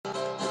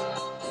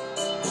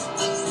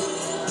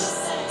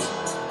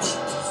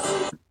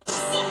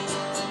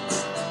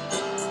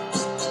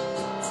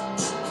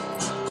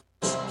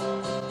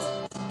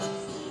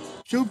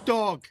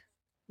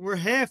We're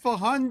half a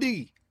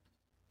hundy.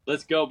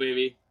 Let's go,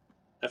 baby.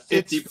 A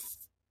 50. It's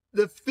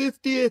the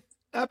 50th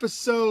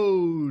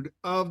episode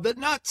of the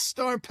Nuts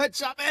Star Pet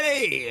Shop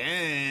Eddie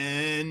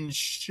and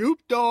Shoop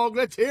Dawg.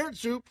 Let's hear it,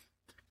 Shoop.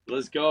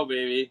 Let's go,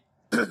 baby.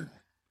 Oh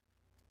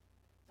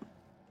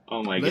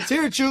my god. Let's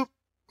hear it, Shoop.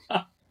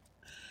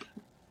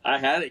 I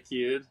had it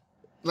queued.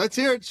 Let's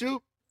hear it,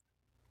 Shoop.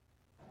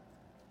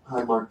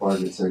 Hi, Mark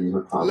Bartlett, sir. You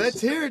were promised.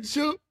 Let's hear it,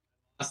 Shoop.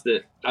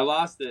 I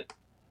lost it.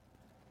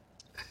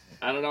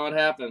 I don't know what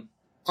happened.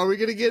 Are we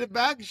gonna get it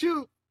back,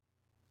 Shoop?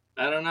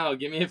 I don't know.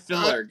 Give me a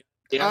filler.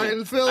 All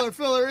right,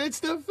 filler. It's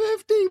the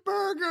 50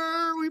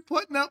 burger. We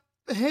putting up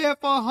half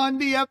a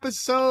hundy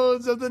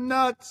episodes of the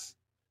Nuts.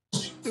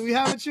 Do we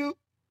have it, Shoop?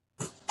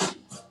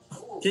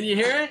 Can you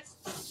hear it?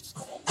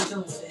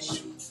 No.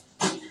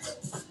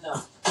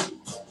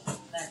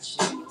 That's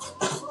you.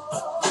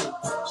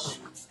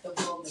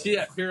 See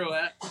that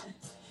pirouette?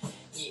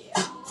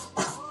 Yeah.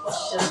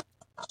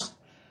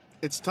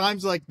 It's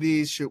times like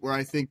these, Shoop, where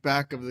I think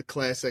back of the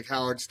classic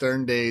Howard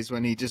Stern days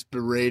when he just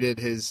berated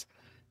his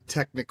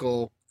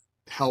technical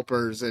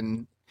helpers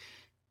and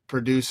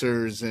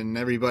producers and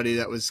everybody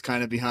that was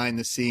kind of behind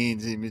the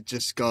scenes. He would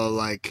just go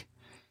like,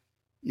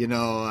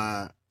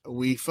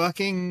 we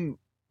fucking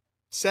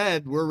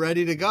said we're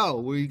ready to go.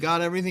 We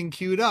got everything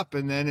queued up,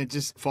 and then it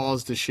just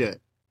falls to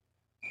shit.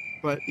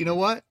 But you know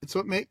what?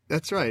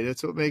 That's right.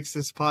 That's what makes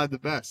this pod the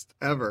best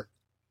ever.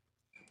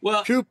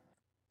 Well, Shoop.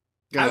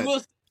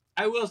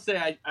 I will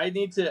say I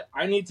need to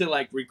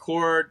like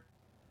record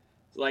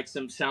like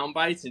some sound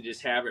bites and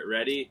just have it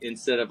ready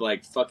instead of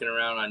like fucking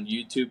around on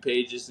YouTube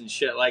pages and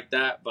shit like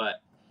that.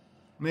 But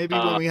maybe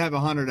when we have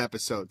 100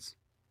 episodes.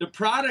 The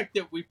product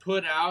that we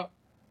put out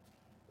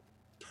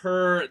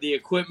per the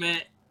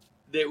equipment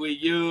that we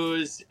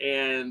use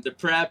and the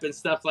prep and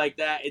stuff like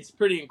that, it's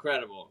pretty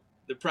incredible.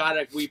 The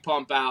product we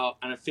pump out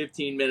on a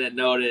 15-minute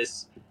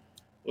notice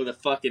with a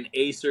fucking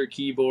Acer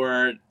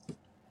keyboard,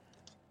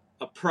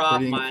 a prop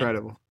Pretty mic.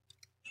 incredible.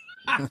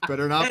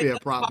 Better not be a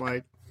prop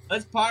mic.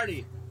 Let's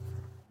party.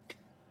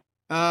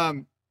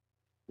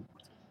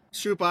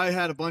 Shoop, I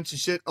had a bunch of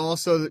shit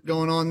also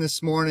going on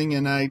this morning,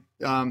 and I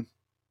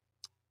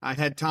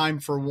had time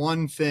for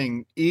one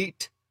thing: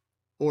 eat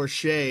or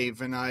shave,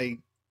 and I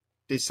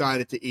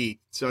decided to eat.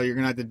 So you're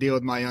gonna have to deal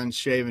with my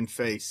unshaven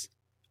face.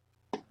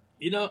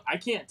 I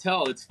can't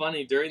tell. It's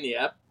funny during the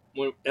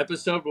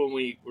episode when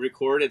we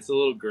record, it's a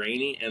little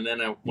grainy, and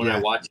then when I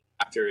watch it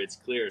after, it's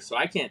clear. So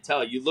I can't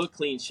tell. You look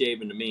clean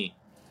shaven to me.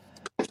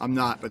 I'm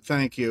not, but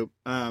thank you.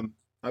 I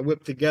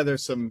whipped together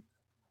some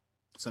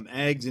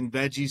eggs and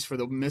veggies for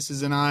the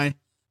missus and I,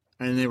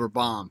 and they were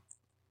bomb.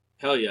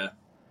 Hell yeah.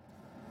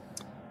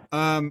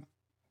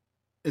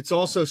 It's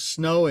also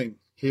snowing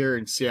here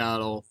in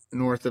Seattle,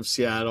 north of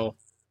Seattle,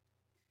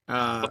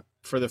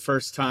 for the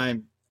first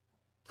time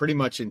pretty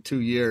much in 2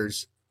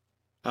 years.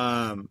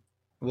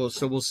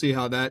 We'll see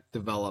how that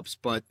develops,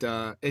 but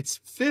it's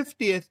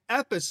 50th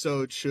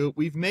episode, Shoot.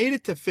 We've made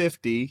it to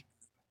 50,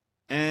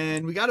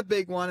 and we got a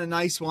big one, a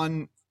nice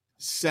one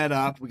set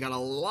up. We got a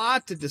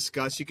lot to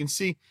discuss. You can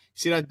see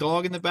that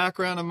dog in the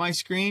background on my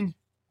screen?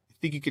 I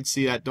think you can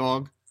see that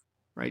dog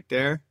right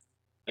there.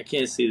 I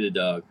can't see the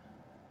dog.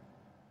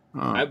 Oh.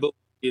 I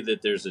believe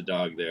that there's a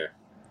dog there.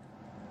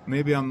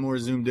 Maybe I'm more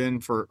zoomed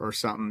in or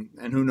something,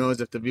 and who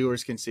knows if the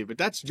viewers can see. But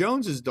that's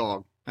Jones's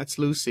dog. That's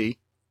Lucy.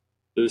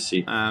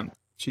 Lucy.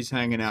 She's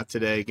hanging out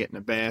today, getting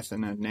a bath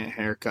and a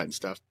haircut and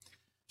stuff.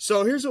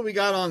 So here's what we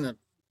got on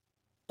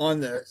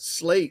the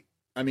slate.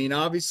 I mean,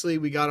 obviously,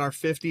 we got our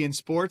 50 in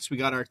sports. We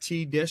got our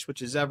TDISH, which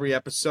is every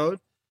episode.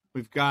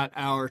 We've got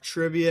our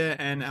trivia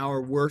and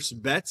our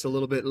worst bets a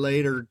little bit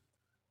later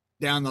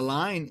down the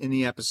line in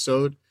the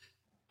episode.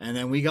 And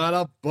then we got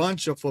a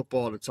bunch of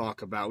football to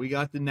talk about. We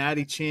got the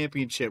Natty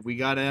Championship. We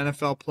got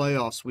NFL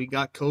playoffs. We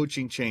got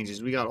coaching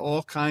changes. We got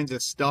all kinds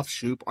of stuff,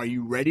 Shoop. Are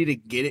you ready to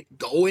get it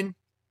going?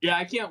 Yeah,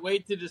 I can't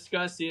wait to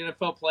discuss the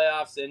NFL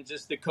playoffs and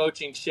just the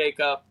coaching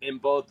shakeup in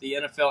both the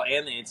NFL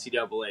and the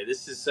NCAA.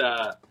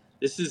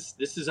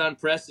 This is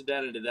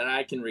unprecedented that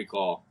I can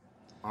recall.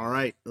 All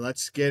right,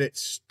 let's get it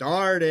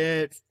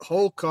started.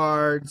 Whole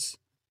cards.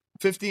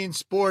 50 in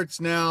sports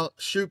now.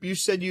 Shoop, you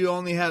said you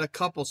only had a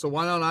couple, so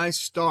why don't I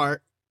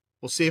start?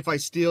 We'll see if I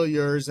steal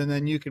yours, and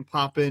then you can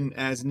pop in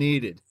as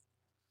needed.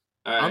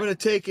 All right. I'm going to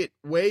take it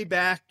way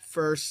back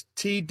first.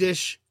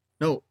 TDISH.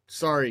 No,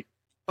 sorry.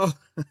 Oh,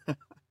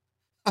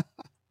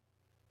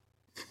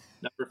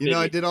 Number 50.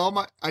 I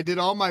did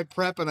all my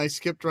prep, and I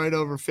skipped right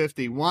over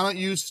 50. Why don't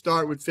you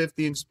start with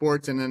 50 in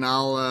sports, and then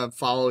I'll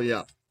follow you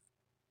up.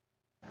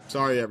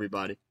 Sorry,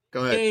 everybody.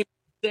 Go ahead.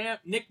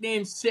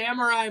 Nickname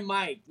Samurai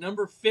Mike,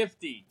 number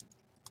 50.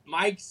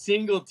 Mike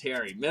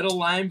Singletary, middle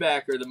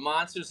linebacker, the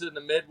Monsters in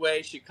the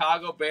Midway,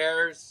 Chicago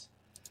Bears.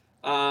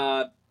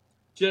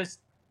 Just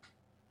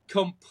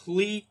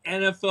complete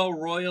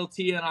NFL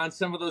royalty. And on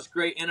some of those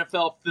great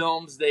NFL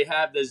films, they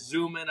have the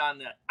zoom in on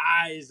the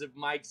eyes of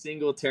Mike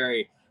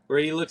Singletary, where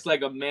he looks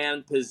like a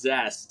man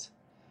possessed.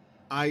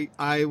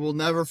 I will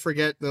never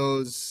forget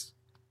those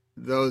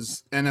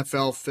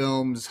NFL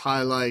films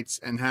highlights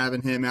and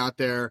having him out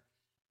there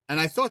And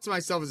I thought to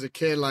myself as a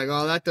kid, like,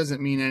 oh, that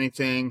doesn't mean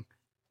anything.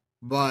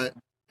 But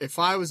if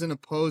I was an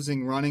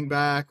opposing running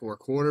back or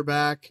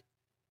quarterback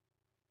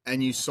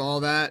and you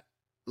saw that,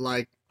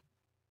 like,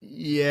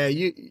 yeah,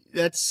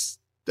 that's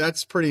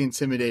pretty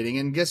intimidating.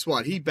 And guess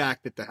what? He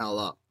backed it the hell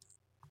up.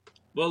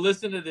 Well,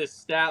 listen to this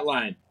stat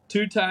line.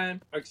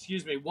 One-time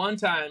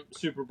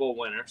Super Bowl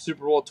winner,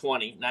 Super Bowl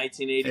 20,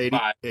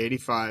 1985.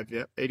 85,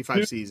 yep,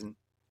 85 season.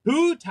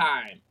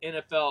 Two-time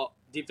NFL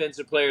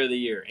Defensive Player of the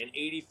Year in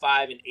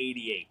 85 and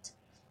 88.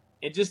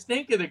 And just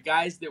think of the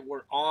guys that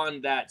were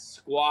on that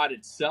squad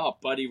itself.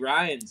 Buddy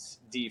Ryan's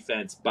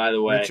defense, by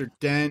the way. Richard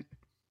Dent.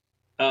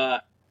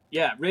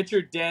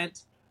 Richard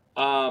Dent.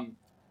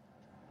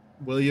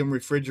 William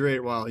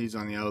Refrigerator. Well, he's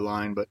on the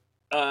O-line, but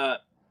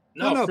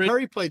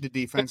Perry played the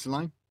defensive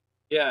line.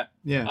 Yeah.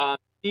 Yeah.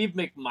 Steve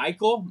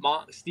McMichael,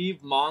 Steve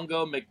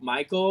Mongo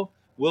McMichael,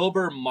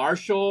 Wilbur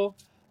Marshall.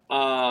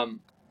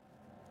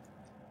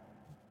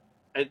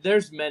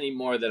 There's many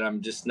more that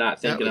I'm just not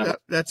thinking of.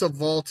 That's a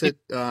vaulted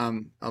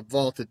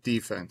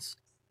defense.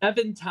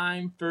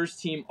 7-time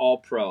first team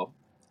All-Pro,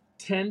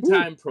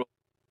 10-time Pro.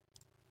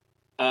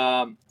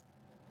 I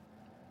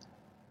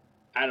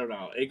don't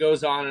know. It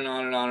goes on and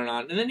on and on and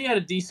on. And then he had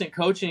a decent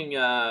coaching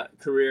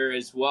career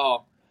as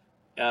well.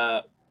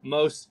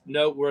 Most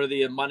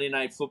noteworthy, a Monday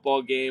Night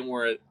Football game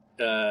where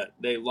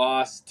they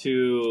lost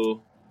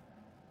to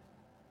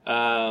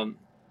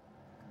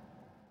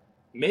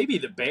maybe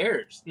the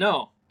Bears.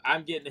 No,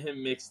 I'm getting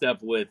him mixed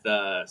up with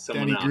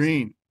someone Denny else.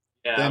 Green.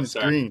 Yeah, Dennis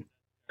I'm sorry. Green.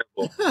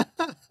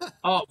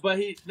 Oh, but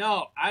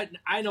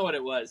I know what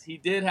it was. He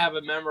did have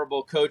a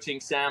memorable coaching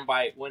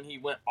soundbite when he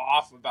went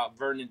off about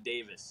Vernon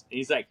Davis. And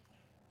he's like,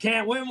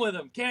 can't win with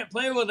him, can't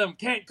play with him,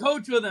 can't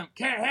coach with him,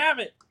 can't have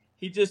it.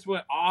 He just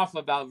went off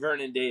about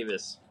Vernon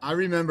Davis. I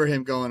remember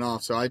him going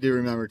off, so I do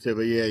remember too.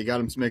 But yeah, you got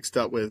him mixed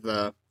up with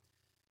Denny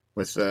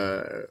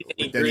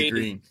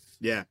Green.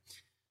 Yeah.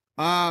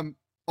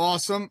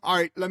 Awesome. All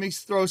right, let me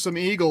throw some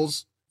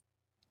Eagles.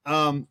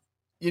 When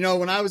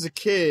I was a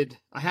kid,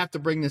 I have to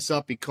bring this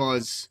up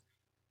because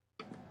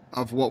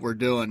of what we're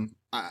doing.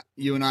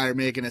 You and I are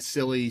making a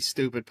silly,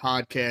 stupid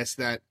podcast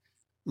that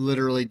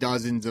literally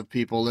dozens of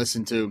people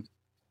listen to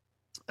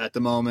at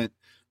the moment.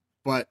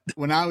 But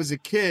when I was a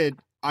kid,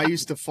 I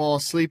used to fall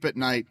asleep at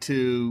night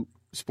to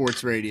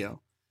sports radio.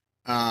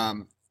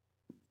 I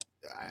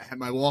had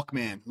my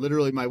Walkman,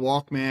 literally my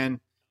Walkman,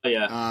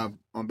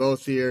 on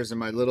both ears, and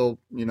my little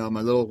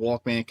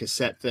Walkman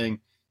cassette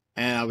thing,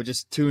 and I would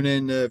just tune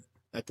in to.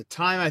 At the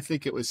time, I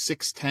think it was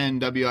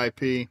 610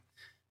 WIP,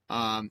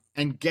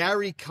 and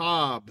Gary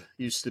Cobb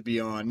used to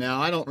be on.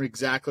 Now I don't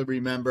exactly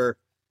remember,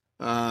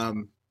 what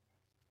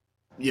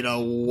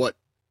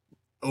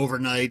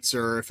overnights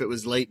or if it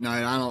was late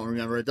night. I don't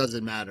remember. It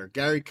doesn't matter.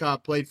 Gary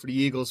Cobb played for the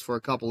Eagles for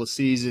a couple of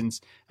seasons,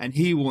 and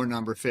he wore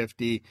number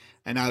 50,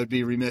 and I would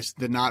be remiss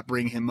to not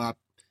bring him up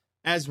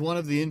as one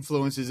of the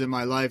influences in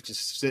my life,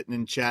 just sitting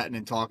and chatting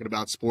and talking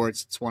about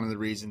sports. It's one of the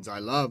reasons I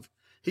love.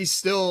 He's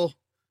still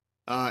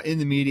in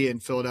the media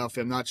in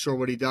Philadelphia. I'm not sure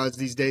what he does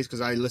these days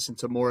because I listen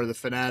to more of the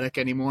Fanatic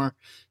anymore.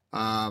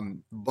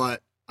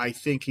 But I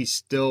think he's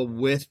still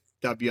with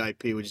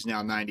WIP, which is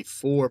now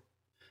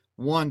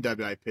 94.1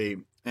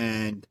 WIP.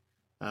 And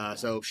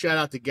so shout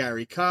out to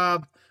Gary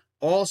Cobb.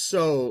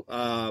 Also,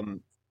 a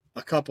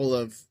couple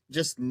of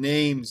just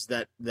names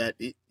that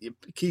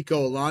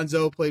Kiko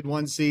Alonso played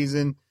one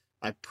season.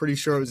 I'm pretty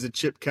sure it was the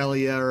Chip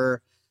Kelly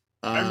era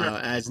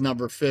as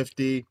number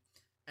 50.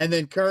 And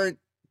then current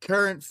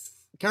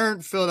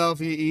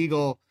Philadelphia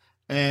Eagle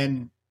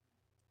and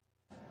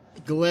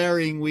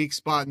glaring weak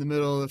spot in the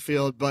middle of the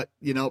field, but,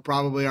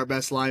 probably our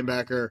best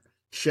linebacker,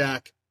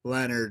 Shaq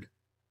Leonard,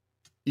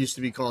 used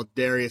to be called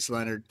Darius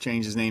Leonard,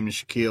 changed his name to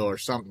Shaquille or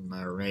something,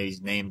 or maybe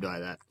he's named by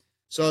that.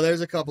 So there's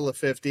a couple of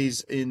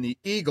 50s in the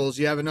Eagles.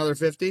 You have another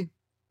 50?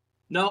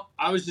 No,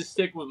 I was just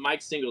sticking with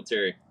Mike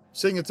Singletary.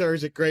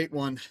 Singletary's a great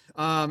one.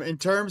 In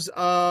terms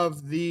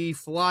of the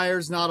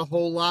Flyers, not a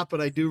whole lot,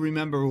 but I do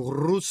remember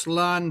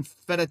Ruslan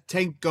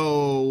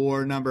Fedotenko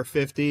wore number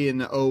 50 in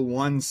the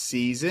 01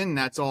 season.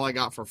 That's all I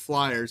got for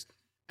Flyers.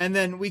 And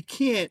then we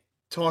can't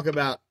talk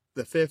about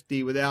the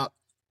 50 without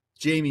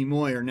Jamie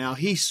Moyer. Now,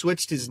 he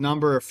switched his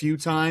number a few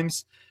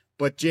times,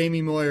 but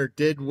Jamie Moyer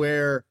did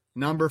wear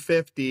number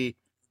 50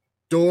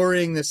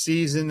 during the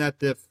season that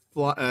the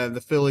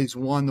Phillies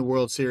won the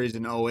World Series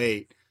in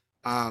 08.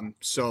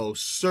 So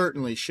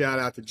certainly shout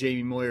out to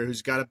Jamie Moyer,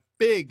 who's got a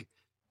big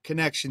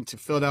connection to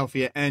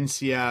Philadelphia and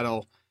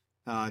Seattle,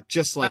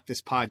 just like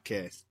this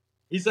podcast.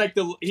 He's like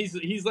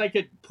he's like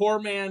a poor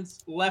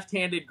man's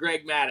left-handed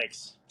Greg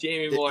Maddux,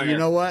 Jamie Moyer. You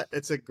know what?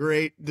 It's a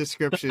great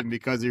description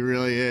because he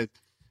really is.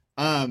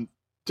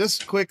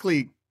 Just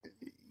quickly,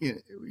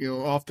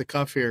 off the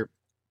cuff here,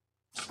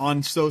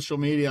 on social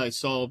media, I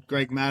saw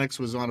Greg Maddux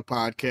was on a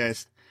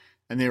podcast,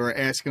 and they were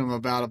asking him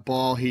about a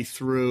ball he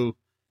threw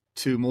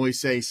to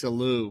Moises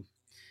Alou,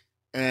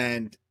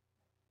 and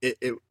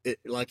it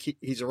like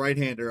he's a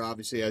right-hander,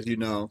 obviously, as you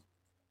know.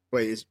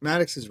 Wait, is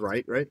Maddox is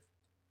right, or is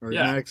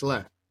Maddox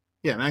left?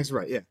 Yeah, Maddox is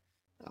right. Yeah,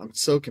 I'm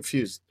so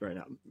confused right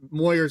now.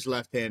 Moyer's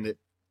left-handed,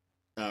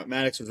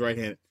 Maddox was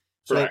right-handed.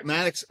 So Correct.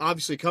 Maddox,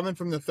 obviously coming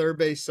from the third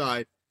base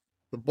side,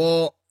 the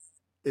ball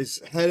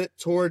is headed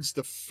towards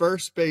the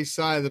first base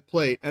side of the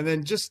plate, and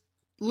then just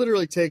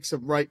literally takes a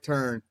right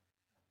turn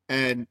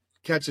and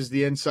catches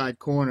the inside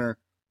corner,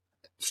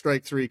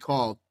 strike 3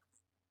 called.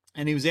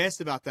 And he was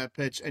asked about that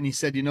pitch, and he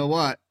said, you know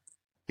what?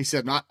 He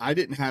said, I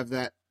didn't have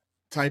that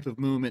type of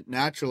movement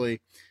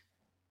naturally.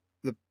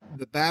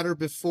 The batter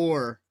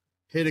before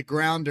hit a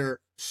grounder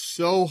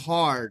so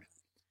hard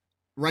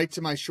right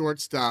to my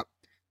shortstop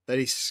that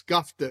he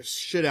scuffed the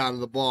shit out of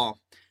the ball.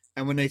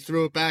 And when they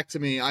threw it back to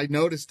me, I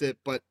noticed it,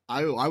 but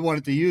I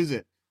wanted to use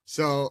it.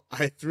 So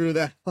I threw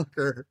that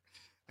hooker,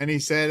 and he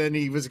said, and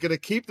he was going to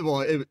keep the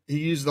ball. He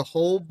used the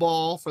whole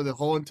ball for the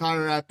whole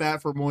entire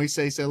at-bat for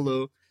Moises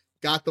Alou,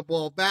 got the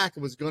ball back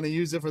and was going to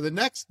use it for the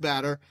next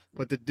batter,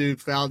 but the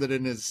dude fouled it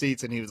in his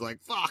seats, and he was like,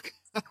 fuck.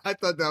 I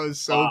thought that was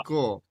so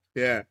cool.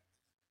 Yeah.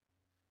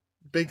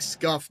 Big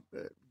scuff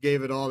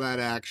gave it all that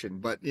action,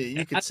 but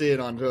you could see it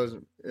on those.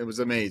 It was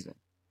amazing.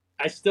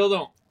 I still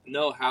don't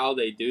know how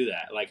they do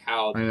that, like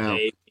how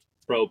they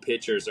pro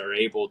pitchers are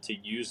able to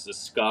use the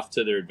scuff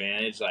to their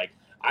advantage. Like,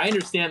 I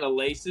understand the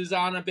laces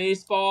on a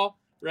baseball,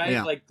 right?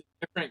 Yeah. Like the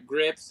different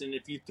grips, and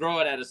if you throw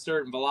it at a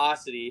certain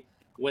velocity,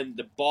 when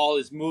the ball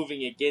is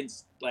moving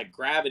against like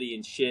gravity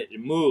and shit, it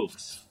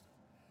moves.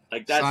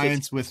 Like that's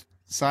science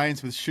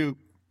with Shoop.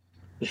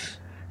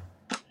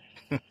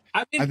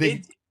 I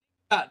mean,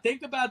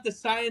 think about the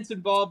science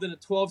involved in a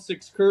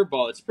 12-6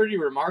 curveball. It's pretty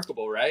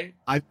remarkable, right?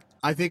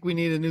 I think we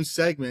need a new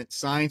segment,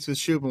 Science with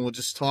Shoop, and we'll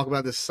just talk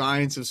about the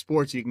science of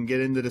sports. You can get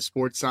into the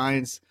sports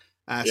science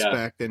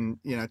aspect and,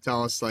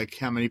 tell us like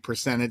how many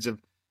percentage of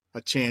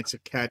a chance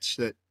of catch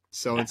that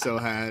so-and-so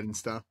had and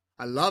stuff.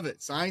 I love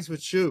it. Science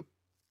with Shoop.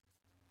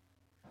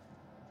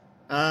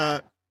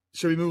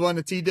 Should we move on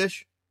to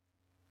TDISH?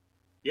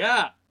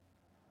 Yeah.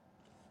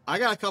 I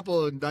got a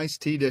couple of nice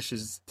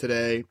TDISHs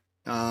today.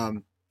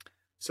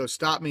 So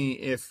stop me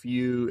if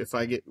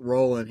I get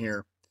rolling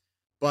here.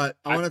 But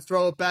I want to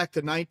throw it back to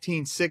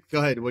 1960. Go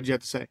ahead. What'd you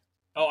have to say?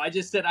 Oh, I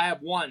just said I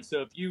have one.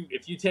 So if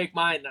you take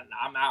mine, then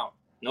I'm out.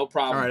 No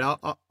problem. All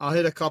right, I'll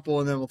hit a couple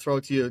and then we'll throw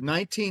it to you.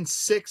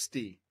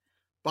 1960,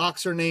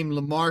 boxer named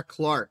Lamar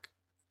Clark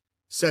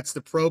sets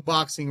the pro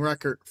boxing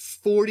record,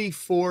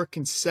 44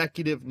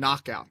 consecutive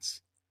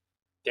knockouts.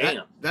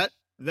 Damn.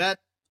 That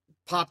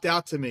popped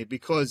out to me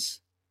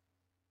because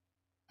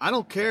I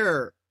don't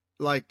care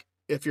like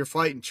if you're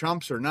fighting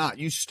chumps or not.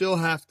 You still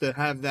have to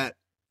have that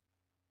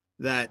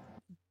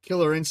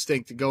killer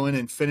instinct to go in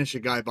and finish a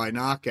guy by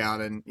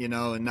knockout and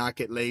not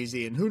get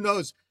lazy. And who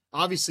knows?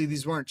 Obviously,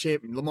 these weren't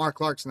champions. Lamar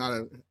Clark's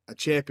not a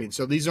champion.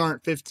 So these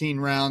aren't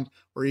 15-round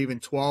or even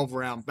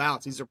 12-round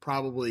bouts. These are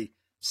probably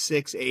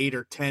 6, 8,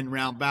 or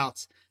 10-round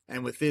bouts.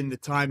 And within the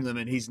time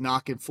limit, he's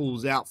knocking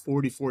fools out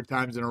 44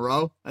 times in a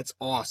row. That's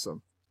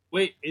awesome.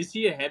 Wait, is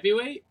he a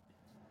heavyweight?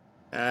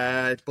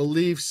 I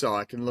believe so.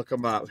 I can look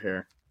him up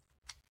here.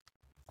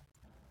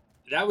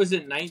 That was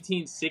in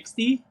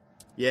 1960?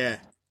 Yeah.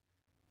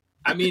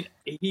 I mean,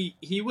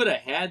 he would have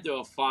had to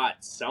have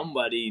fought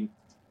somebody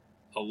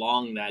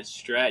along that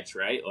stretch,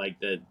 right?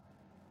 Like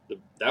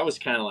that was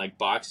kind of like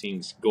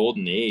boxing's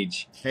golden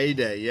age.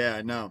 Heyday, yeah,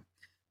 I know.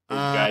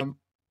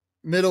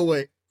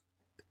 Middleweight.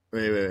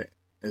 Wait.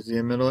 Is he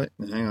a middleweight?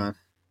 Hang on.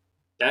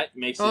 That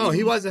makes it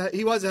he was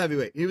a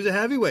heavyweight. He was a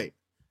heavyweight.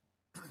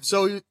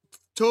 So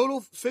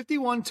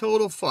 51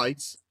 total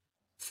fights,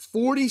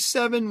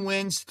 47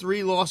 wins,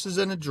 3 losses,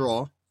 and a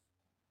draw.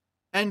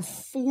 And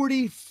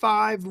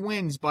 45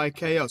 wins by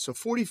KO. So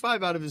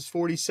 45 out of his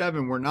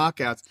 47 were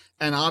knockouts,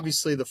 and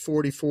obviously the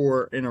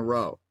 44 in a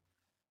row.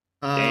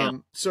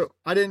 Damn. So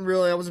I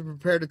wasn't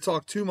prepared to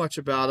talk too much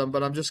about him,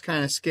 but I'm just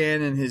kind of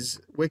scanning his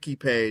wiki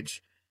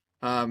page.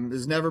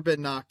 Has never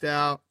been knocked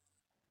out.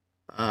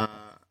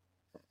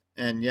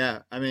 And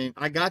yeah, I mean,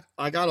 I got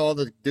all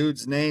the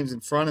dudes' names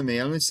in front of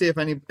me. Let me see if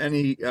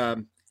any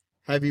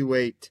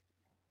heavyweight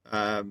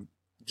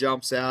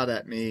jumps out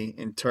at me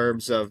in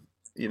terms of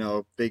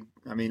big.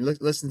 I mean,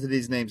 listen to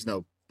these names.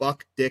 No,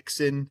 Buck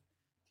Dixon,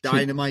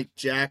 Dynamite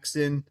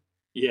Jackson,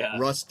 yeah,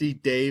 Rusty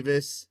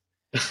Davis,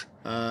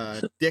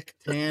 Dick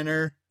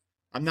Tanner.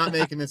 I'm not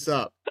making this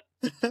up.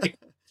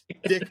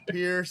 Dick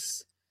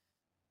Pierce,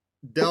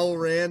 Del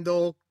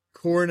Randall,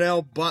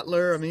 Cornell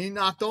Butler. I mean, he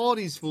knocked all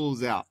these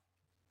fools out.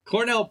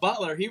 Cornell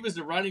Butler, he was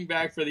the running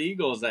back for the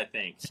Eagles, I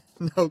think.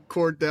 No,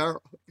 Cordero.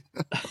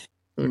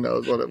 Who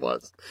knows what it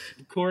was?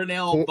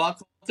 Cornell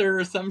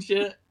Buckhalter or some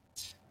shit.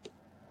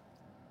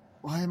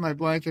 Why am I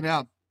blanking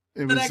out?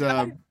 It was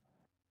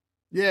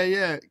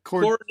yeah.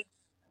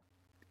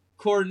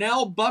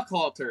 Cornell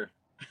Buckhalter.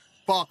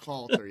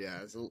 Buckhalter, yeah.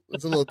 It's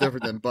a little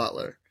different than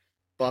Butler.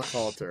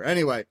 Buckhalter.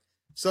 Anyway,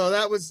 so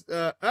that was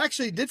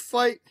actually did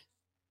fight.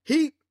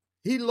 He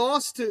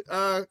lost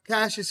to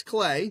Cassius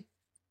Clay.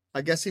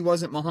 I guess he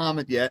wasn't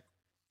Muhammad yet.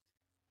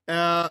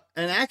 And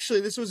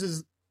actually, this was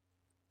his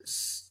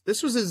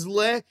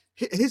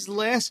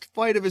last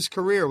fight of his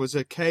career was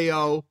a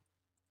KO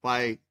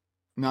by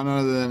none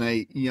other than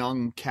a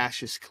young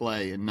Cassius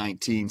Clay in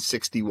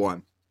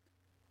 1961.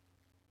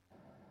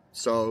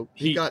 So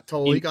he got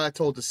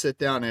told to sit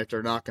down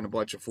after knocking a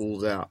bunch of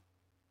fools out.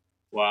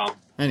 Wow.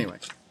 Anyway,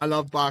 I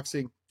love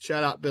boxing.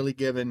 Shout out Billy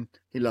Gibbon.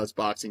 He loves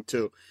boxing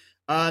too.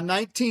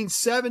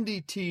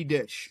 1970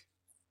 TDISH.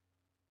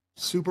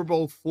 Super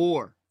Bowl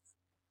IV.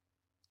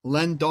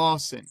 Len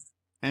Dawson,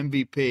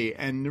 MVP.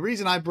 And the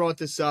reason I brought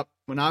this up,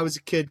 when I was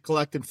a kid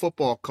collecting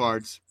football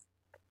cards,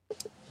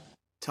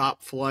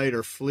 Top Flight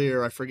or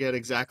Fleer, I forget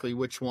exactly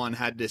which one,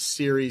 had this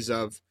series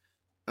of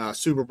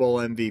Super Bowl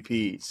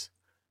MVPs.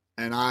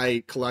 And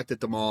I collected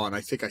them all, and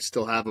I think I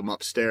still have them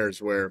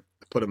upstairs where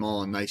I put them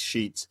all in nice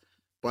sheets.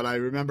 But I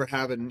remember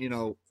having,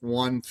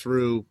 1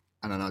 through,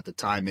 I don't know, at the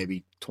time,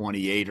 maybe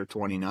 28 or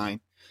 29.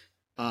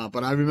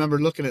 But I remember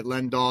looking at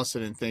Len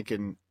Dawson and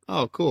thinking,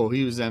 oh, cool,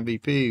 he was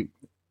MVP.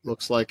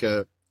 Looks like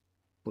a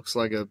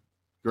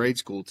grade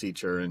school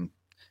teacher, and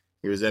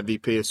he was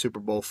MVP of Super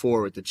Bowl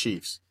IV with the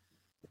Chiefs.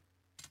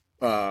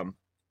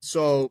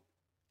 So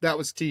that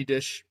was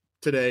TDISH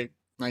today,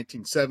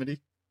 1970.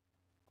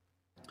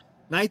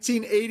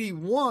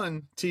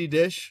 1981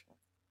 TDISH,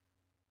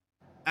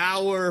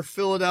 our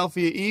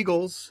Philadelphia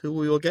Eagles, who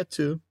we will get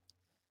to,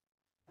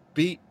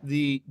 beat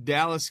the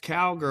Dallas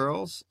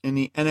Cowgirls in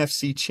the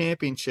NFC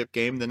Championship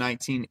game, the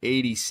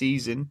 1980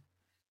 season,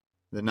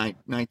 the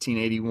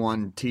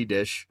 1981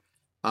 TDISH.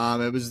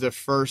 It was the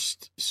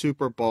first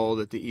Super Bowl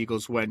that the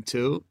Eagles went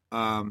to.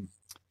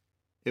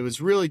 It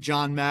was really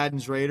John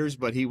Madden's Raiders,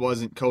 but he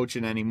wasn't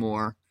coaching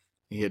anymore.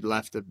 He had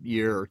left a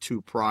year or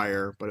two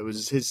prior, but it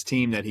was his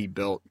team that he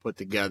put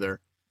together.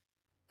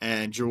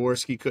 And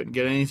Jaworski couldn't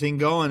get anything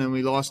going, and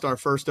we lost our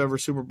first ever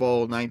Super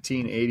Bowl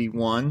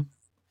 1981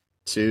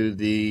 to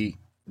the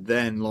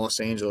Los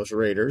Angeles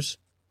Raiders.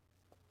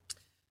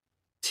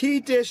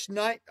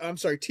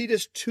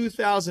 TDISH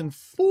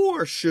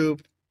 2004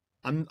 Shoop.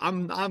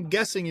 I'm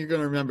guessing you're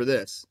going to remember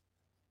this.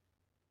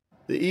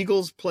 The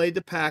Eagles played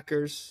the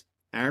Packers.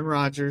 Aaron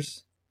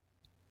Rodgers.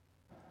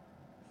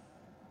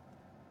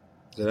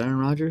 Is it Aaron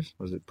Rodgers?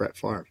 Or was it Brett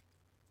Favre?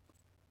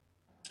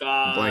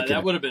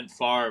 That would have been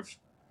Favre.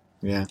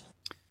 Yeah.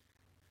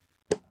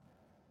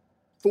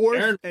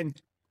 Aaron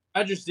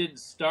Rodgers didn't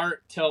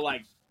start till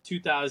like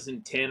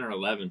 2010 or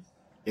 11.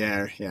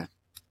 Yeah.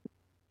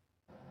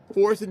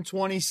 4th and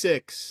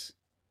 26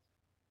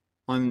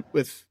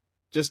 with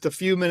just a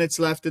few minutes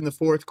left in the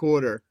fourth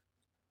quarter.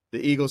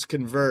 The Eagles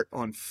convert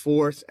on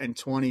 4th and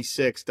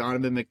 26.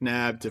 Donovan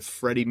McNabb to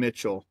Freddie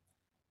Mitchell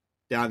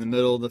down the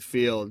middle of the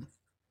field.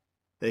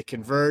 They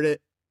convert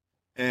it,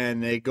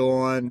 and they go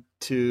on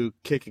to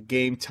kick a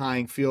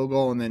game-tying field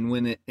goal and then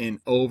win it in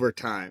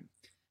overtime.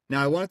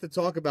 Now, I wanted to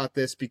talk about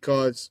this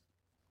because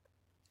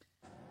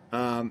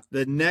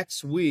the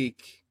next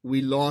week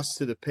we lost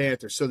to the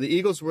Panthers. So the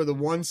Eagles were the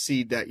 1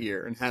 seed that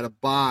year and had a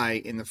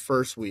bye in the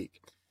first week.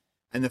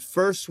 And the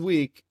first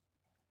week,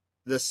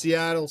 the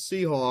Seattle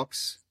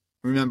Seahawks,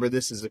 remember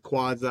this is a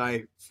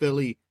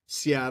quasi-Philly,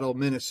 Seattle,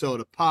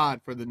 Minnesota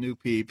pod for the new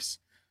peeps.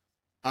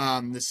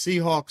 The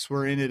Seahawks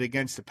were in it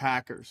against the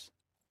Packers.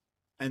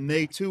 And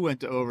they, too,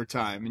 went to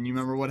overtime. And you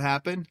remember what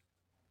happened?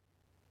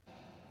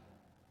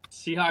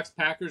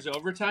 Seahawks-Packers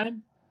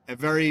overtime? A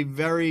very,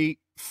 very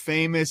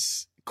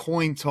famous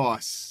coin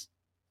toss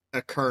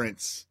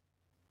occurrence.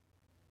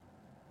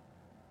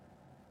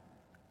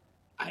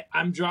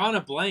 I'm drawing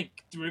a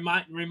blank.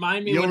 Remind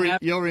me what happened.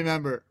 You'll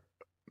remember.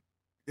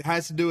 It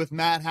has to do with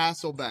Matt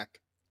Hasselbeck.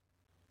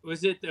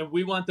 Was it that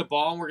we want the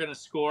ball and we're going to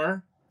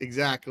score?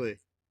 Exactly.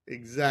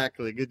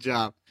 Good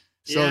job.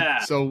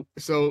 So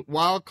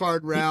wild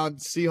card round,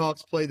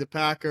 Seahawks play the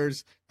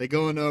Packers. They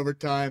go into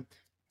overtime.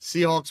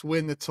 Seahawks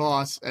win the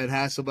toss, and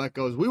Hasselbeck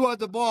goes, "We want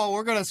the ball.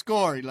 We're gonna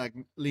score." He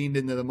leaned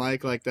into the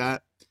mic like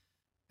that,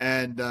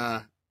 and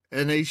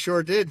they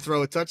sure did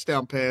throw a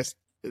touchdown pass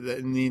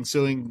in the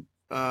ensuing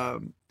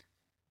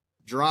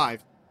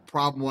drive.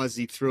 Problem was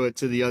he threw it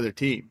to the other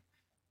team.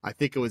 I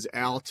think it was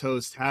Al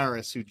Toast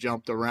Harris who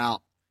jumped the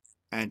route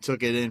and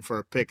took it in for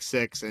a pick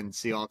six, and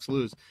Seahawks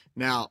lose.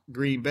 Now,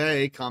 Green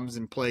Bay comes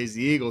and plays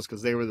the Eagles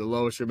because they were the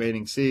lowest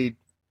remaining seed,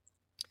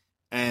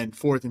 and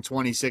 4th and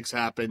 26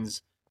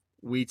 happens.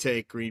 We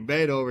take Green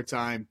Bay to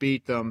overtime,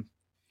 beat them,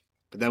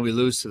 but then we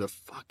lose to the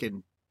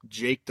fucking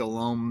Jake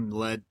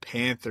Delhomme-led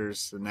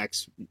Panthers the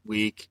next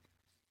week,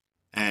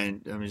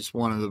 and I mean, just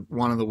one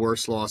of the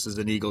worst losses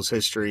in Eagles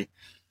history.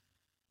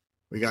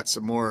 We got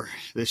some more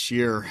this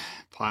year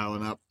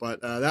piling up, but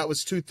that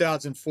was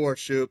 2004,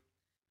 Shoop.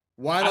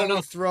 Why don't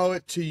we throw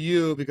it to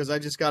you, because I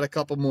just got a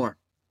couple more.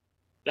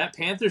 That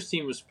Panthers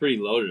team was pretty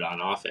loaded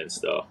on offense,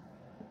 though.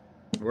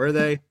 Were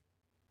they?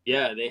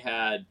 Yeah, they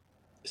had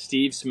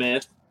Steve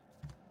Smith.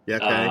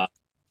 Yeah,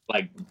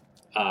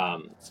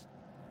 okay.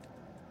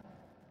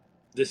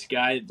 This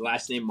guy,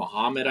 last name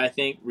Muhammad, I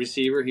think,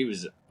 receiver. He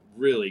was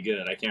really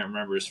good. I can't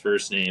remember his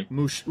first name.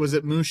 Was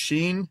it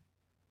Mushin?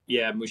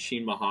 Yeah,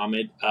 Mushin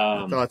Muhammad.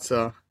 I thought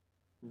so.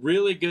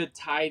 Really good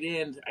tight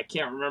end. I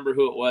can't remember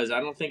who it was. I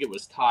don't think it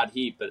was Todd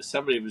Heap, but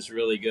somebody was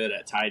really good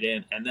at tight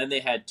end. And then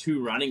they had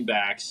 2 running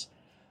backs.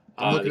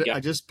 I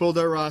just pulled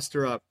their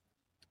roster up.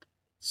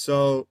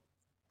 So,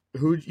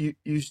 who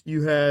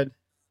you had?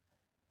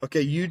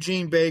 Okay,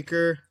 Eugene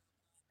Baker,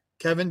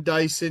 Kevin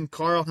Dyson,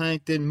 Carl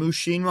Hankton,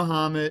 Mushin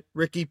Muhammad,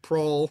 Ricky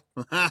Prohl.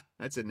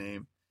 That's a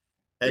name.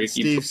 And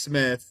Steve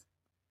Smith.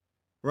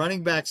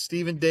 Running back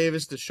Stephen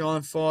Davis,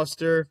 Deshaun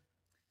Foster.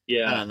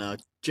 Yeah. I don't know.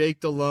 Jake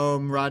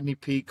Delhomme, Rodney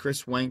Peete,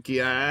 Chris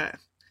Wenke.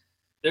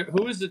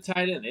 Who was the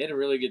tight end? They had a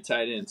really good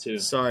tight end, too.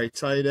 Sorry,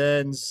 tight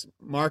ends.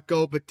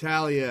 Marco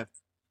Battaglia,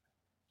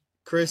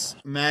 Chris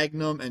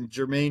Magnum, and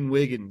Jermaine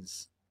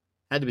Wiggins.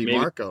 Had to be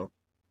Marco.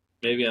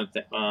 Maybe I'm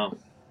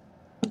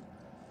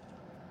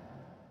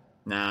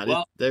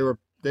Nah, they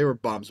were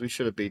bums. We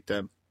should have beat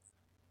them.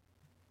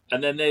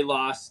 And then they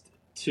lost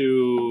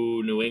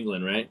to New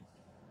England, right?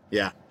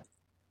 Yeah.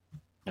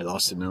 I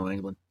lost to New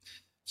England.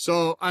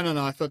 So, I don't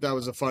know. I thought that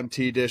was a fun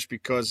T-Dish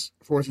because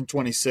 4th and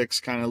 26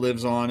 kind of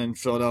lives on in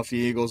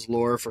Philadelphia Eagles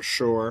lore for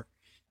sure.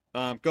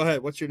 Go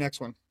ahead. What's your next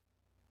one?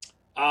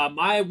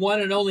 My one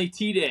and only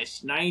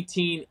T-Dish,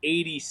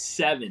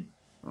 1987.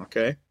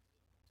 Okay.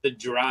 The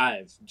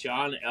Drive.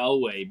 John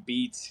Elway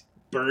beats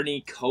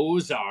Bernie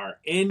Kosar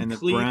in and the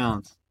Cleveland.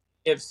 Browns.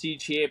 AFC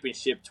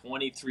Championship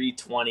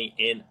 23-20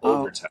 in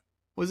overtime.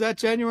 Was that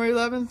January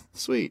 11th?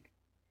 Sweet.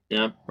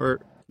 Yeah.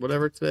 Or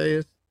whatever today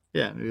is.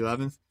 Yeah, the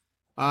 11th.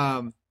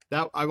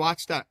 That I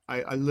watched that.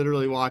 I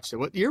literally watched it.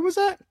 What year was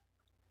that?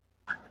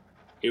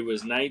 It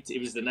was the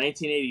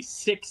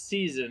 1986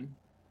 season,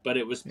 but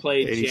it was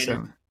played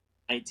January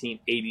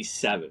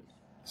 1987.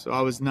 So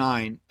I was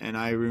 9, and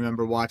I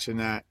remember watching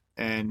that.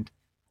 And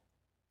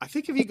I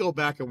think if you go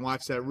back and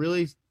watch that, it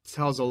really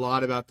tells a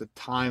lot about the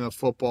time of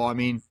football. I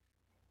mean,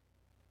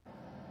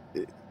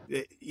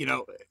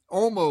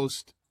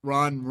 almost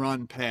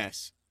run,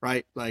 pass,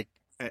 right? Like,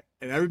 and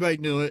everybody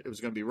knew it. It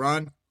was going to be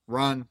run,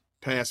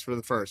 pass for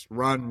the first.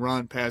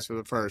 Run, pass for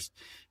the first.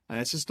 And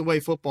that's just the way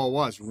football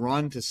was.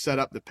 Run to set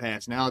up the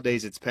pass.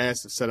 Nowadays, it's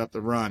pass to set up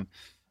the run.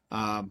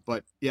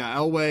 But, yeah,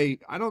 Elway,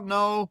 I don't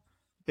know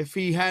if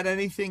he had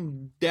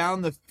anything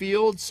down the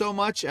field so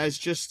much as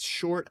just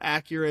short,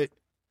 accurate,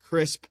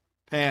 crisp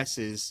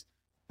passes,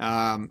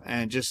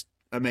 and just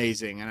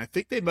amazing. And I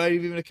think they might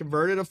have even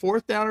converted a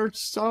 4th down or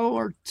so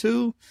or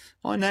 2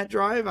 on that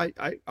drive.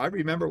 I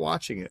remember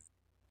watching it.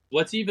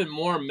 What's even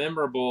more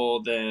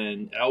memorable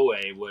than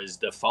Elway was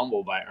the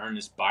fumble by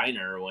Ernest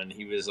Biner when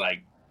he was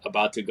like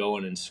about to go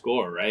in and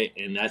score, right?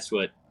 And that's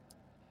what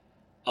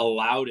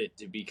allowed it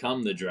to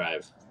become the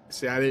Drive.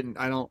 See, I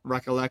don't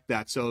recollect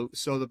that. So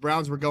the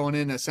Browns were going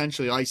in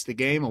essentially iced the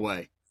game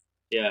away.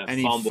 Yeah, and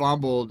he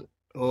fumbled.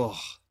 Oh,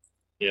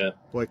 yeah.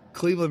 Boy,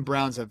 Cleveland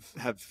Browns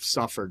have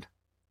suffered.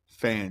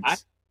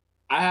 Fans.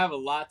 I have a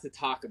lot to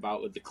talk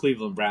about with the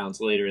Cleveland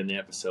Browns later in the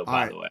episode.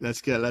 By the way,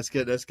 let's get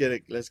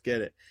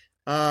it.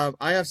 I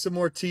have some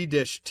more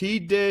T-Dish.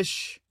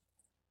 T-Dish.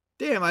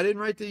 Damn, I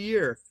didn't write the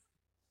year.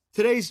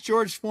 Today's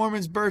George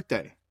Foreman's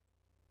birthday.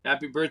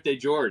 Happy birthday,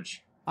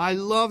 George. I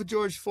love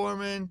George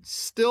Foreman.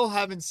 Still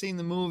haven't seen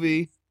the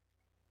movie.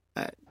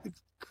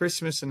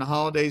 Christmas and the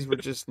holidays were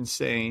just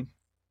insane.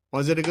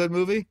 Was it a good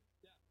movie?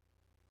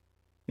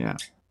 Yeah.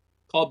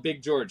 Called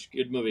Big George.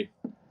 Good movie.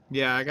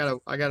 Yeah, I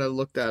gotta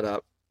look that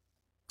up.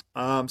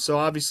 So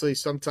obviously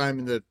sometime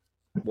in the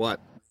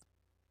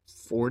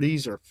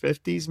 40s or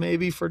 50s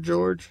maybe for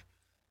George.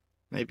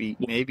 Maybe.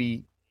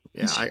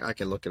 Yeah, I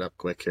can look it up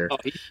quick here. Oh,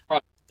 he's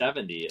probably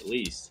 70 at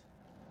least.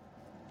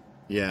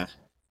 Yeah.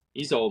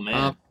 He's old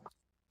man.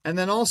 And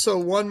then also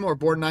one more,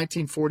 born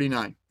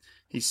 1949.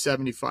 He's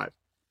 75.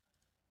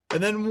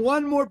 And then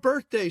one more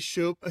birthday,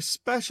 Shoop. A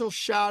special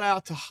shout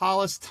out to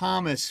Hollis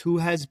Thomas, who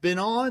has been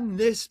on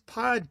this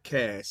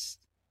podcast.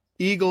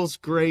 Eagles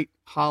great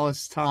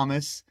Hollis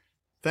Thomas.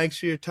 Thanks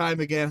for your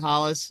time again,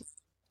 Hollis.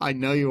 I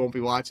know you won't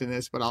be watching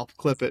this, but I'll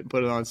clip it and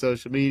put it on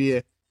social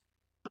media.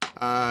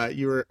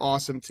 You were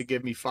awesome to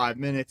give me 5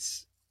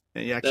 minutes,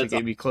 and you actually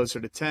gave me closer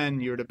to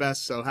 10. You were the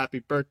best, so happy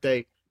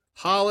birthday,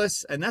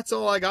 Hollis. And that's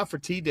all I got for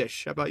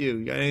T-Dish. How about you?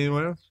 You got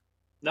anyone else?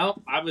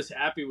 No, I was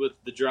happy with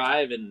the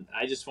drive, and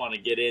I just want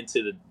to get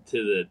into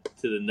the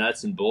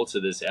nuts and bolts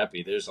of this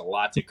epi. There's a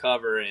lot to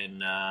cover in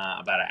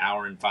about an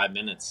hour and 5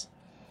 minutes.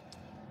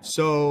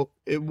 So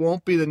it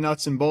won't be the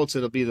nuts and bolts.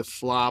 It'll be the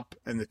flop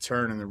and the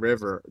turn in the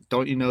river.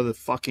 Don't you know the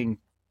fucking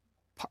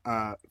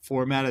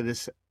format of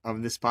this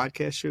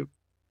podcast, Shoot?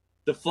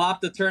 The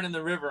flop, the turn, and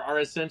the river are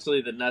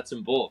essentially the nuts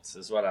and bolts,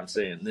 is what I'm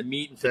saying. The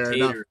meat and Fair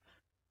potato. enough.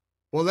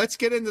 Well, let's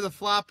get into the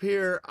flop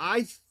here.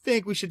 I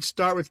think we should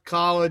start with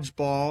college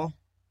ball.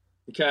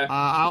 Okay.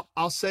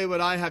 I'll say what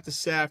I have to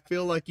say. I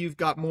feel like you've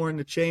got more in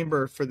the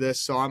chamber for this,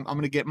 so I'm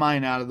going to get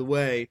mine out of the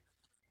way.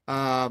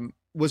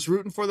 Was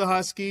rooting for the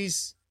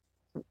Huskies.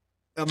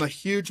 I'm a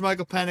huge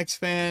Michael Penix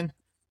fan.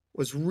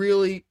 Was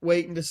really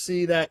waiting to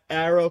see that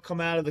arrow come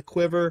out of the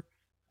quiver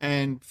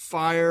and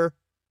fire.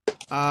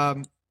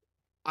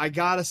 I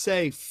got to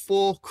say,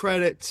 full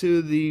credit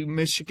to the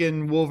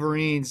Michigan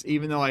Wolverines,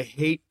 even though I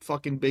hate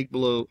fucking Big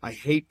Blue. I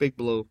hate Big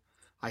Blue.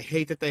 I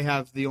hate that they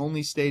have the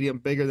only stadium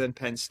bigger than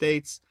Penn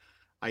State's.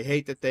 I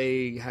hate that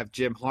they have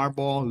Jim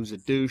Harbaugh, who's a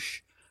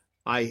douche.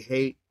 I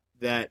hate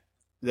that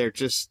they're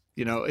just,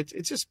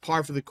 it's just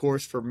par for the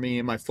course for me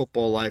in my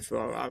football life.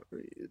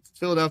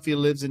 Philadelphia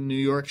lives in New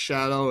York's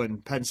shadow,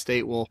 and Penn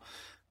State will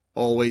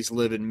always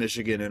live in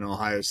Michigan and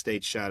Ohio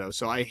State shadow.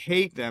 So I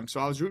hate them. So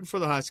I was rooting for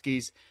the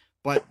Huskies,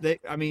 but they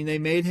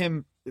made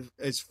him,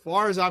 as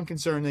far as I'm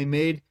concerned, they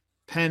made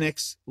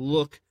Penix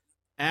look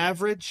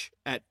average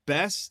at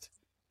best,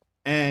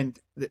 and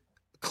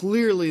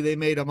clearly they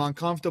made him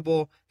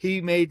uncomfortable.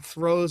 He made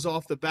throws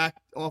off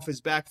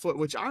his back foot,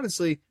 which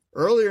honestly,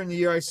 earlier in the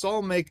year I saw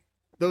him make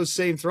those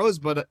same throws,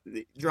 but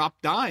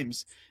dropped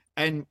dimes,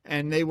 and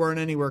they weren't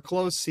anywhere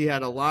close. He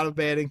had a lot of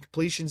bad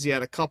incompletions. He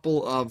had a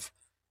couple of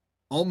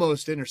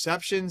almost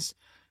interceptions.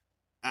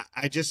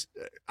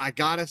 I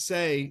gotta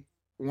say,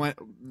 when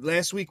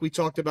last week we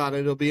talked about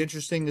it, it'll be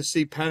interesting to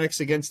see Penix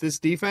against this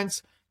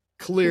defense.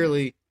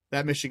 Clearly,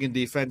 that Michigan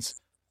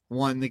defense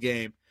won the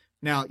game.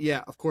 Now,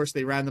 yeah, of course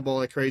they ran the ball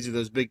like crazy.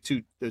 Those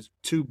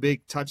two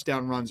big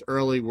touchdown runs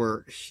early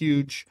were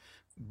huge,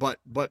 but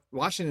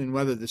Washington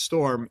weathered the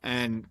storm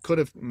and could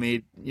have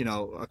made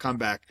a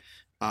comeback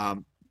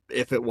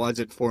if it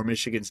wasn't for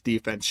Michigan's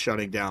defense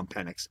shutting down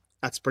Penix.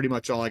 That's pretty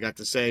much all I got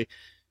to say.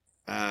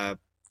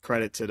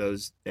 Credit to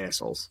those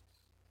assholes.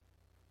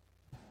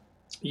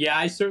 Yeah,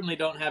 I certainly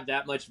don't have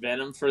that much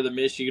venom for the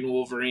Michigan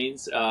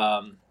Wolverines.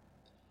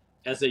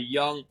 As a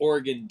young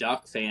Oregon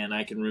Duck fan,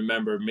 I can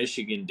remember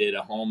Michigan did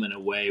a home and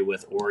away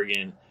with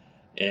Oregon,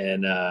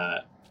 and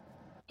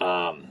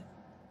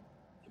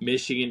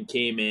Michigan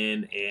came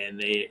in,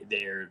 and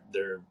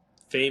their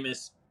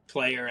famous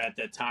player at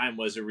that time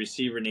was a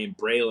receiver named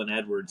Braylon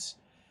Edwards,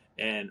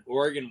 and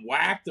Oregon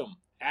whacked them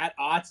at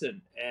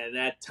Autzen. And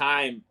at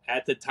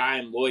the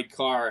time, Lloyd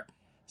Carr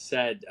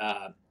said,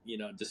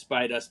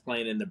 despite us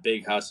playing in the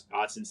big house,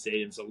 Autzen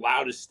Stadium's the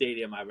loudest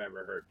stadium I've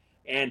ever heard,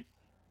 and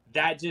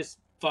that just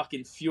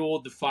fucking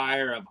fueled the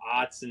fire of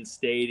Autzen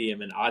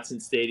Stadium. And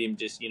Autzen Stadium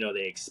just,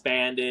 they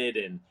expanded,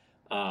 and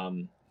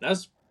that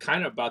was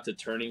kind of about the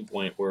turning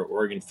point where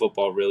Oregon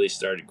football really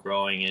started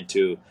growing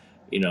into,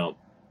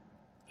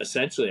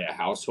 essentially a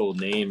household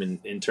name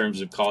in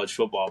terms of college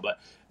football. But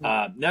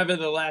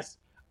nevertheless,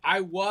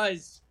 I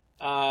was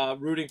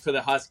rooting for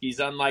the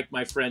Huskies, unlike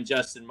my friend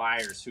Justin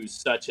Myers, who's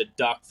such a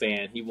Duck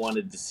fan. He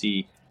wanted to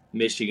see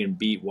Michigan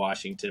beat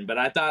Washington, but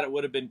I thought it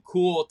would have been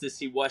cool to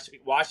see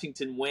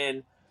Washington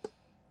win,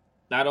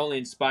 not only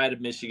in spite of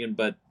Michigan,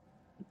 but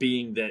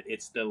being that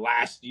it's the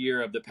last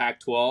year of the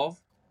Pac-12.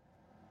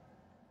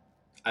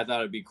 I thought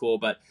it'd be cool.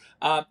 But,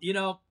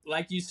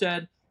 like you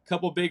said, a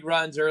couple big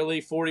runs early,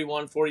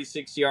 41,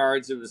 46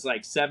 yards. It was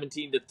like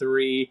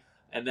 17-3.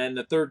 And then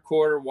the third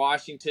quarter,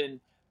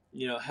 Washington,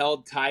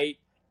 held tight,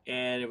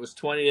 and it was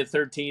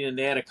 20-13. And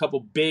they had a couple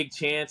big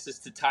chances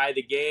to tie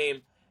the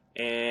game,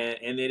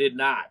 and they did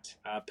not.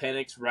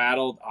 Penix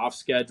rattled off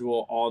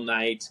schedule all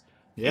night.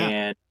 Yeah.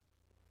 And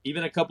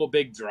even a couple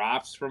big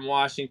drops from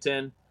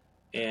Washington,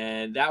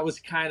 and that was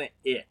kind of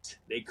it.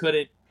 They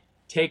couldn't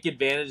take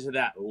advantage of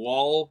that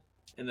lull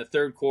in the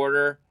third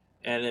quarter,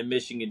 and then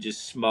Michigan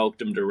just smoked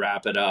them to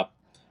wrap it up.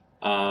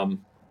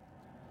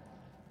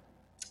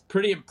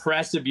 Pretty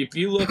impressive. If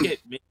you look at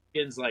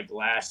Michigan's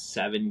last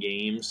 7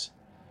 games,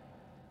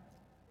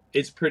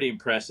 it's pretty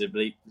impressive.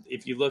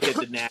 If you look at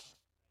the Natty,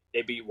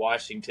 they beat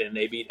Washington,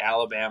 they beat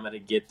Alabama to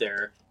get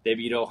there. They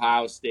beat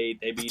Ohio State.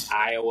 They beat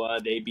Iowa.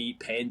 They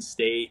beat Penn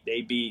State. They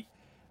beat,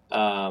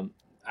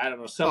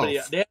 somebody.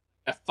 They had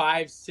a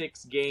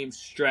 5-6 game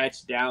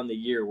stretch down the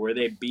year where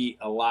they beat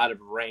a lot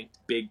of ranked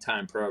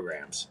big-time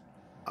programs.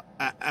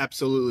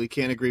 Absolutely.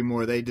 Can't agree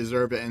more. They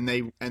deserve it, and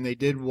they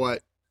did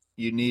what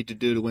you need to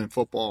do to win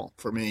football.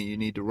 For me, you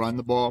need to run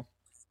the ball,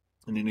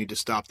 and you need to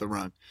stop the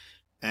run.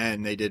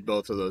 And they did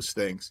both of those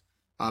things.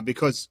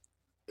 Because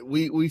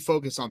we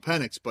focus on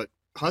Penix, but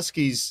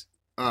Huskies'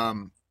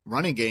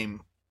 running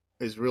game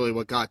is really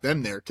what got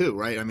them there too,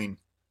 right? I mean,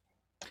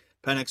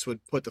 Penix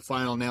would put the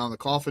final nail in the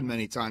coffin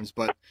many times,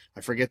 but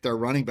I forget their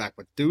running back.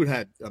 But dude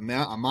had a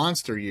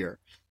monster year,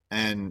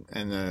 and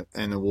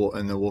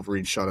the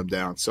Wolverines shut him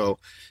down. So,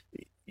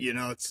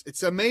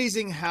 it's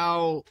amazing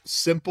how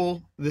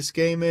simple this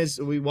game is.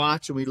 We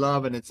watch and we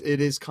love, and it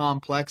is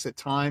complex at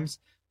times.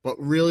 But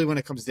really, when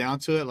it comes down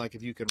to it, like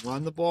if you can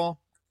run the ball,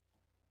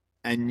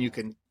 and you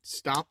can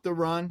stop the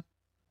run,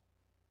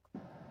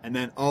 and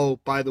then, oh,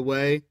 by the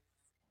way,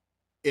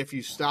 if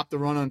you stop the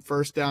run on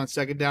first down,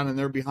 second down, and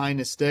they're behind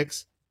the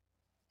sticks,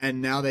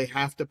 and now they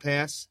have to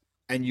pass,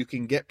 and you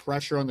can get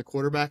pressure on the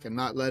quarterback and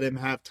not let him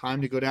have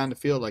time to go down the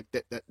field, like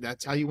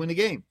that's how you win the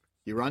game.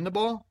 You run the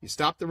ball, you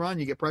stop the run,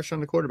 you get pressure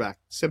on the quarterback.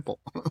 Simple.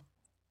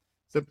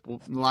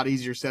 Simple. A lot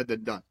easier said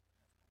than done.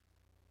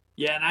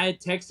 Yeah, and I had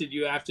texted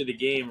you after the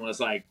game, was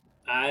like,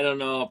 I don't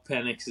know if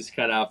Penix is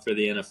cut out for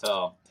the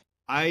NFL.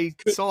 I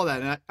saw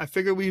that, and I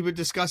figured we would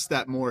discuss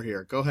that more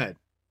here. Go ahead.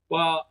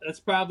 Well, that's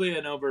probably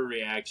an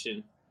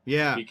overreaction.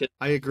 Yeah, because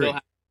I agree.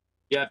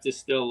 You have to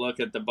still look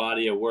at the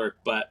body of work.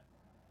 But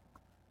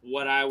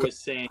what I was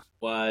saying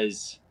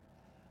was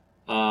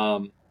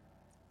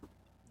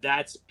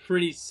that's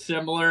pretty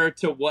similar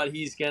to what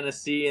he's going to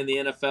see in the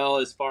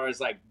NFL as far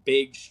as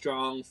big,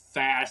 strong,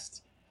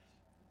 fast,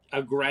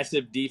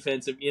 aggressive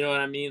defensive. You know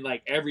what I mean?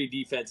 Every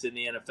defense in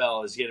the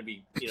NFL is going to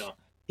be,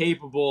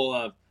 capable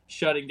of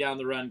shutting down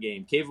the run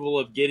game, capable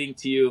of getting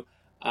to you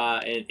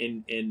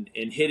and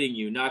hitting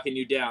you, knocking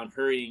you down,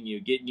 hurrying you,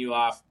 getting you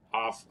off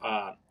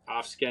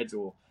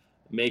schedule,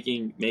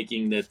 making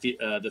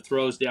the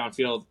throws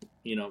downfield,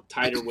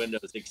 tighter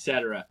windows,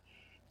 etc.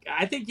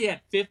 I think he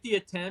had 50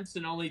 attempts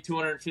and only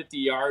 250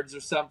 yards or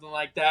something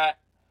like that.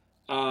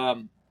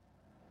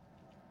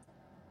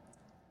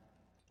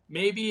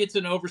 Maybe it's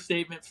an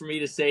overstatement for me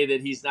to say that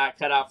he's not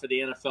cut out for the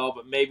NFL,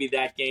 but maybe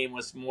that game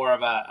was more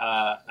of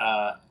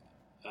a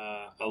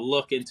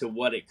look into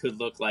what it could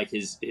look like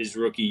his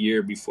rookie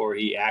year before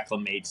he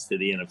acclimates to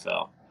the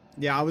NFL.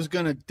 Yeah, I was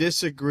going to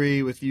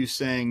disagree with you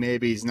saying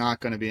maybe he's not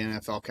going to be an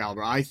NFL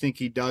caliber. I think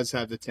he does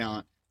have the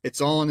talent. It's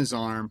all in his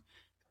arm.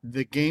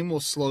 The game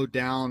will slow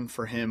down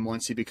for him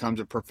once he becomes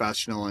a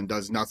professional and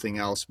does nothing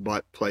else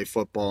but play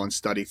football and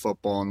study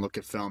football and look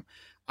at film.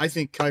 I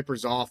think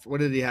Kuiper's off.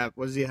 What did he have?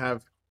 What does he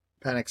have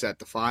Penix at,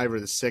 the 5 or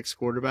the 6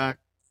 quarterback?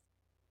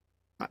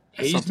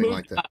 Something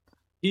like that.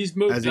 He's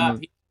moved up.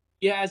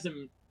 He has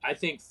him, I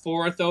think,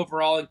 4th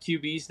overall in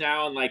QBs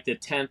now and like the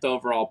 10th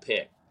overall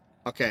pick.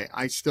 Okay,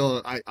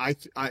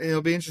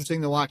 it'll be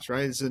interesting to watch,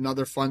 right? This is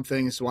another fun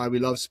thing. This is why we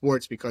love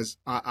sports, because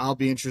I'll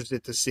be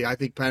interested to see. I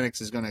think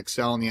Penix is going to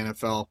excel in the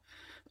NFL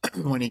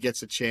when he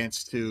gets a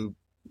chance to,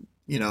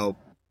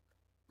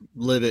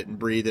 live it and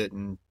breathe it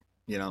and,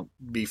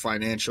 be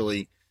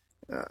financially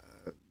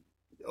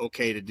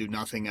okay to do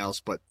nothing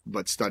else but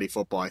study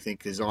football. I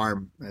think his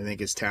arm, I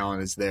think his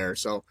talent is there.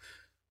 So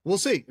we'll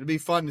see. It'll be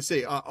fun to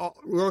see.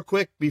 Real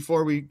quick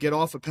before we get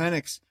off of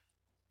Penix,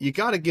 you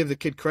got to give the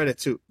kid credit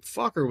too.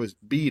 Fucker was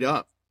beat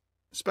up,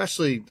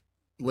 especially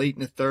late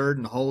in the third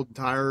and the whole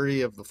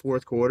entirety of the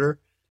fourth quarter.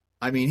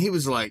 I mean, he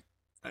was like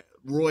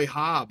Roy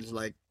Hobbs,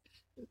 like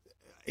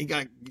he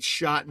got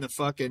shot in the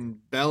fucking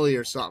belly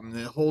or something.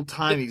 The whole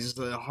time he's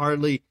he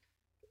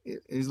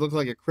looked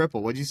like a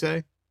cripple. What'd you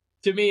say?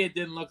 To me, it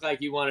didn't look like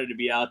he wanted to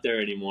be out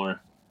there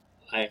anymore.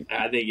 I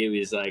think it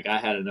was like, I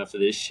had enough of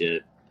this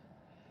shit.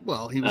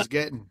 Well, he was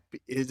getting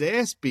his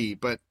ass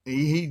beat, but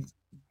he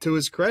to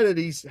his credit,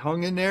 he's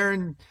hung in there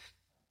and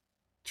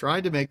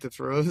tried to make the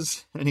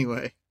throws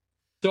anyway.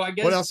 So I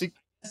guess what else?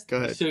 Go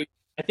ahead. So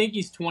I think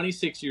he's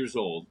 26 years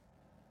old.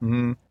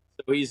 Mm-hmm.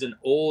 So he's an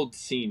old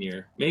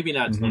senior. Maybe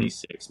not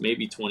 26.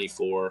 Maybe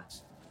 24.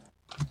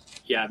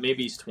 Yeah,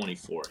 maybe he's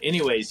 24.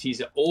 Anyways,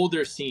 he's an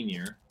older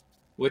senior,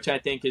 which I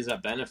think is a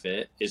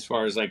benefit as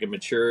far as like a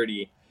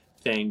maturity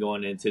thing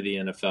going into the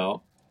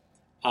NFL.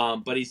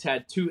 But he's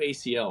had 2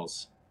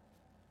 ACLs.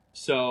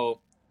 So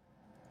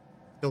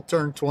he'll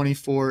turn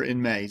 24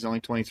 in May. He's only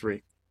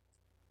 23.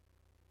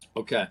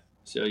 Okay.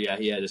 So, yeah,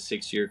 he had a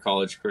 6-year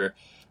college career.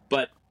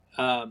 But,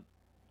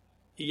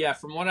 yeah,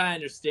 from what I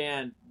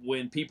understand,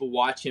 when people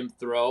watch him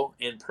throw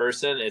in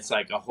person, it's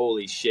like a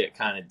holy shit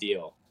kind of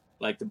deal.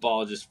 Like the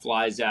ball just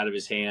flies out of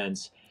his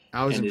hands.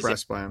 I was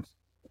impressed by him.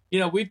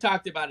 We've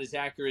talked about his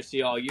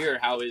accuracy all year,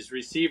 how his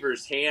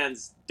receivers'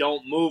 hands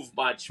don't move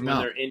much when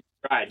they're in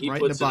stride. He right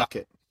puts in the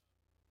bucket.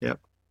 Yep.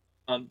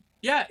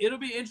 Yeah, it'll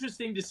be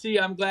interesting to see.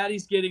 I'm glad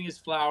he's getting his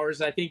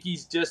flowers. I think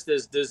he's just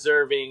as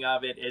deserving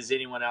of it as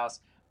anyone else.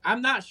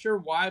 I'm not sure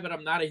why, but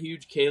I'm not a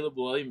huge Caleb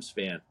Williams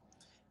fan.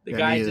 The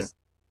guy just,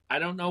 I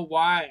don't know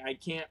why. I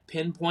can't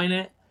pinpoint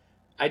it.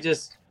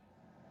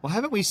 Well,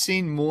 haven't we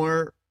seen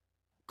more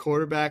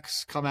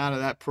quarterbacks come out of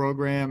that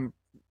program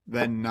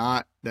than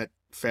not that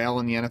fail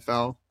in the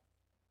NFL?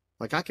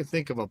 Like, I can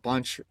think of a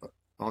bunch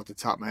off the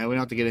top of my head. We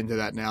don't have to get into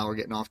that now. We're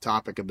getting off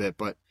topic a bit,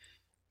 but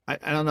I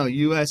don't know.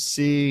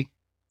 USC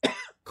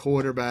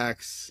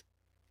quarterbacks.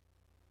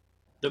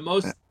 The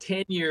most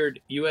tenured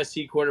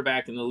USC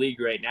quarterback in the league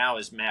right now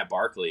is Matt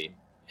Barkley.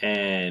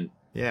 And,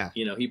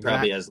 he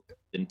probably has less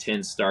than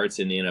 10 starts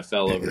in the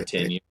NFL over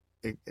 10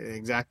 years.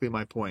 Exactly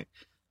my point.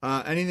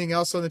 Anything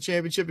else on the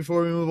championship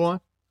before we move on?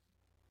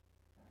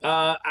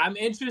 I'm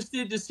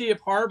interested to see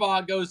if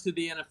Harbaugh goes to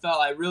the NFL.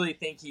 I really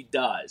think he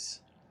does.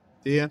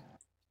 Do you?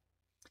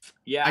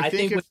 Yeah, I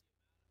think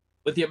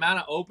with the amount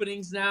of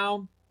openings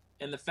now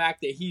and the fact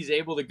that he's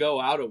able to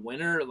go out a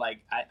winner,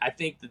 like I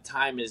think the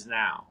time is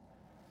now.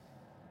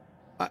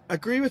 I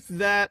agree with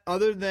that,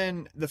 other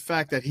than the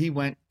fact that he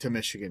went to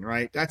Michigan,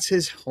 right? That's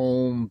his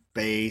home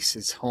base,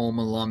 his home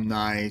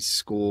alumni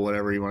school,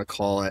 whatever you want to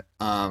call it.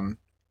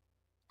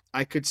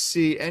 I could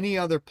see any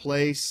other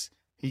place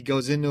he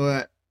goes into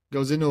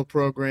a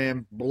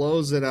program,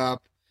 blows it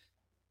up,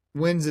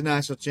 wins the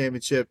national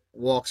championship,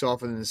 walks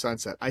off into the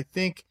sunset. I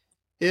think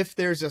if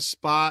there's a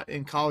spot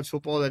in college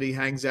football that he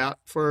hangs out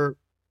for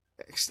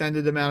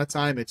extended amount of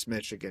time, it's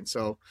Michigan.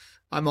 So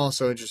I'm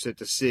also interested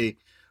to see.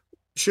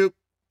 Shoop,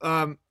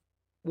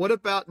 what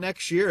about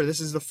next year? This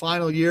is the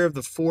final year of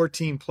the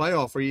 4-team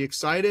playoff. Are you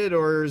excited,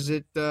 or is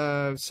it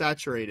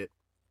saturated?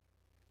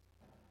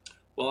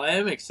 Well, I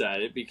am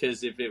excited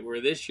because if it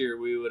were this year,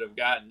 we would have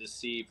gotten to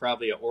see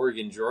probably an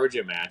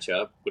Oregon-Georgia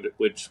matchup,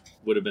 which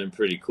would have been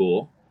pretty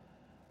cool.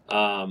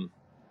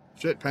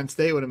 Shit, Penn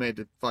State would have made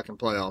the fucking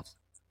playoffs.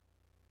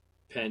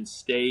 Penn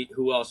State.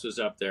 Who else was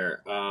up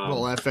there?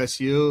 Well,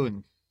 FSU.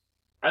 And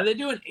are they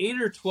doing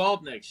 8 or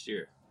 12 next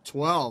year?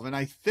 12. And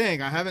I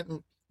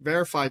haven't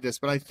verified this,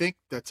 but I think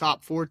the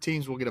top 4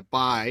 teams will get a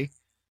bye.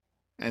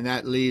 and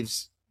that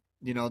leaves,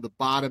 the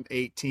bottom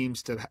 8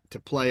 teams to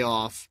play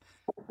off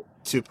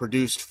to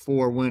produce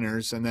 4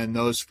 winners, and then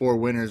those 4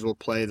 winners will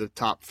play the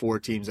top 4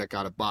 teams that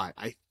got a bye.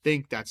 I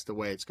think that's the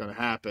way it's going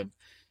to happen.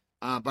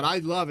 But I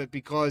love it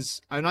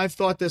because, and I've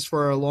thought this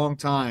for a long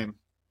time.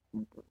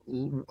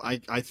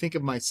 I think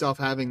of myself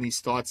having these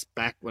thoughts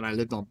back when I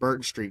lived on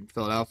Burton Street in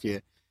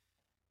Philadelphia.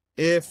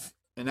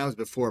 And that was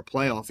before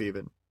playoff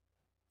even,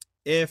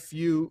 if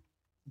you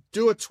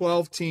do a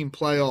 12-team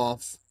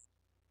playoff,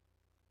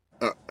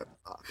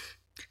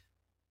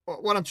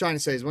 what I'm trying to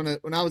say is when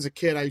I was a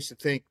kid, I used to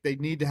think they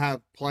need to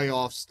have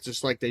playoffs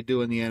just like they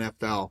do in the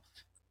NFL.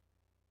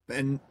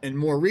 And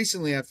more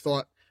recently, I've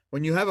thought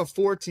when you have a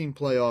 4-team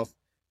playoff,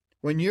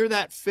 when you're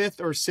that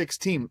 5th or 6th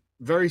team,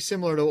 very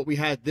similar to what we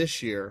had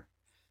this year,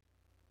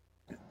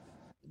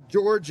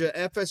 Georgia,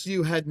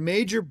 FSU had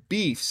major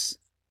beefs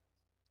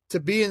to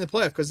be in the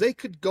playoff because they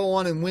could go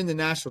on and win the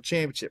national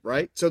championship,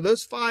 right? So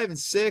those 5 and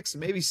 6,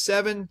 maybe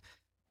 7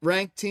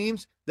 ranked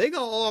teams, they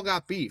all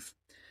got beef.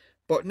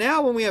 But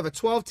now when we have a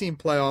 12-team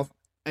playoff,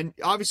 and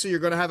obviously you're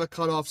going to have a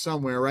cutoff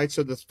somewhere, right?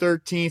 So the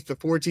 13th, the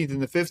 14th,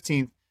 and the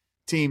 15th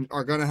team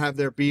are going to have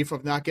their beef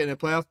of not getting a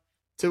playoff,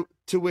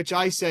 to which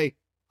I say,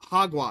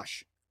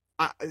 hogwash.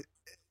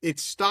 It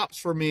stops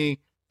for me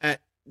at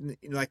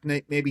like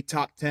maybe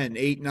top 10,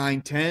 8,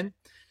 9, 10.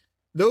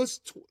 Those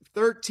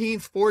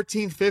 13th,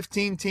 14th,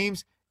 15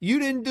 teams, you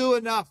didn't do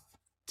enough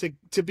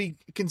to be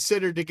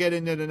considered to get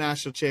into the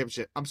national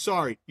championship. I'm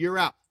sorry, you're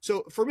out.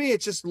 So for me,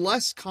 it's just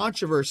less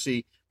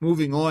controversy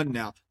moving on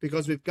now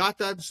because we've got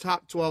those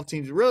top 12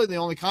 teams. Really, the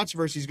only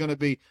controversy is going to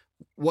be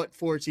what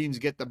 4 teams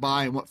get the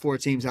bye and what 4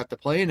 teams have to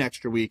play an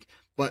extra week.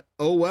 But,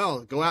 oh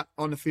well, go out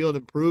on the field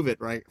and prove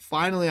it, right?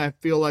 Finally, I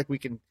feel like we're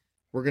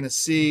going to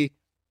see,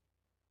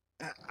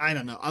 I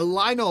don't know.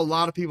 I know a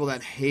lot of people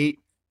that hate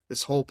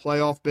this whole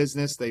playoff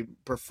business. They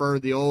prefer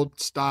the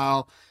old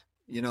style,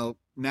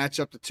 match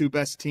up the 2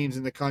 best teams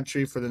in the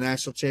country for the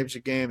national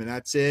championship game, and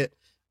that's it.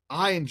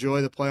 I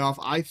enjoy the playoff.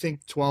 I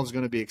think 12 is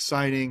going to be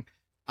exciting.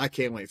 I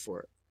can't wait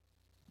for it.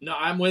 No,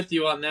 I'm with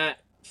you on that.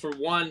 For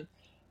one,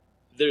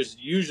 there's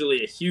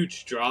usually a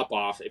huge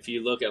drop-off if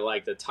you look at,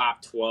 like, the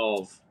top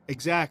 12.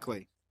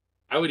 Exactly.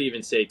 I would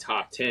even say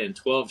top 10.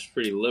 12 is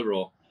pretty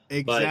liberal.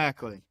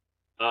 Exactly.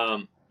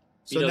 But,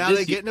 so now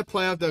they get in the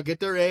playoff, they'll get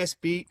their ass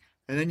beat,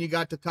 and then you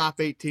got the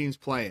top 8 teams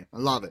playing. I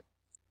love it.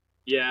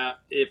 Yeah,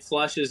 it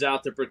flushes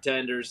out the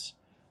pretenders.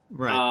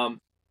 Right.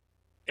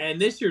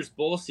 And this year's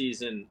bowl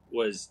season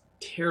was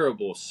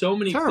terrible. So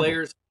many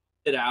players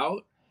it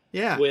out.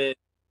 Yeah. With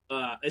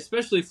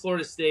especially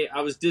Florida State.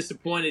 I was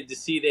disappointed to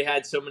see they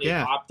had so many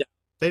opt-outs.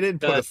 They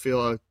didn't put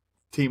a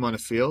team on the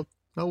field.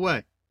 No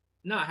way.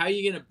 No, how are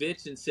you going to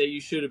bitch and say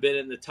you should have been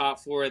in the top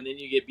 4 and then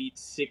you get beat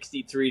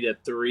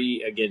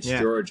 63-3 against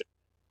Georgia?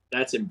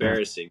 That's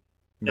embarrassing.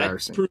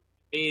 Embarrassing.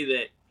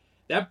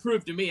 That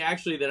proved to me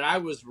actually that I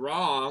was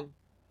wrong,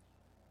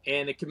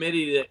 and the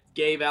committee that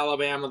gave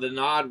Alabama the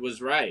nod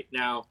was right.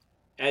 Now,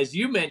 as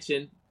you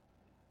mentioned,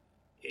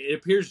 it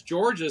appears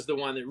Georgia's the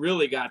one that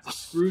really got the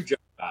screw job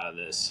out of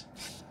this.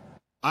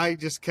 I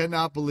just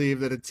cannot believe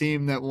that a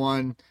team that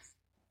won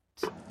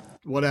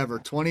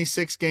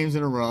 26 games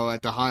in a row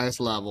at the highest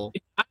level,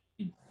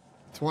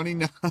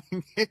 29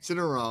 games in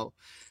a row,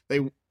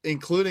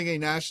 including a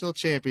national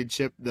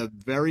championship the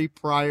very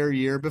prior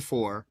year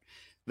before,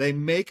 they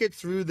make it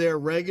through their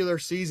regular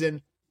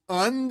season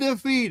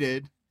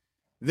undefeated.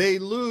 They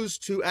lose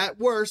to, at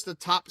worst, the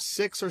top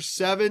 6 or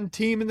 7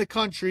 team in the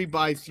country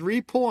by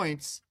 3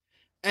 points,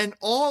 and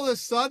all of a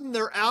sudden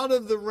they're out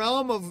of the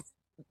realm of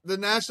the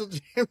national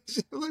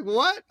championship. Like,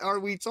 what are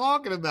we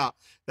talking about?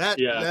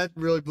 That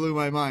really blew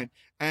my mind.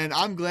 And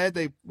I'm glad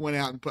they went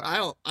out and put. I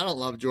don't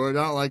love Georgia.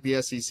 I don't like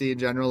the SEC in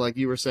general, like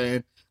you were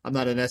saying. I'm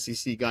not an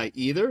SEC guy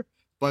either.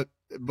 But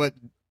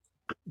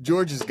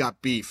Georgia's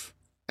got beef,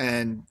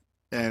 and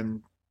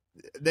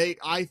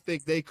I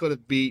think they could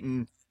have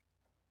beaten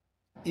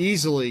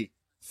easily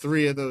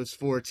 3 of those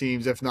 4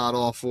 teams, if not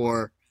all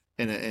 4,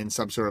 in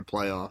some sort of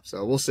playoff.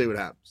 So we'll see what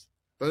happens.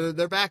 But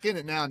they're back in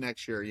it now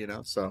next year,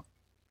 so.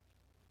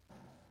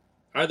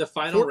 Are the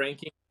final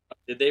rankings,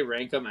 did they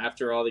rank them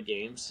after all the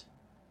games?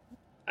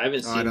 I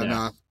haven't seen that. I don't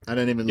know. I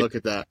didn't even look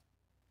at that.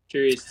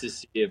 Curious to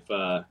see if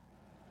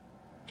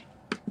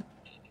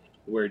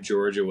where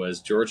Georgia was.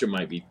 Georgia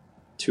might be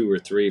 2 or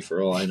 3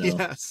 for all I know.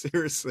 Yeah,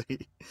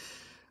 seriously.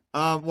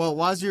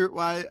 Well, as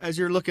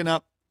you're looking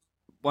up,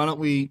 why don't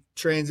we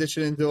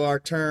transition into our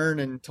turn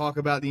and talk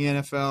about the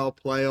NFL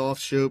playoff,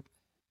 Shoop?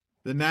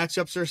 The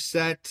matchups are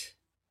set.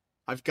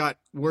 I've got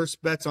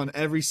worst bets on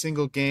every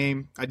single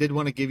game. I did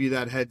want to give you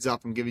that heads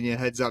up. I'm giving you a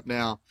heads up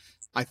now.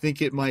 I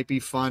think it might be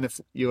fun if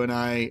you and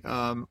I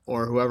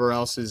or whoever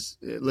else is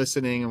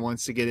listening and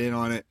wants to get in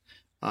on it,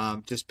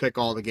 just pick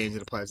all the games in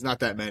the playoffs.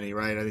 Not that many,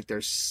 right? I think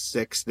there's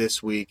 6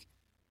 this week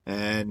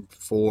and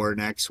 4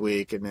 next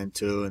week and then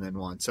 2 and then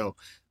 1. So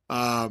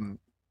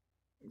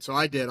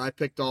I did. I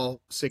picked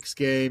all 6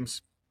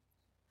 games.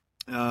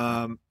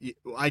 I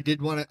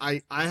did want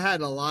to. I had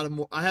a lot of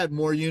more. I had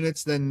more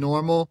units than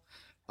normal.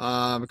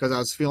 because I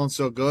was feeling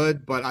so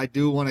good, but I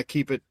do want to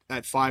keep it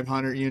at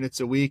 500 units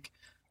a week.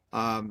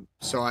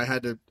 So I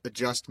had to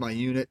adjust my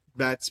unit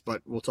bets,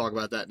 but we'll talk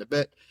about that in a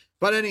bit.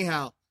 But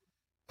anyhow,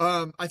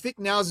 I think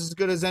now's as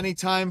good as any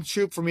time,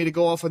 Shoop, for me to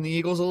go off on the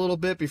Eagles a little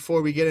bit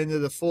before we get into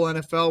the full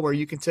NFL where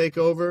you can take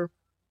over.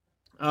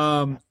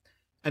 And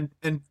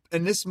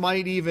this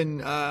might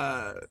even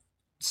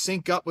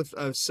sync up with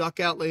a suck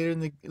out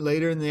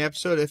later in the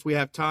episode if we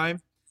have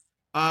time.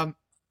 The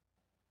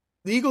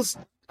Eagles,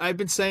 I've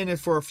been saying it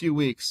for a few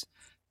weeks.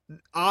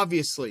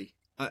 Obviously,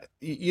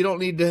 you don't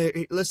need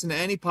to listen to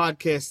any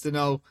podcast to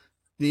know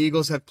the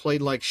Eagles have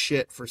played like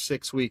shit for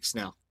 6 weeks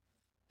now.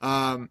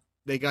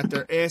 They got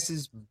their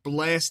asses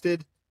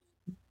blasted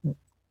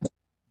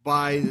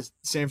by the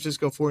San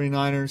Francisco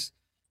 49ers.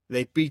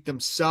 They beat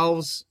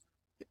themselves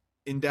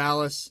in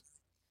Dallas.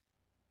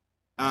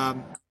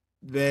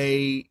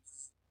 They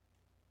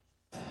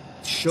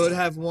should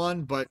have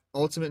won, but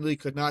ultimately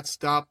could not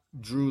stop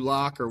Drew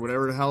Lock or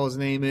whatever the hell his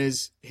name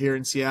is here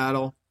in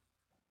Seattle.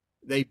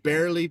 They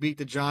barely beat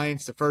the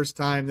Giants the first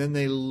time. Then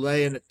they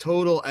lay in a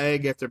total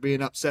egg after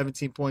being up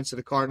 17 points to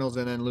the Cardinals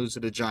and then lose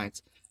to the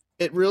Giants.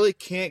 It really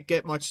can't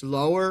get much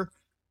lower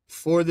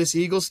for this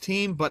Eagles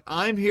team, but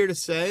I'm here to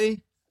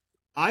say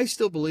I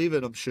still believe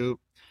in them, Shoot.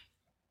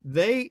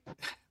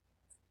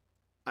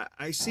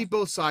 I see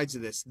both sides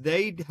of this.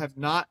 They have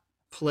not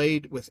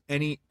played with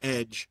any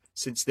edge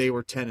since they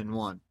were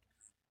 10-1.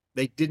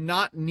 They did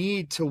not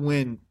need to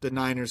win the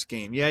Niners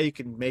game. Yeah, you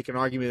can make an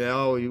argument that,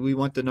 oh, we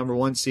want the number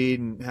 1 seed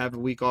and have a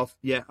week off.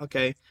 Yeah,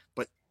 okay.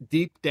 But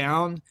deep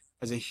down,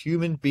 as a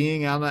human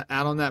being out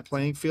on that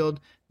playing field,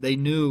 they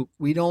knew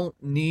we don't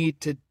need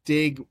to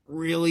dig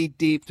really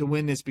deep to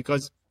win this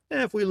because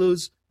if we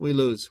lose, we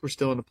lose. We're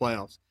still in the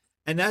playoffs.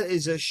 And that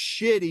is a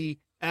shitty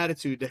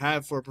attitude to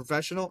have for a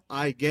professional.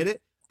 I get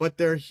it, but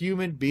they're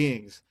human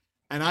beings.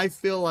 And I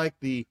feel like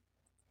the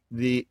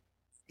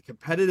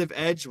competitive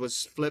edge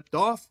was flipped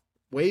off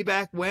way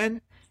back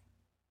when.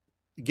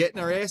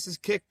 Getting our asses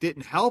kicked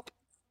didn't help.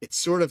 It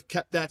sort of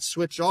kept that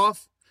switch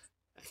off.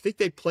 I think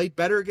they played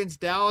better against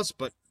Dallas,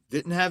 but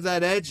didn't have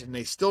that edge, and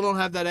they still don't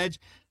have that edge.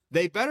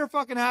 They better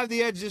fucking have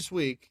the edge this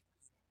week.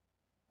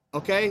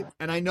 Okay?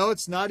 And I know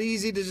it's not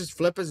easy to just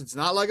flip us. It's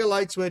not like a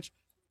light switch.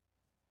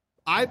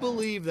 I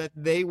believe that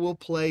they will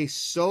play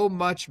so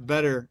much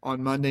better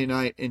on Monday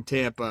night in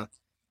Tampa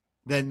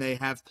than they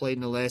have played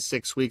in the last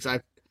 6 weeks.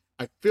 I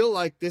feel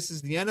like this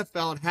is the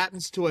NFL. It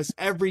happens to us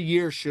every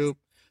year, Shoop.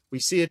 We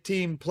see a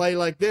team play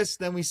like this,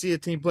 then we see a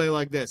team play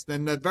like this.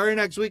 Then the very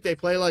next week they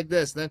play like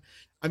this. Then,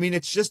 I mean,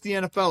 it's just the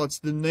NFL. It's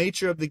the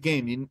nature of the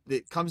game.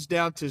 It comes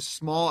down to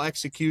small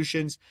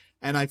executions,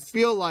 and I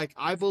feel like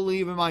I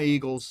believe in my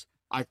Eagles.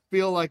 I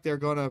feel like they're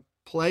going to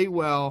play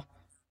well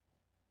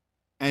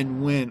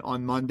and win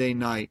on Monday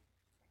night.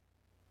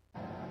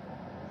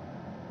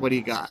 What do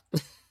you got?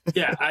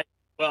 Yeah,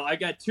 I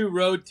got 2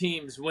 road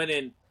teams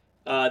winning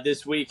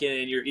this weekend,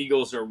 and your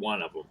Eagles are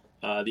one of them.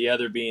 The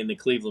other being the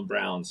Cleveland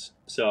Browns.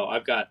 So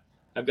I've got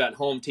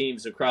home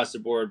teams across the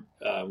board,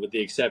 with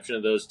the exception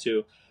of those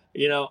 2.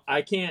 You know,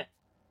 I can't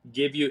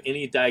give you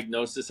any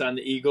diagnosis on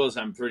the Eagles.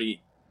 I'm pretty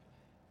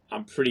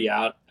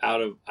out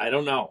of. I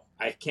don't know.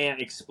 I can't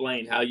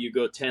explain how you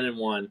go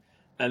 10-1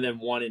 and then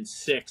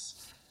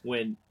 1-6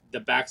 when the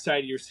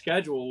backside of your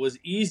schedule was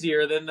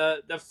easier than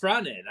the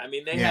front end. I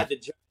mean, they had the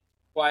Giants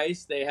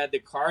twice. They had the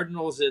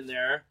Cardinals in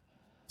there.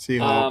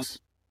 Seahawks.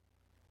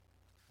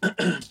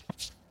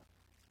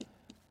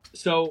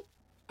 So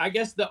I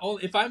guess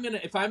if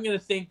I'm gonna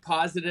think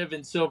positive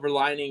and silver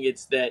lining,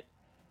 it's that,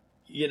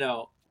 you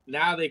know,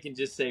 now they can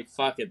just say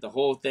fuck it. The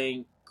whole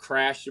thing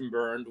crashed and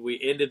burned. We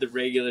ended the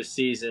regular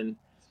season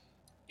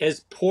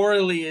as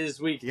poorly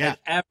as we could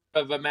ever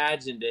have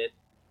imagined it,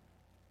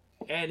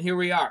 and here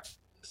we are.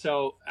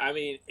 So I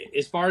mean,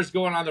 as far as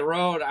going on the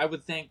road, I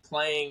would think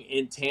playing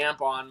in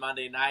Tampa on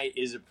Monday night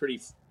is a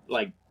pretty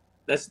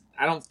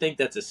I don't think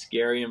that's a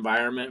scary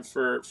environment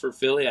for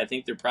Philly. I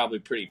think they're probably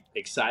pretty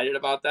excited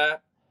about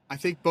that. I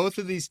think both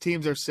of these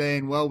teams are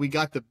saying, well, we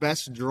got the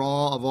best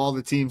draw of all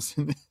the teams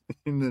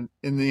in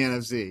the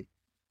NFC.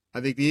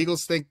 I think the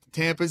Eagles think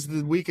Tampa's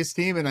the weakest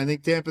team, and I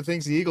think Tampa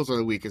thinks the Eagles are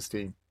the weakest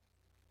team.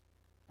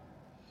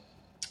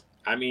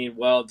 I mean,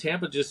 well,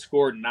 Tampa just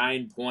scored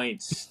 9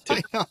 points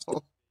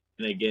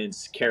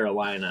against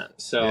Carolina.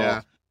 So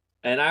yeah.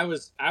 And I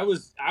was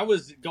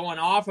going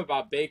off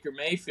about Baker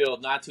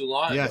Mayfield not too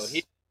long ago. He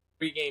had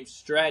a 3-game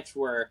stretch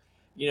where,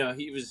 you know,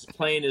 he was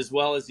playing as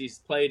well as he's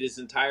played his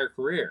entire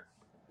career.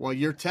 Well,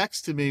 your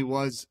text to me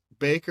was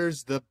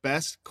Baker's the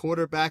best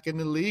quarterback in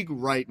the league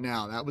right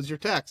now. That was your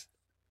text.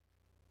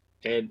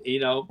 And,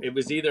 you know, it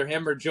was either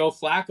him or Joe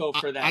Flacco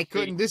for that. I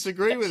couldn't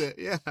disagree with it.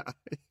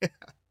 Yeah.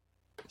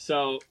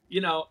 So,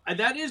 you know,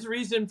 that is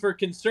reason for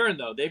concern,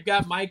 though. They've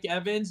got Mike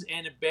Evans,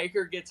 and if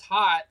Baker gets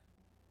hot,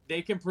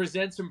 they can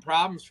present some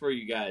problems for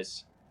you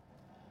guys.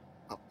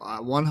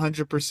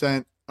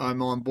 100%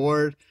 I'm on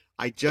board.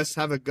 I just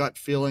have a gut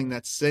feeling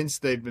that since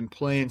they've been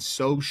playing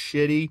so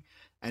shitty,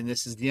 and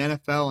this is the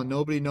NFL and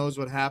nobody knows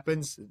what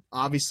happens,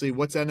 obviously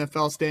what's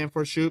NFL stand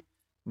for, Shoot?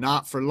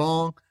 Not for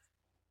long.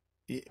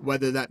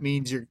 whether that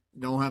means you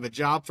don't have a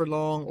job for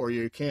long, or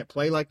you can't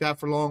play like that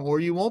for long, or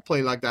you won't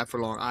play like that for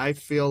long. I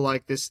feel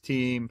like this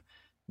team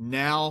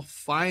now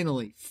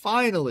finally,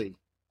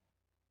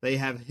 they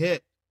have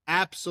hit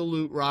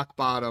absolute rock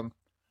bottom,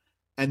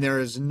 and there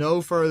is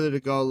no further to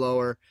go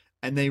lower,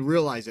 and they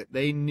realize it.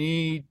 They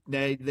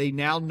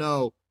now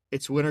know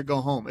it's win or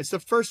go home. It's the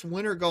first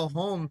win or go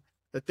home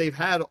that they've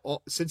had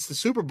since the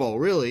Super Bowl,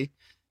 really.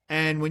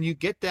 And when you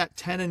get that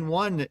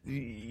 10-1,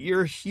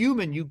 you're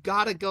human. You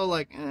got to go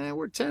like,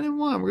 we're 10-1.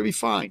 We're going to be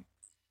fine.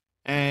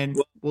 And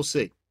we'll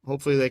see.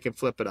 Hopefully they can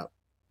flip it up.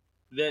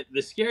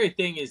 The scary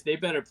thing is they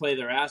better play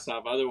their ass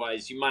off.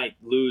 Otherwise, you might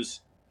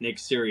lose Nick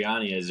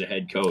Sirianni as a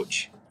head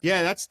coach.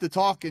 Yeah, that's the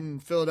talk in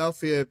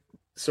Philadelphia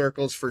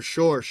circles for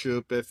sure,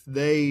 Shoop. If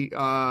they,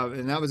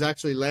 and that was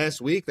actually last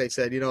week, they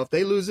said, if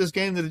they lose this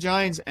game to the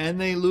Giants and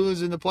they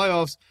lose in the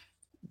playoffs,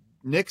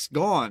 Nick's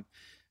gone.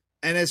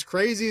 And as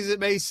crazy as it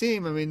may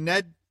seem, I mean,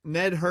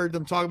 Ned heard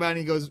them talk about it, and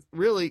he goes,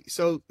 really?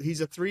 So he's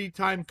a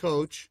 3-time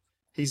coach.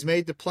 He's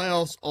made the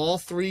playoffs all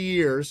 3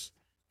 years,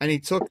 and he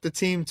took the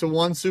team to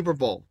 1 Super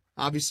Bowl.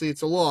 Obviously,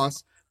 it's a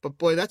loss, but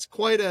boy, that's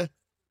quite a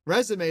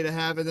resume to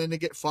have, and then to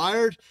get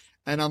fired.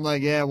 And I'm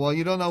like, yeah, well,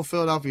 you don't know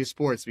Philadelphia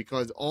sports,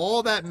 because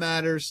all that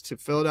matters to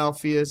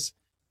Philadelphia's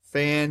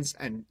fans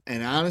and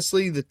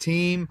honestly, the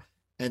team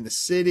and the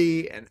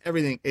city and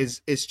everything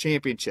is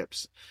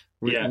championships.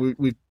 We're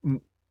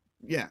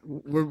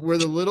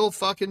the little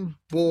fucking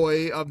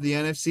boy of the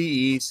NFC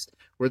East.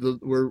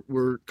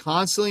 We're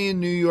constantly in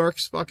New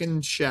York's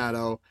fucking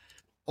shadow.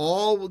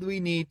 All we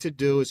need to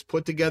do is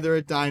put together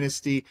a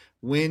dynasty,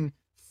 win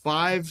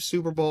 5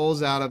 Super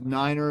Bowls out of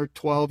 9 or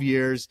 12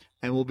 years,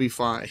 and we'll be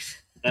fine.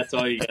 That's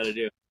all you got to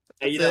do.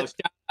 Hey, shout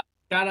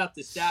out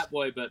to Stat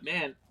Boy, but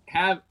man,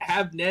 have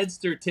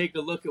Nedster take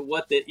a look at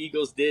what the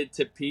Eagles did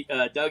to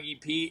Dougie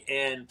Pete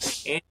and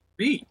Andy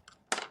Reid.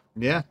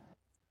 Yeah.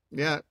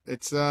 Yeah,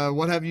 it's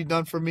what have you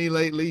done for me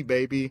lately,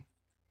 baby?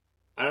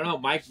 I don't know.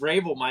 Mike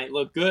Vrabel might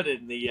look good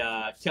in the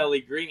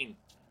Kelly Green.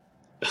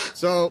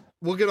 So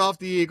we'll get off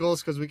the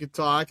Eagles because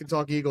I can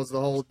talk Eagles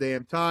the whole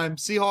damn time.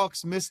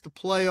 Seahawks missed the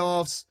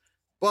playoffs,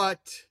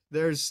 but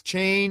there's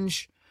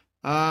change.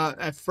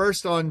 At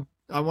first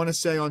I want to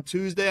say on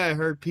Tuesday, I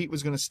heard Pete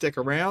was going to stick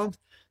around.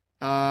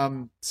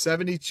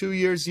 72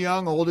 years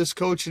young, oldest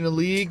coach in the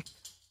league.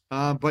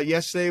 But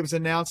yesterday it was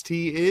announced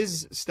he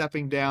is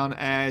stepping down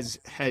as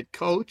head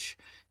coach.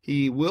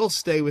 He will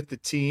stay with the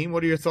team.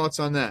 What are your thoughts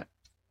on that?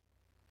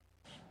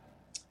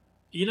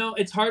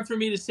 It's hard for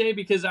me to say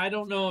because I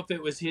don't know if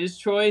it was his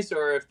choice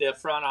or if the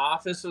front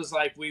office was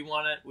like, we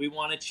want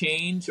to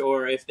change,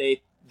 or if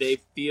they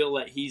feel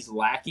that he's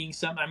lacking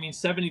something. I mean,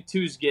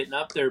 72 is getting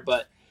up there,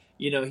 but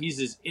he's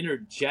as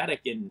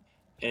energetic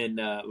and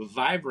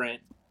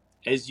vibrant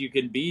as you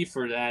can be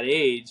for that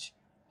age.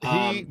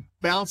 He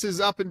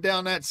bounces up and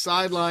down that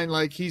sideline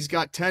like he's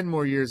got 10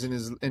 more years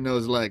in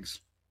those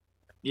legs.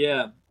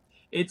 Yeah.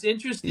 It's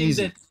interesting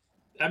that,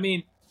 I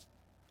mean,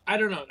 I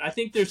don't know. I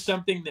think there's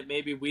something that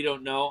maybe we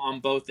don't know on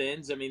both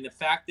ends. I mean, the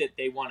fact that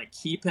they want to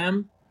keep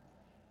him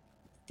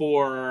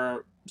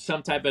for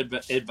some type of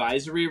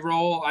advisory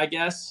role, I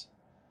guess.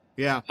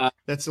 Yeah,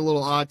 that's a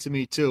little odd to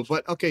me too.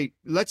 But, okay,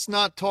 let's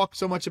not talk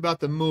so much about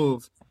the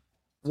move.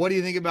 What do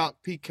you think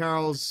about Pete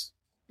Carroll's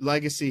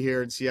legacy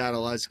here in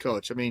Seattle as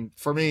coach? I mean,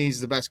 for me,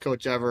 he's the best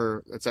coach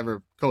that's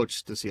ever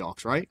coached the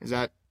Seahawks, right? Is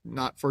that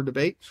not for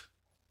debate?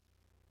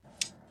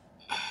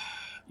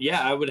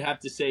 Yeah, I would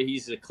have to say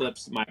he's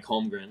eclipsed Mike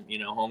Holmgren.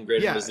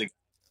 Holmgren was the guy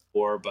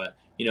before, but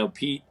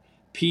Pete,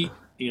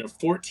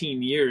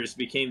 14 years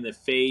became the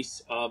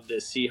face of the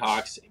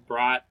Seahawks.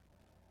 Brought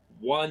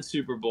 1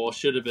 Super Bowl,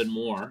 should have been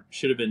more,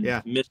 should have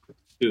been missed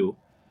 2.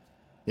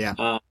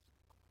 Yeah.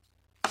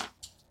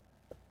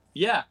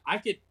 Yeah, I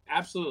could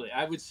absolutely.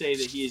 I would say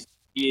that he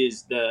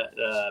is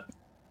the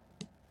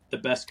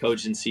best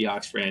coach in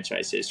Seahawks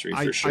franchise history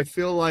for sure. I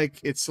feel like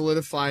it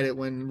solidified it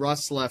when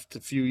Russ left a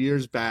few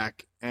years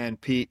back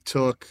and Pete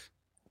took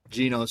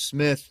Geno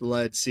Smith,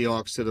 led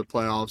Seahawks to the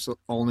playoffs,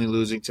 only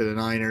losing to the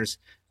Niners,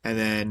 and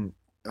then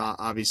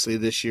obviously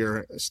this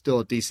year still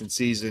a decent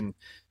season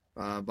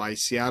by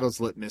Seattle's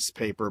litmus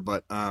paper,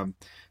 but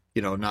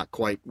not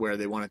quite where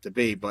they want it to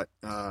be, but.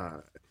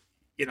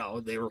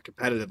 They were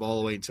competitive all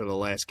the way until the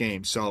last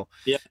game. So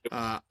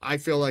I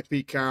feel like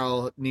Pete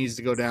Carroll needs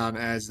to go down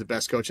as the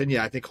best coach. And,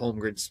 I think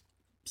Holmgren's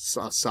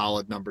a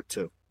solid number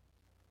 2.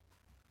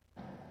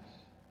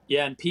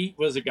 Yeah, and Pete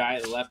was a guy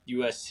that left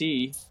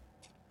USC.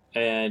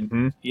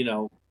 And,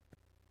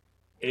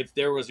 if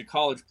there was a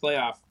college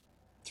playoff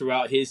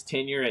throughout his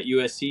tenure at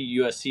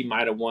USC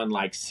might have won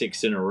like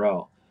 6 in a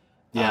row.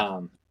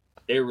 Yeah.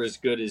 They were as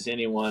good as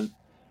anyone.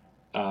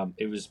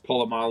 It was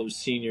Polamalu's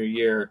senior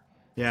year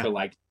for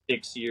like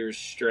 6 years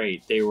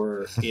straight. They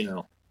were,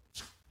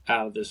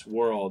 out of this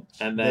world.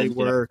 And then they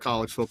were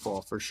college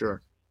football for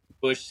sure.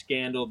 Bush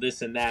scandal,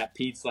 this and that.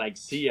 Pete's like,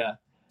 see ya.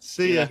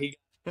 See ya. He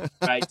got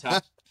the right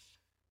time.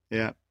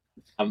 Yeah.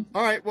 All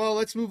right. Well,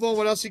 let's move on.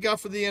 What else you got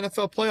for the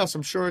NFL playoffs?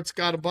 I'm sure it's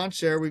got a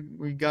bunch there.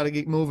 We got to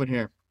get moving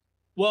here.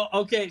 Well,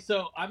 okay.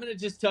 So I'm going to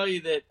just tell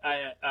you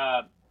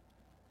that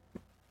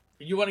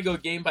you want to go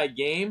game by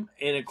game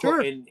and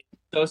Sure. and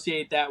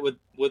associate that with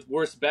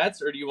worst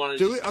bets, or do you want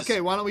to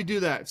Okay, why don't we do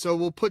that? So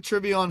we'll put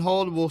trivia on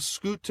hold. We'll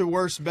scoot to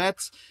worst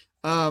bets.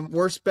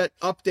 Worst bet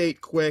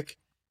update quick.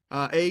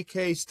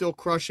 AK still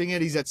crushing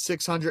it. He's at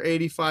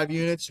 685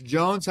 units.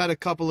 Jones had a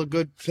couple of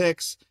good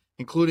picks,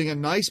 including a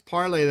nice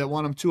parlay that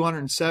won him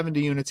 270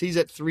 units. He's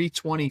at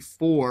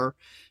 324.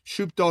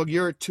 Shoop Dawg,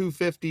 you're at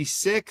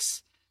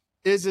 256.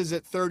 Is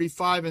at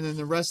 35, and then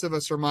the rest of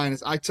us are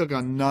minus. I took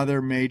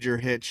another major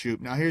hit, Shoop.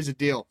 Now, here's the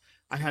deal.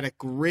 I had a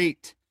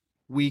great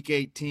week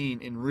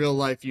 18 in real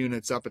life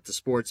units up at the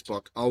sports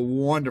book. A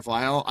wonderful.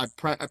 I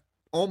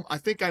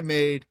think I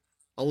made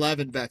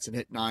 11 bets and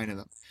hit 9 of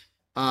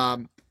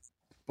them.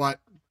 But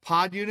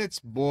pod units,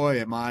 boy,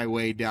 am I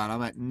way down.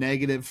 I'm at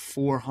negative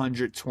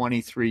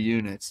 423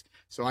 units.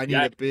 So I need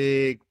a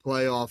big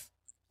playoff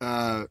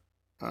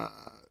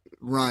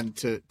run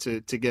to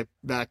get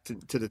back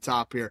to the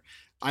top here.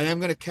 I am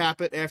going to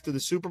cap it after the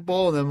Super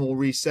Bowl, and then we'll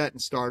reset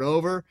and start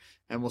over,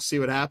 and we'll see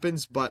what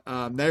happens. But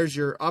there's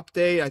your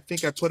update. I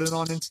think I put it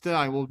on Insta.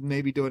 I will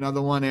maybe do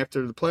another one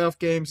after the playoff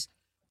games.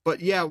 But,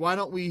 yeah, why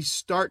don't we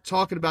start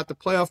talking about the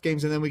playoff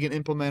games, and then we can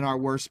implement our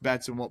worst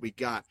bets and what we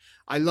got.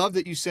 I love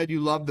that you said you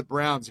love the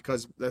Browns,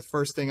 because the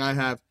first thing I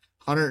have,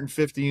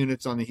 150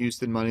 units on the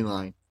Houston money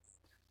line.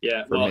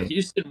 Yeah, well,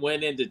 Houston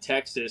went into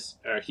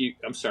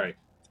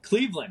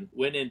Cleveland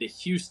went into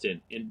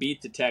Houston and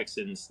beat the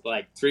Texans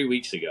like 3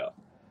 weeks ago.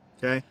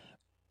 Okay.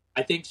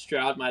 I think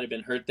Stroud might have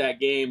been hurt that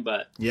game,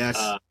 but yes,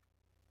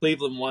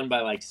 Cleveland won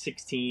by like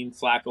 16.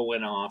 Flacco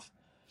went off.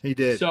 He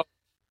did. So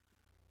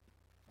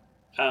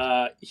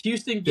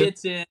Houston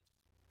gets in.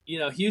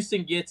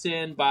 Houston gets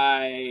in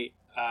by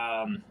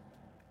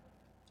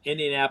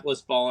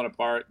Indianapolis falling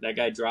apart. That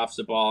guy drops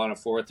the ball on a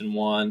 4th and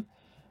 1.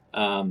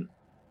 And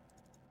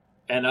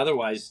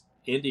otherwise,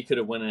 Indy could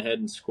have went ahead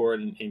and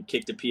scored and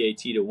kicked a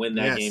PAT to win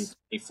that game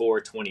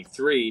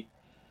 24-23.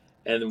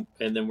 And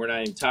then we're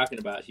not even talking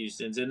about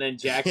Houston's. And then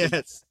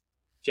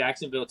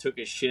Jacksonville took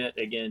a shit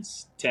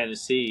against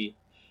Tennessee.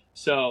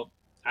 So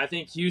I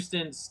think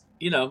Houston's,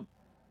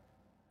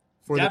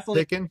 for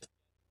definitely, the picking.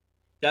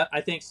 I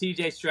think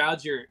CJ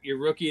Stroud's your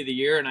rookie of the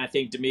year, and I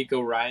think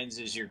DeMeco Ryans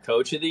is your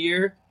coach of the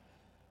year.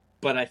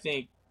 But I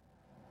think,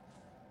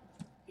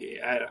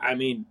 I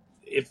mean,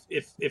 if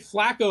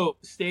Flacco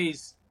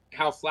stays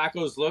how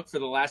Flacco's looked for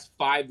the last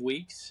 5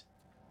 weeks,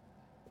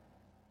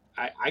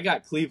 I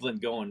got Cleveland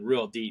going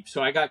real deep.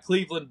 So I got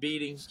Cleveland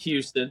beating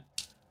Houston.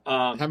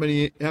 How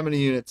many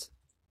units?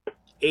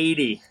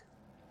 80.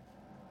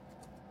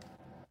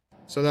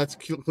 So that's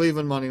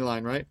Cleveland money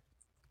line, right?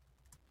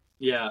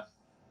 Yeah.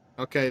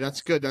 Okay,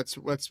 that's good. That's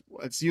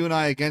you and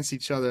I against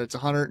each other. It's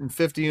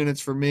 150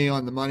 units for me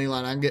on the money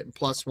line. I'm getting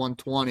plus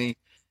 120,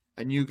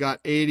 and you got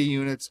 80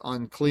 units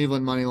on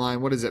Cleveland money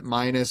line. What is it?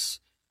 Minus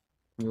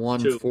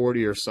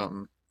 140 or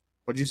something.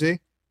 What'd you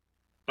see?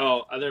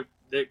 Oh,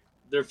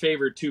 they're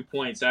favored 2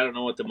 points. I don't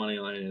know what the money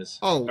line is.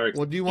 Oh,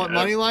 well, do you want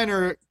money line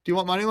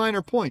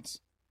or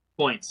points?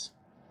 Points.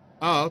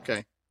 Oh,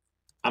 okay.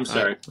 I'm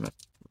sorry.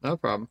 No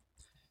problem.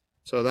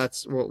 So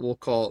that's what we'll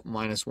call it,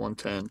 minus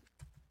 110.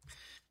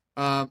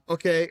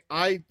 Okay.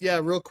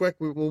 Real quick,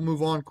 we'll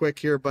move on quick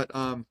here, but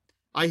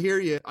I hear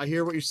you. I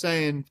hear what you're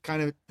saying.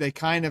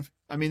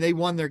 They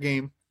won their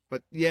game,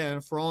 but yeah,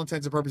 for all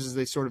intents and purposes,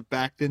 they sort of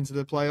backed into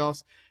the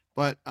playoffs.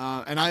 But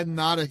and I'm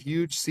not a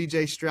huge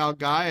CJ Stroud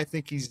guy. I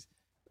think he's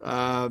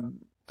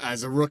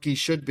as a rookie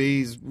should be.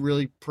 He's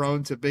really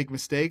prone to big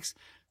mistakes.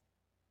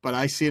 But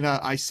I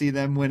see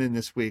them winning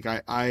this week.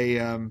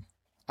 I'm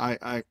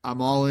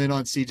all in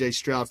on CJ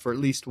Stroud for at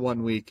least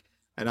 1 week,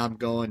 and I'm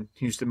going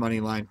Houston money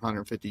line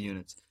 150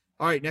 units.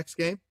 All right, next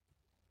game.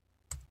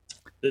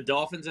 The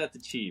Dolphins at the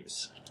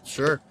Chiefs.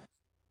 Sure.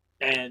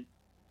 And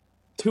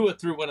Tua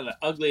threw one of the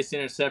ugliest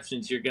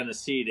interceptions you're going to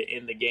see to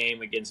end the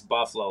game against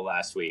Buffalo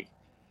last week.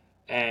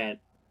 And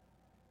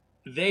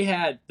they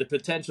had the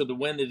potential to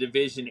win the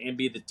division and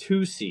be the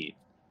 2 seed,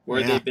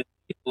 where they've been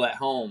people at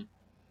home.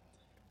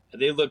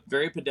 They look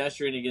very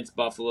pedestrian against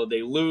Buffalo.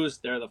 They lose.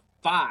 They're the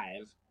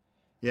 5.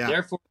 Yeah.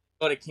 Therefore,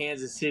 go to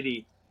Kansas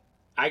City.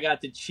 I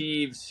got the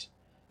Chiefs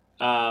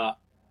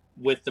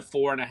with the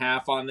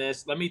 4.5 on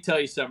this. Let me tell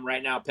you something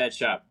right now, Pet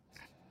Shop.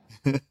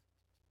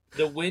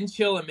 The wind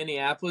chill in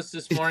Minneapolis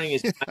this morning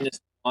is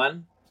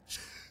 -1,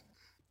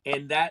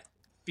 and that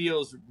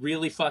feels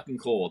really fucking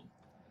cold.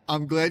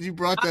 I'm glad you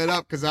brought that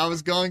up because I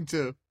was going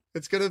to.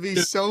 It's going to be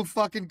so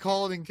fucking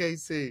cold in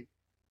KC.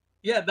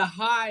 Yeah, the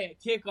high at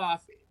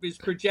kickoff is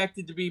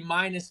projected to be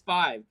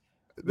 -5.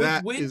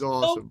 That is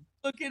awesome.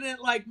 Looking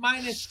at like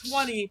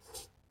 -20,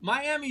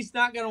 Miami's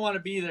not going to want to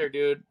be there,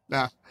 dude.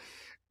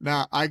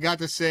 Nah, I got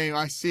the same.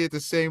 I see it the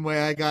same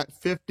way. I got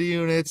 50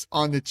 units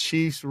on the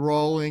Chiefs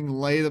rolling,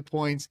 lay the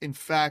points. In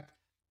fact,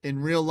 in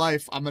real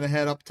life, I'm going to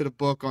head up to the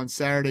book on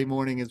Saturday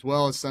morning as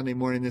well as Sunday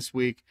morning this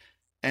week.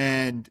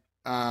 And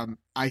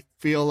I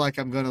feel like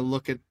I'm going to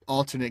look at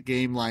alternate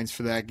game lines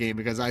for that game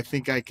because I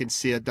think I can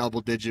see a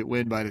double-digit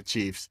win by the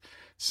Chiefs.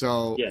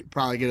 So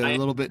probably get a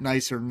little bit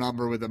nicer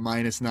number with a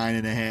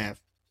 -9.5.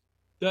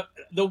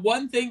 The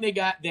one thing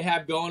they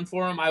have going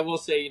for him, I will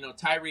say,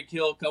 Tyreek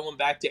Hill coming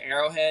back to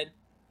Arrowhead,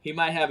 he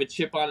might have a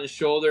chip on his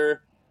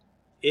shoulder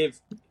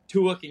if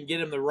Tua can get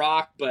him the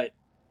rock, but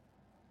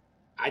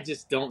I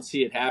just don't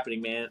see it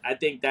happening, man. I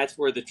think that's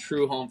where the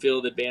true home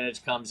field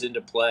advantage comes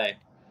into play.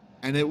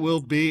 And it will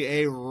be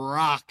a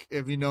rock,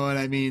 if you know what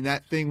I mean.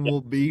 That thing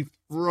will be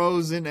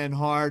frozen and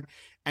hard.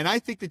 And I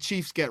think the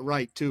Chiefs get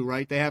right, too,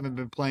 right? They haven't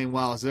been playing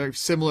well. So they're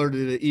similar to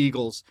the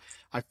Eagles.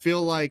 I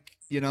feel like,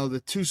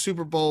 the two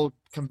Super Bowl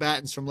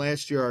combatants from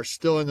last year are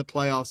still in the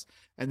playoffs,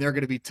 and they're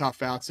going to be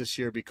tough outs this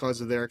year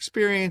because of their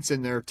experience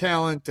and their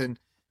talent and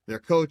their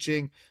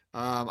coaching.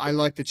 I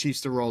like the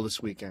Chiefs to roll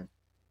this weekend.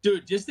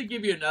 Dude, just to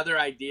give you another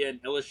idea and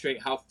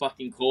illustrate how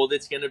fucking cold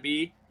it's going to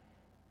be,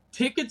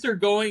 tickets are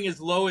going as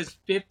low as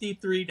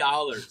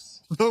 $53.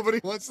 Nobody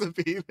wants to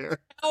be there.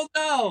 Hell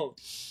no.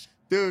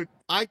 Dude,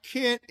 I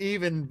can't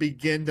even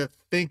begin to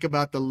think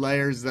about the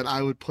layers that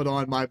I would put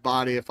on my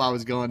body if I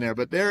was going there.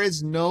 But there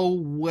is no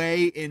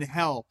way in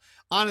hell.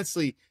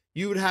 Honestly,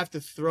 you would have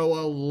to throw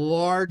a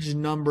large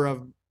number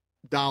of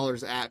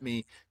dollars at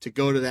me to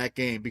go to that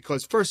game.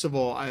 Because, first of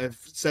all, I've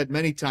said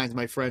many times,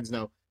 my friends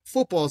know,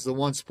 football is the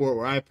one sport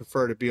where I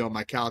prefer to be on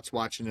my couch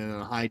watching it in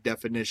high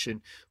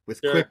definition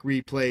with quick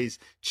replays,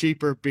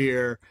 cheaper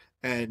beer,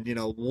 and,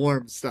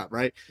 warm stuff,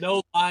 right?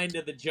 No line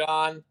to the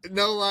John.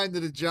 No line to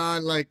the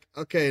John. Like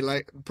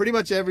pretty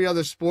much every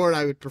other sport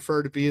I would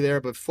prefer to be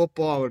there, but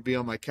football I would be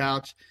on my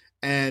couch.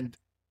 And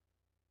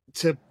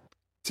to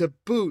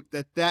boot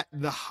that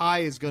the high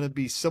is going to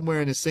be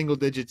somewhere in the single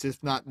digits,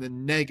 if not in the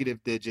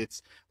negative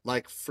digits,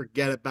 like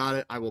forget about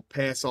it. I will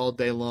pass all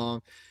day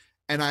long.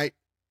 And I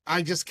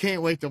just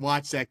can't wait to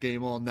watch that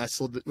game all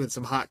nestled with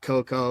some hot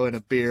cocoa and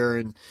a beer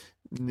and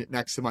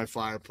next to my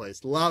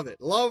fireplace. Love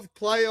it. Love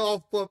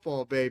playoff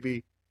football,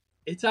 baby.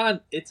 It's on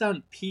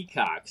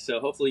Peacock, so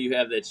hopefully you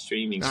have that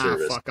streaming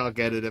service. Fuck, I'll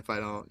get it if I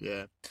don't.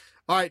 Yeah.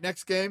 All right,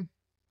 next game.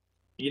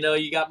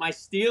 You got my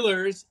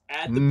Steelers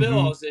at the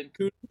Bills, and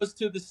kudos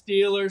to the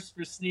Steelers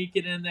for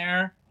sneaking in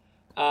there.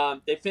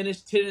 They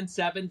finished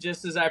 10-7,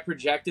 just as I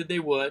projected they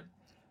would.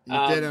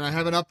 You did, and I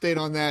have an update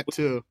on that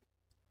too.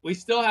 We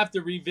still have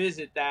to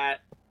revisit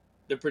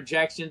the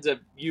projections of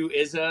you,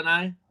 Izza, and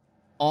I.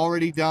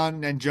 Already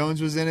done, and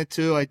Jones was in it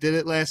too. I did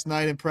it last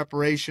night in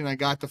preparation. I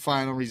got the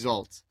final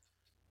results.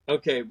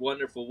 Okay,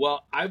 wonderful.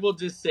 Well, I will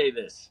just say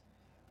this.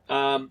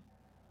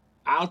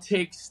 I'll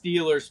take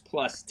Steelers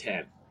plus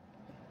 10.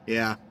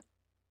 Yeah.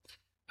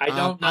 I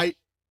don't know.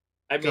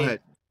 Go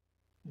ahead.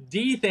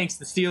 D thinks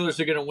the Steelers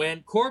are going to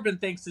win. Corbin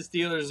thinks the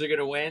Steelers are going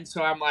to win.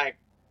 So I'm like,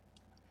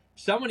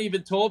 someone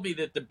even told me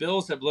that the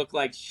Bills have looked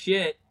like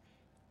shit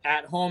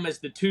at home as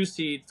the 2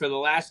 seed for the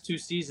last 2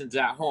 seasons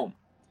at home.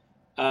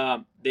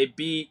 They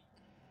beat,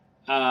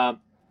 I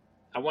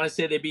want to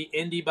say they beat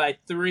Indy by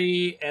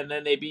 3, and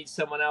then they beat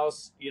someone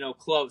else,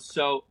 close.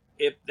 So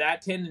if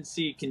that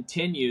tendency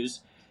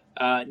continues,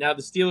 now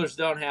the Steelers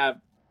don't have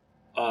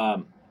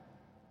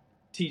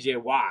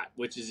TJ Watt,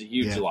 which is a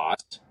huge loss.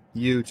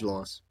 Huge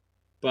loss.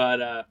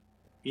 But,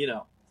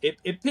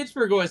 if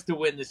Pittsburgh was to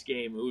win this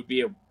game, it would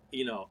be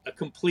a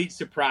complete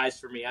surprise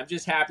for me. I'm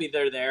just happy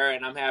they're there,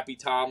 and I'm happy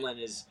Tomlin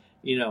is,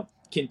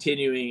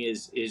 continuing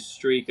his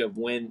streak of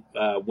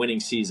winning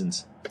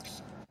seasons.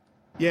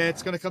 Yeah,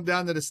 it's going to come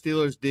down to the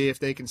Steelers, D, if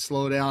they can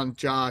slow down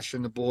Josh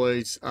and the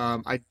boys.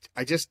 I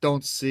just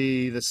don't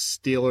see the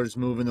Steelers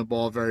moving the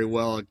ball very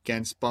well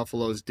against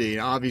Buffalo's D.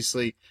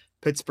 Obviously,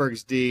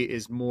 Pittsburgh's D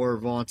is more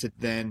vaunted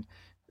than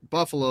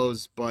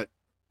Buffalo's, but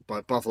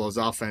Buffalo's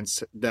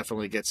offense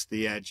definitely gets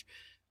the edge.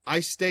 I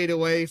stayed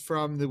away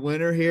from the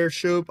winner here,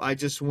 Shoop. I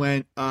just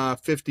went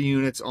 50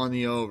 units on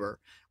the over.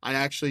 I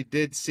actually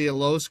did see a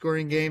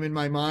low-scoring game in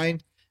my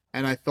mind,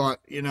 and I thought,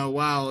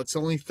 wow, it's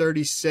only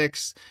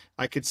 36.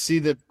 I could see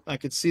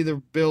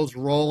the Bills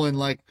rolling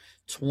like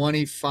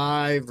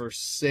 25 or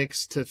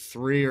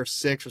 6-3 or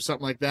 6 or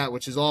something like that,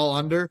 which is all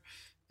under.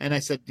 And I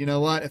said, you know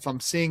what? If I'm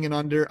seeing an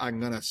under,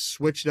 I'm going to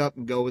switch it up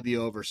and go with the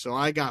over. So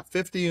I got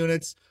 50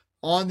 units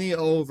on the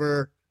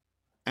over,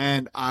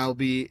 and I'll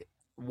be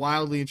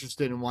wildly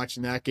interested in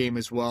watching that game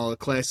as well. A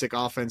classic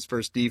offense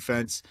versus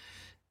defense.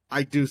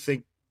 I do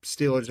think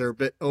Steelers are a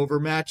bit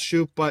overmatched,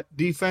 Shoop, but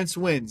defense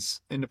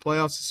wins in the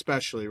playoffs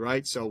especially,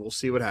 right? So we'll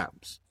see what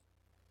happens.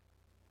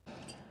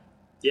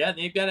 Yeah,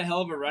 they've got a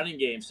hell of a running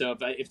game. So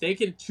if they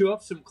can chew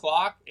up some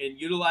clock and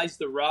utilize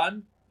the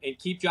run and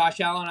keep Josh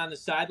Allen on the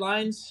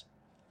sidelines,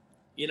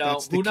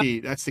 that's the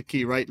key. That's the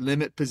key, right?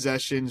 Limit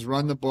possessions,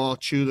 run the ball,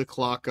 chew the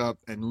clock up,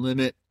 and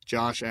limit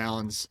Josh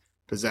Allen's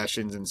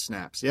possessions and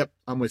snaps. Yep,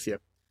 I'm with you.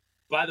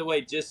 By the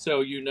way, just so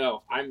you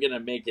know, I'm going to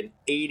make an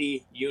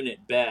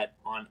 80-unit bet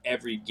on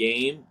every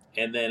game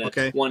and then a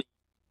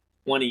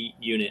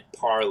 20-unit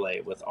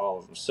parlay with all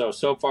of them.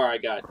 So far I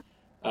got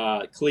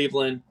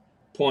Cleveland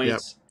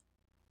points,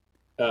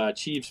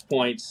 Chiefs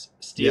points,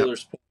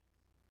 Steelers points.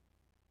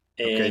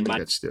 And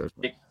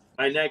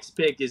my next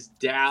pick is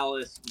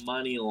Dallas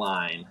money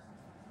line.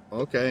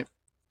 Okay.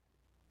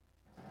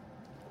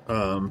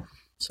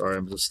 Sorry,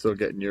 I'm just still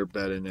getting your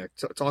bet in there.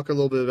 Talk a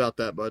little bit about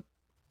that, bud.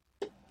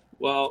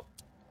 Well,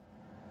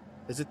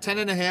 Is it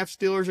 10.5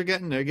 Steelers are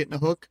getting? They're getting a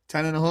hook,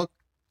 10 and a hook.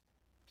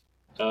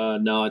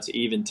 No, it's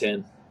even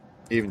 10.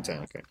 Even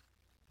 10. Okay.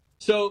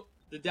 So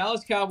the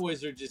Dallas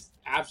Cowboys are just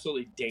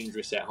absolutely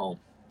dangerous at home.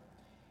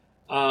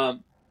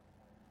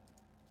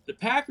 The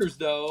Packers,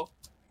 though,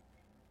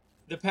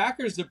 the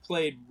Packers have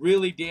played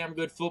really damn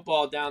good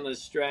football down the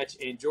stretch,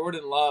 and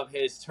Jordan Love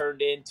has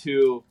turned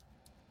into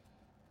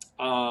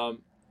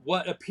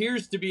what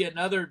appears to be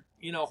another,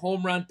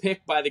 home run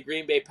pick by the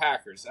Green Bay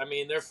Packers. I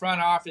mean, their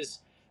front office,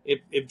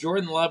 if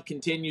Jordan Love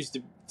continues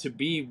to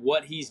be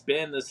what he's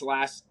been this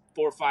last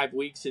 4 or 5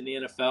 weeks in the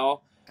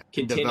NFL,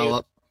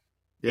 Develop.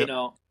 Yep.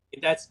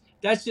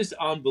 That's just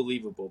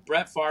unbelievable.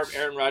 Brett Favre,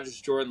 Aaron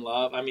Rodgers, Jordan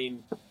Love. I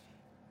mean,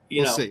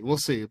 We'll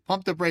see.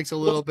 Pump the brakes a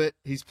little bit.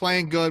 He's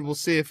playing good. We'll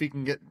see if he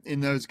can get in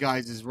those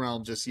guys'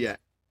 realm just yet.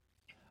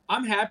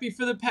 I'm happy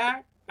for the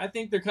Pack. I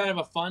think they're kind of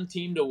a fun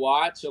team to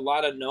watch. A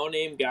lot of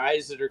no-name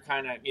guys that are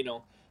kind of,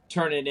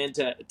 turning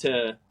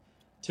into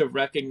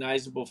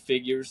recognizable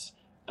figures.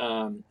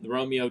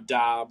 Romeo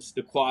Dobbs,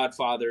 the quad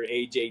father,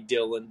 A.J.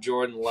 Dillon,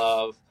 Jordan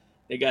Love.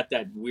 They got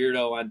that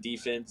weirdo on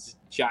defense,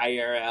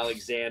 Jair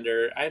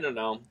Alexander. I don't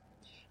know.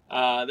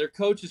 Their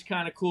coach is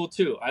kind of cool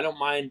too. I don't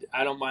mind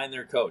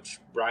their coach,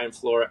 Brian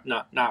Flores.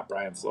 Not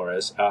Brian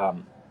Flores.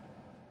 Matt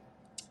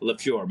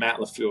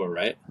LaFleur,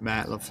 right?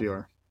 Matt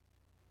LaFleur.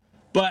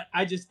 But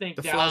I just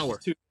think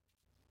Dallas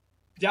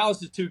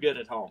is too good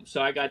at home. So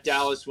I got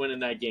Dallas winning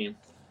that game.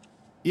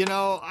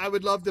 I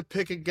would love to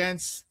pick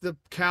against the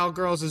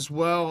Cowgirls as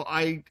well.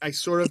 I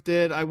sort of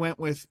did. I went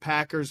with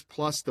Packers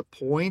plus the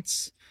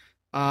points.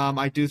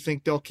 I do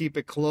think they'll keep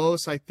it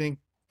close. I think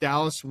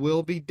Dallas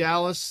will be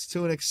Dallas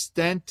to an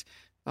extent,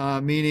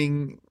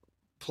 meaning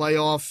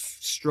playoff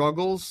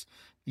struggles.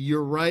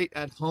 You're right.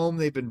 At home,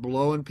 they've been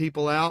blowing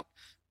people out,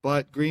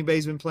 but Green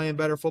Bay's been playing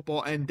better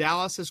football, and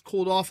Dallas has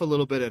cooled off a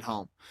little bit at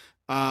home.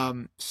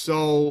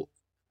 So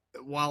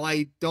while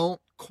I don't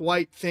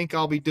quite think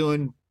I'll be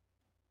doing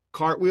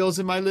cartwheels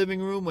in my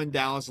living room when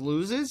Dallas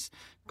loses,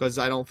 because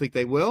I don't think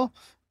they will,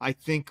 I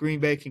think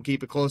Green Bay can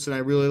keep it close, and I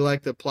really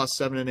like the plus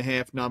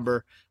 7.5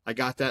 number. I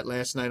got that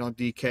last night on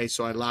DK,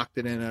 so I locked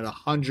it in at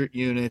 100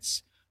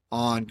 units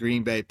on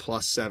Green Bay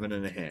plus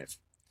 7.5.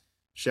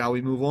 Shall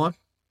we move on?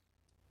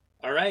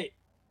 All right.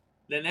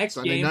 The next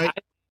Sunday game, night.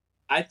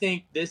 I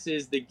think this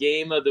is the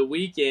game of the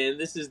weekend.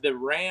 This is the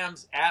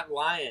Rams at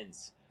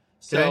Lions.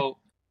 So Okay.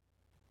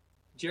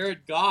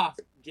 Jared Goff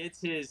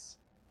gets his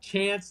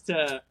chance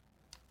to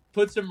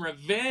put some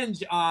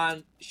revenge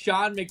on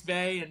Sean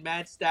McVay and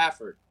Matt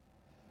Stafford.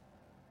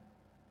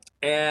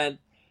 And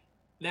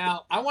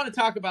now I want to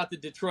talk about the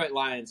Detroit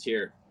Lions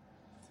here.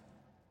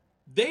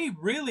 They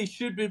really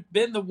should have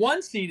been the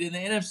 1 seed in the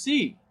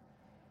NFC.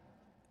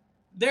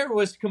 There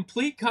was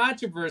complete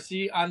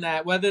controversy on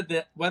that,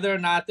 whether or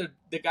not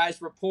the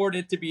guys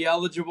reported to be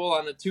eligible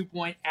on the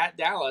 2-point at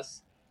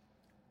Dallas.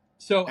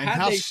 So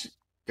And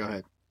go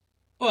ahead.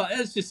 Well,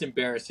 it's just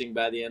embarrassing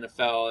by the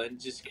NFL and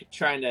just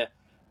trying to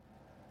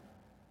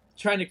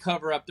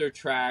cover up their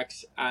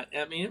tracks. I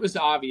mean, it was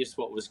obvious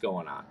what was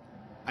going on.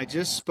 I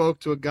just spoke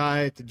to a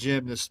guy at the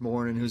gym this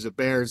morning who's a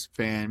Bears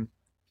fan,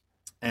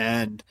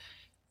 and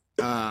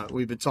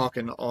we've been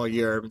talking all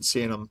year. I've been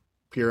seeing him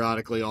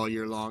periodically all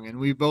year long, and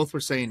we both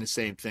were saying the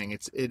same thing.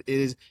 It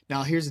is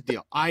now. Here's the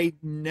deal: I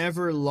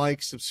never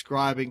like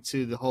subscribing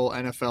to the whole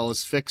NFL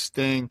is fixed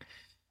thing.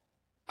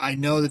 I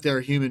know that there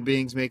are human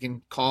beings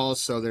making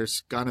calls, so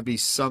there's gonna be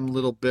some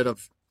little bit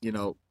of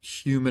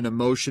human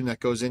emotion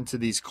that goes into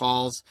these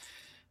calls.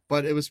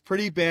 But it was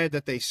pretty bad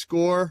that they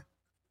score.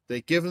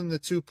 They give them the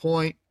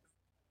 2-point.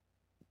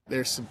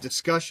 There's some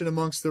discussion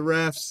amongst the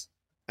refs,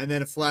 and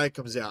then a flag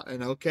comes out.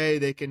 And okay,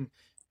 they can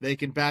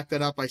back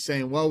that up by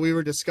saying, well, we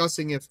were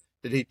discussing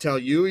did he tell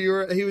you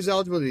he was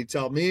eligible? Did he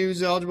tell me he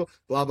was eligible?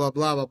 Blah, blah,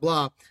 blah, blah,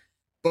 blah.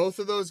 Both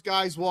of those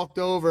guys walked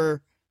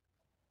over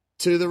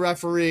to the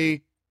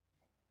referee.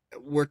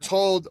 We're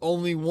told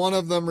only one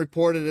of them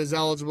reported as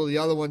eligible. The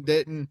other one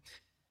didn't.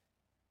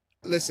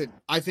 Listen,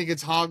 I think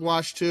it's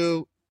hogwash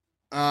too.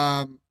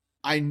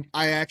 I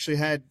actually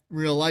had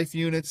real life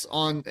units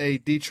on a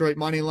Detroit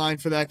money line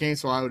for that game,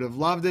 so I would have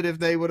loved it if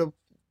they would have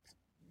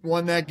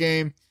won that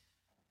game.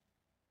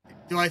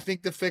 Do I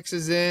think the fix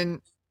is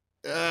in?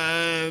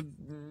 No.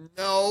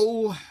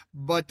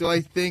 But do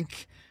I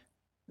think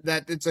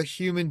that it's a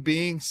human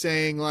being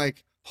saying,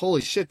 like,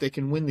 holy shit, they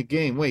can win the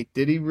game? Wait,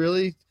 did he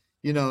really?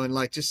 And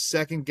like just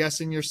second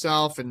guessing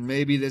yourself, and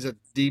maybe there's a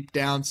deep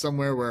down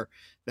somewhere where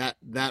that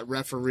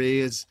referee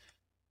is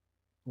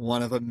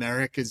one of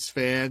America's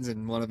fans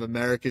and one of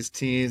America's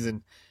teams.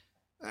 And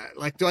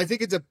do I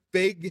think it's a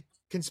big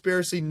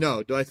conspiracy?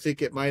 No. Do I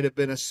think it might have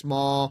been a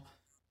small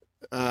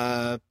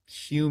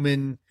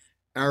human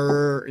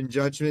error in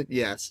judgment?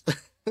 Yes.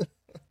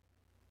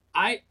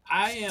 I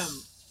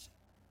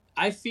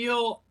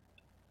feel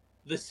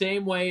the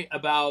same way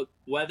about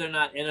whether or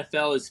not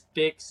NFL is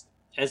fixed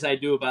as I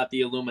do about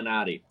the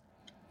Illuminati.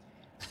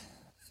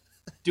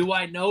 Do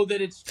I know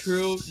that it's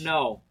true?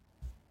 No.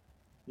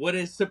 Would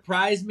it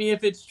surprise me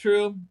if it's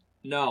true?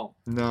 No.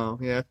 No.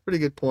 Yeah, pretty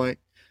good point.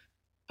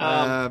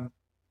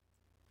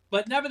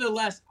 But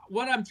nevertheless,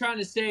 what I'm trying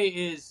to say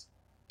is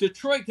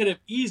Detroit could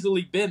have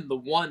easily been the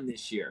one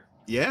this year.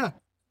 Yeah.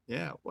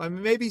 Yeah. Well, I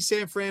mean, maybe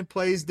San Fran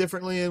plays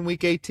differently in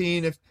week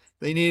 18 if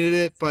they needed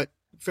it, but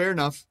fair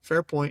enough.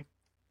 Fair point.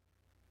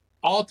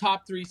 All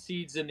top 3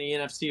 seeds in the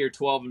NFC are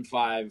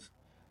 12-5.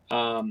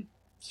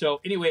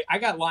 So anyway, I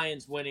got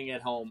Lions winning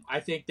at home. I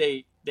think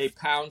they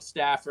pound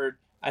Stafford.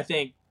 I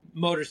think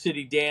Motor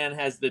City Dan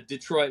has the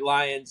Detroit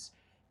Lions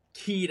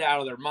keyed out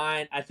of their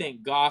mind. I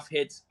think Goff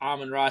hits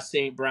Amon-Ra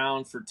St.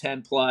 Brown for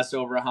 10 plus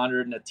over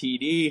 100 and a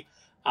TD.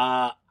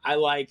 I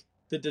like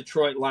the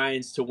Detroit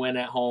Lions to win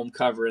at home,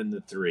 covering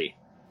the 3.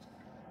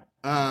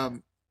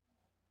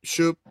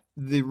 Shoop,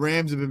 the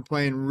Rams have been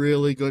playing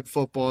really good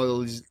football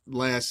these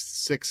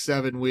last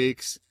 6-7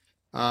 weeks.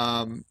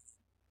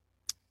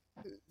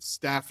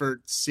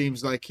 Stafford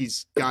seems like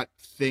he's got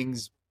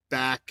things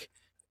back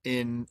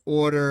in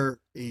order.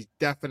 He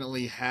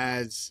definitely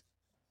has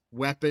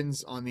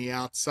weapons on the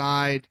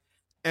outside.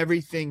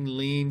 Everything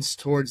leans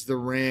towards the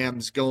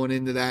Rams going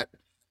into that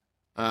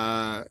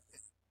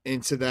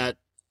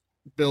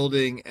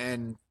building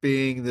and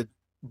being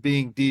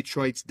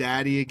Detroit's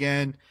daddy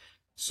again.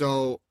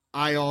 So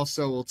I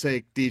also will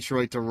take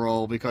Detroit to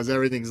roll because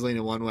everything's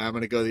leaning one way. I'm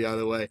going to go the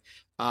other way.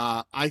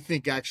 I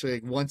think actually,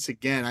 once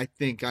again, I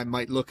think I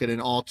might look at an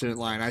alternate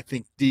line. I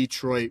think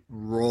Detroit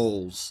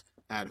rolls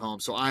at home.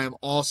 So I am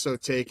also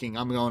I'm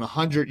going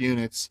 100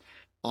 units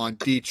on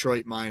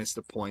Detroit minus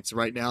the points.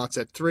 Right now it's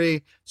at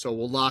 3, so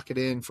we'll lock it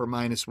in for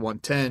minus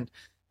 110.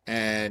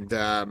 And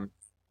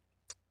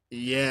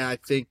I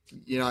think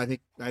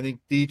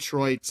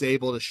Detroit's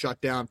able to shut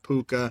down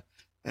Puka.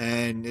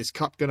 And is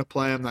Kupp going to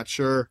play? I'm not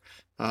sure.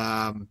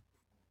 I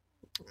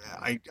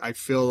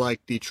feel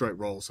like Detroit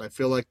rolls. I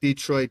feel like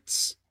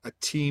Detroit's a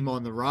team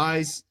on the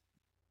rise,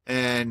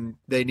 and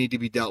they need to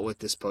be dealt with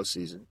this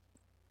postseason.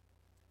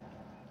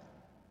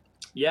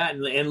 Yeah,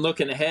 and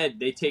looking ahead,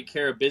 they take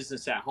care of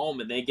business at home,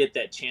 and they get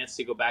that chance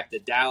to go back to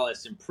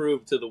Dallas and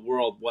prove to the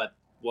world what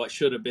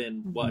should have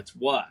been what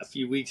a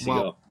few weeks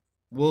ago.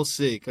 We'll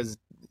see, because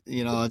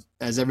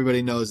as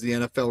everybody knows, the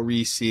NFL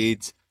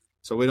reseeds,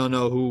 so we don't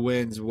know who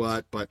wins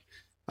what. But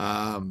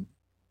oh,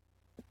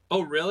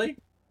 really?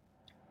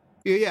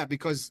 Yeah,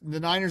 because the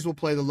Niners will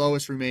play the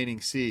lowest remaining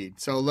seed.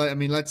 So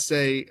let's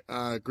say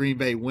Green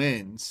Bay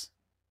wins,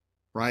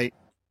 right?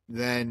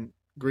 Then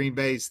Green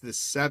Bay's the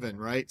 7,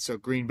 right? So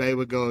Green Bay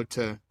would go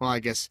to, well, I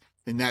guess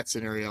in that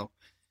scenario,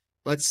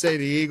 let's say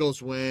the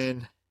Eagles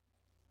win.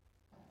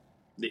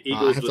 The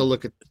Eagles I have to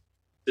look at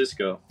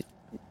Cisco.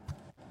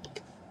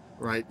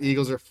 Right,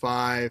 Eagles are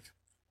 5,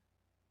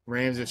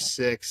 Rams are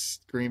 6,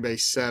 Green Bay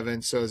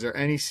 7. So is there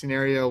any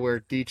scenario where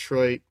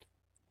Detroit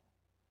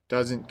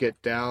doesn't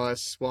get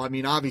Dallas? Well, I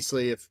mean,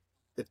 obviously, if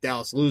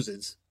Dallas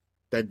loses,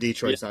 then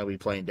Detroit's not going to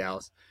be playing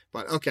Dallas.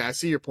 But okay, I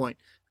see your point.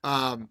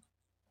 But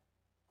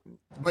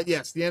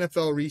yes, the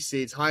NFL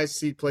reseeds. Highest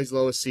seed plays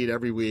lowest seed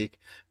every week,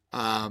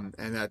 and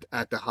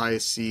at the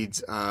highest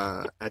seeds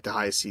home.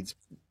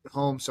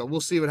 So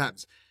we'll see what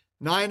happens.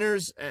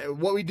 Niners.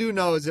 What we do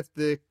know is if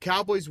the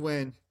Cowboys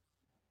win,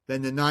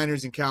 then the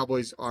Niners and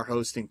Cowboys are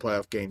hosting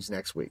playoff games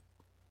next week.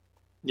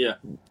 Yeah,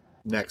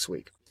 next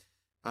week.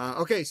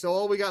 Okay, so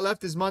all we got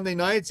left is Monday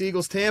nights,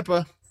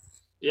 Eagles-Tampa.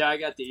 Yeah, I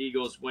got the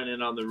Eagles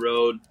winning on the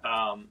road.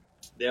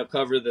 They'll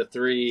cover the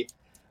 3.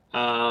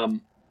 I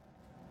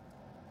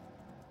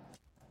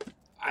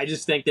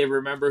just think they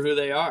remember who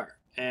they are.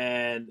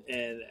 And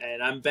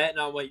I'm betting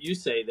on what you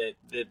say, that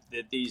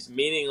these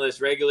meaningless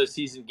regular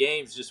season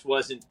games just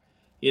wasn't,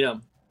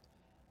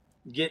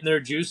 getting their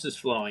juices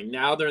flowing.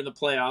 Now they're in the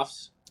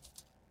playoffs,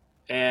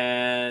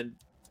 and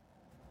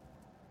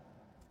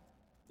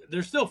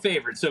they're still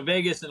favored. So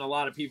Vegas and a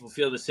lot of people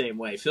feel the same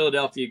way.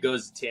 Philadelphia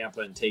goes to Tampa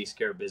and takes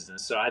care of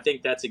business. So I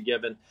think that's a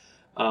given.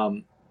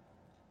 And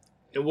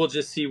we'll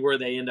just see where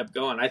they end up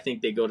going. I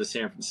think they go to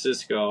San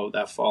Francisco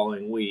that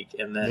following week.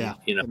 And then,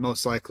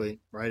 most likely,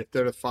 right? If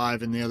they're the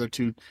 5 and the other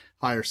 2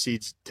 higher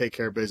seeds take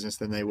care of business,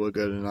 then they will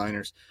go to the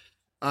Niners.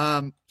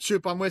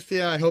 Shoop, I'm with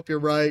you. I hope you're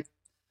right.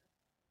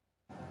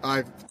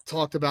 I've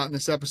talked about in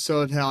this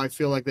episode how I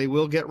feel like they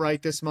will get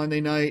right this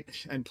Monday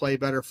night and play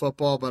better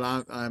football, but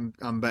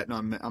I'm betting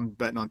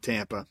on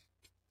Tampa.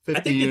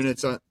 50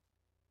 units on.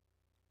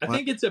 I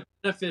think it's a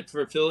benefit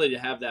for Philly to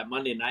have that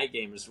Monday night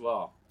game as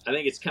well. I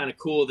think it's kind of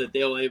cool that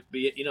they'll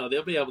be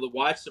able to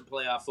watch some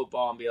playoff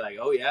football and be like,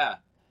 oh yeah,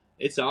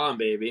 it's on,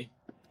 baby.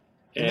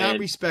 In that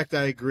respect,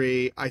 I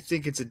agree. I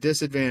think it's a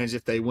disadvantage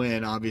if they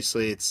win.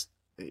 Obviously, it's,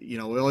 we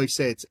always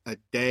say it's a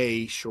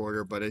day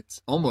shorter, but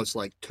it's almost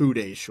like 2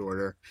 days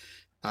shorter.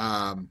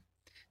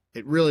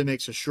 It really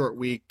makes a short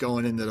week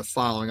going into the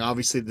following.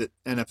 Obviously, the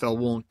NFL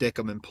won't dick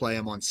them and play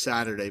them on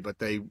Saturday, but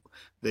they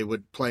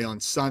would play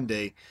on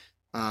Sunday.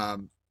 I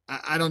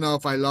don't know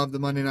if I love the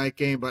Monday night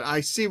game, but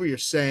I see what you're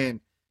saying.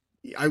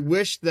 I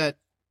wish that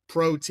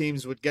pro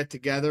teams would get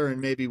together and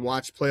maybe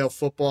watch playoff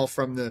football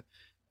from the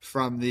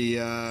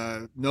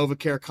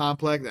NovaCare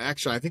complex.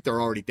 Actually, I think they're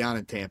already down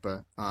in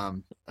Tampa. I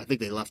think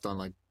they left on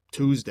like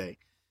Tuesday.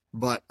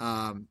 But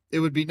it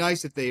would be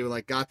nice if they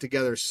like got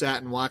together,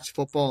 sat and watched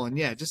football, and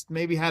just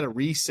maybe had a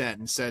reset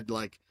and said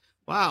like,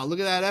 "Wow,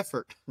 look at that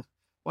effort!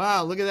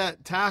 Wow, look at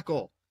that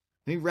tackle!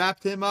 He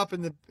wrapped him up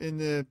in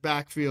the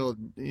backfield.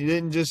 He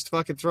didn't just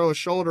fucking throw a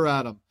shoulder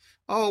at him.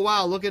 Oh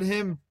wow, look at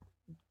him!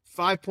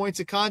 5 points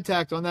of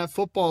contact on that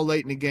football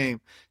late in the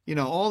game.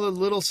 All the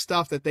little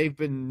stuff that they've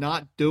been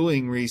not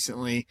doing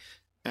recently,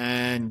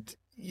 and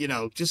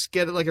just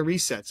get it like a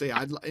reset. So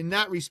in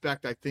that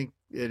respect, I think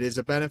it is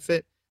a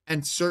benefit.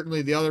 And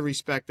certainly the other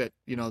respect that,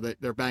 that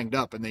they're banged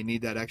up and they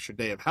need that extra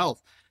day of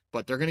health.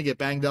 But they're going to get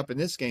banged up in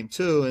this game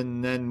too,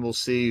 and then we'll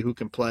see who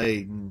can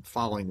play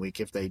following week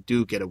if they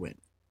do get a win.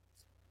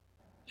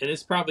 And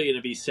it's probably going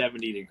to be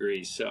 70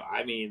 degrees. So,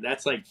 I mean,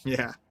 that's like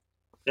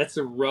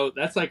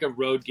that's like a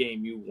road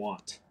game you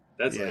want.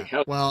 That's like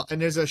hell. Well,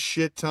 and there's a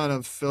shit ton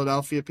of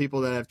Philadelphia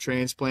people that have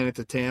transplanted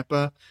to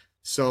Tampa.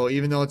 So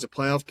even though it's a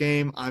playoff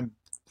game, I'm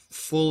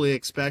fully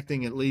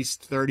expecting at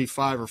least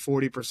 35 or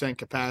 40%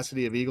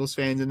 capacity of Eagles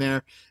fans in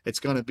there.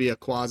 It's going to be a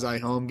quasi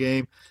home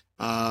game.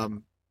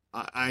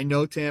 I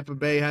know Tampa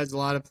Bay has a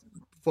lot of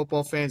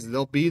football fans.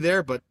 They'll be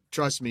there, but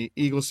trust me,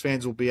 Eagles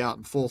fans will be out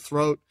in full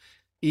throat,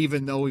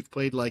 even though we've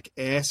played like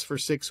ass for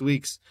 6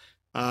 weeks.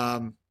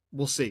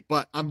 We'll see.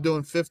 But I'm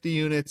doing 50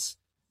 units,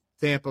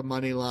 Tampa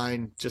money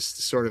line, just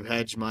to sort of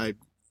hedge my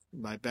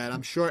bet.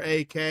 I'm sure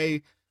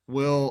AK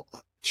will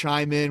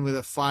chime in with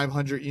a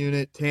 500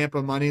 unit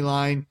Tampa money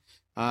line.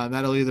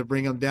 That'll either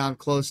bring him down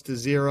close to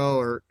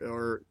zero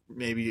or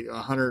maybe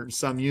 100 and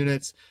some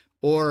units,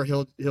 or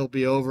he'll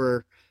be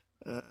over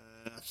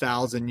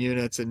 1,000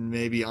 units and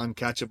maybe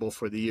uncatchable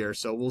for the year.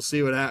 So we'll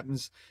see what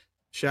happens.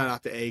 Shout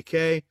out to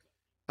AK.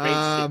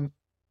 By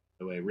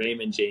the way,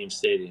 Raymond James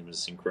Stadium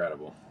is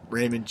incredible.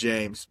 Raymond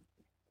James.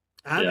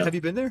 Have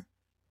you been there?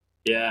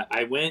 Yeah,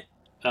 I went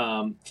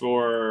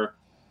for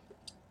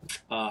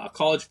a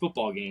college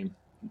football game.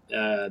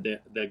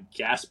 The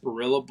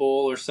Gasparilla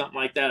Bowl or something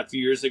like that a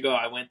few years ago.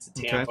 I went to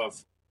Tampa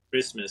for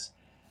Christmas,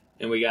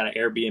 and we got an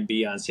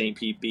Airbnb on St.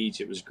 Pete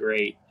Beach. It was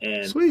great.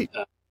 And sweet.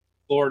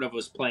 Florida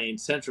was playing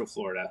Central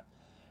Florida,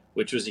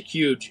 which was a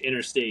huge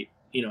interstate,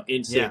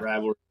 in-state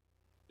rivalry.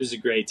 It was a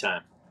great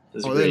time.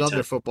 They love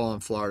their football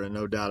in Florida,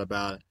 no doubt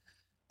about it.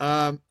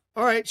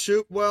 All right,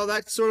 Shoop. Well,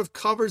 that sort of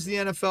covers the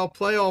NFL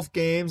playoff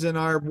games, and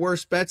our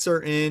worst bets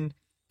are in.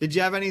 Did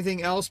you have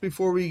anything else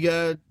before we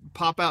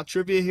pop out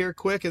trivia here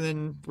quick and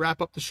then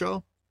wrap up the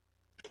show?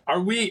 Are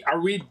we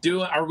going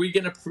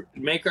to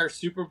make our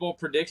Super Bowl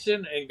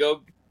prediction and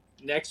go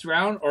next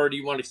round, or do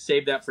you want to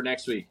save that for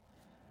next week?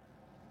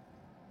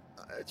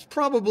 It's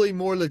probably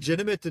more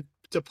legitimate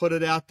to put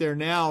it out there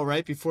now,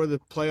 right before the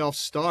playoffs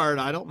start.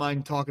 I don't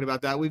mind talking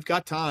about that. We've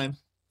got time.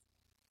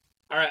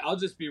 All right, I'll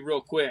just be real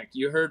quick.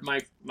 You heard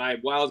my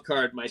wild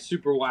card, my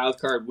super wild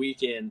card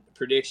weekend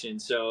prediction.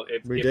 So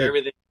if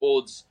everything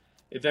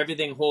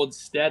holds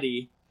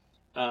steady,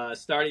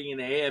 starting in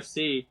the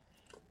AFC,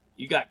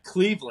 you got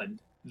Cleveland,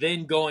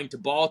 then going to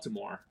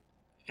Baltimore.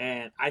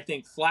 And I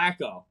think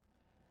Flacco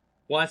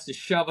wants to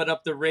shove it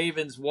up the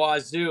Ravens'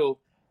 wazoo.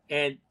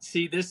 And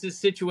see, this is a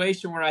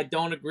situation where I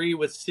don't agree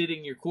with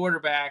sitting your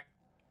quarterback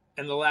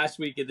in the last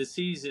week of the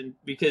season,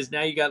 because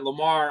now you got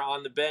Lamar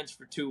on the bench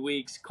for 2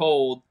 weeks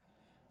cold,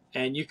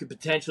 and you could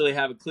potentially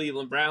have a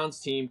Cleveland Browns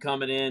team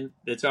coming in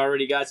that's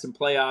already got some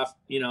playoff,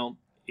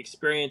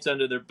 experience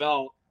under their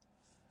belt.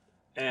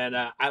 And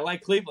I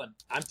like Cleveland.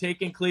 I'm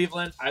taking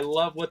Cleveland. I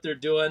love what they're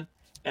doing.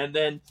 And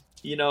then,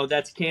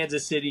 that's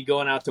Kansas City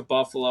going out to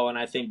Buffalo, and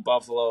I think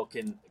Buffalo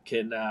can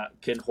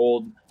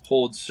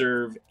hold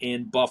serve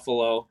in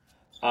Buffalo.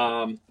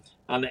 On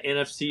the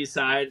NFC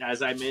side,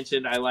 as I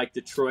mentioned, I like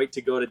Detroit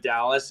to go to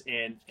Dallas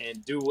and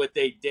do what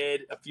they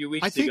did a few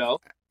weeks ago.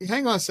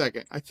 Hang on a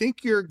second. I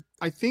think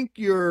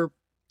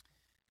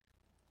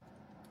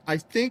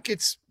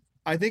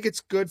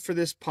it's good for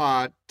this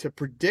pod to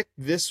predict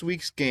this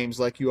week's games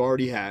like you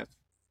already have.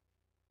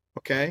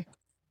 Okay?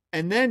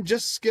 And then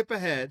just skip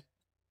ahead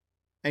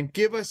and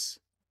give us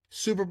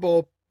Super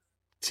Bowl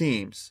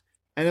teams.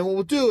 And then what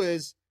we'll do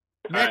is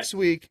next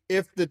week,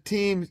 if the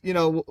team,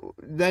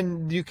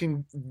 then you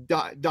can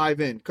dive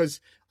in, because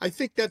I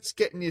think that's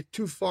getting you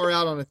too far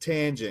out on a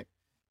tangent.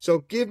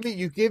 So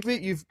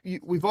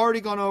we've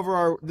already gone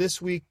over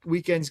this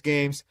weekend's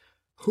games.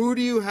 Who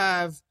do you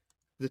have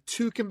the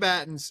two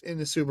combatants in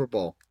the Super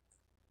Bowl?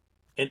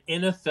 An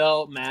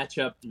NFL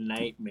matchup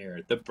nightmare: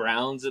 the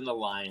Browns and the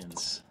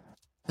Lions.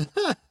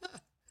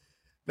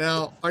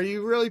 Now, are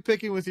you really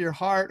picking with your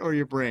heart or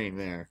your brain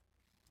there?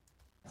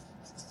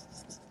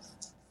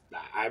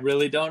 I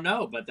really don't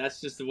know, but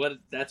that's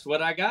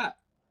what I got.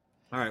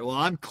 All right. Well,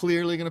 I'm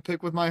clearly going to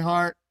pick with my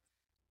heart.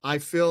 I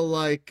feel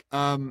like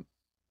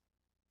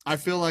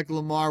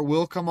Lamar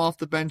will come off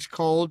the bench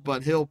cold,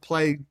 but he'll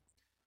play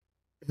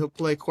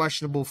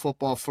questionable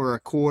football for a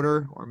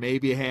quarter or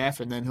maybe a half,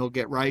 and then he'll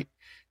get right.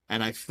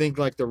 And I think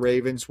like the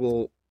Ravens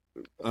will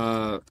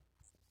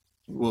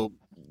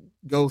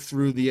go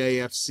through the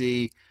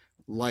AFC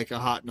like a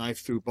hot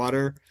knife through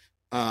butter.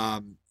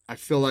 I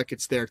feel like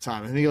it's their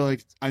time.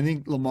 I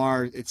think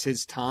Lamar, it's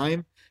his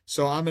time.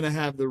 So I'm going to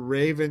have the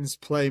Ravens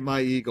play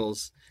my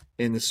Eagles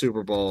in the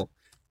Super Bowl.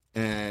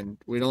 And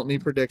we don't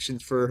need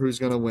predictions for who's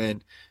going to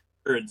win.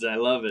 Birds, I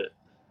love it.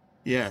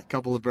 Yeah, a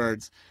couple of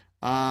birds.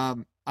 I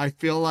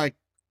feel like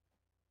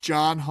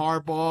John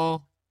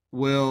Harbaugh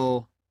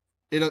will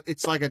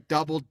it's like a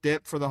double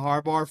dip for the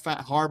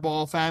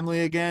Harbaugh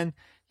family again.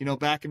 You know,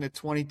 back in the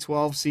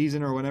 2012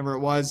 season or whenever it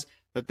was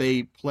that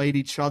they played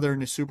each other in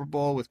the Super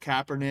Bowl with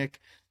Kaepernick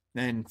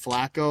and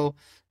Flacco.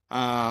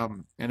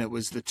 And it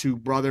was the two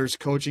brothers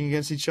coaching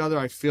against each other.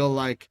 I feel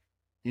like,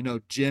 you know,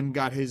 Jim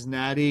got his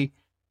natty,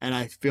 and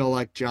I feel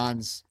like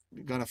John's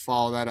going to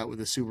follow that up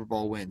with a Super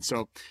Bowl win.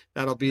 So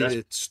that'll be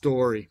the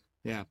story.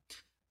 Yeah.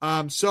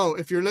 So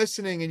if you're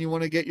listening and you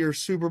want to get your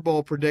Super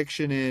Bowl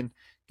prediction in,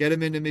 get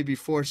them into me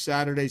before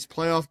Saturday's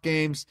playoff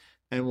games,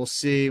 and we'll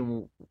see.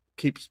 We'll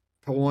keep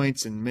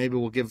points, and maybe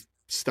we'll give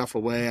stuff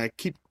away. I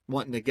keep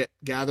wanting to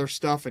gather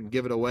stuff and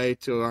give it away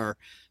to our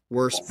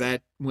worst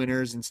bet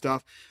winners and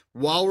stuff.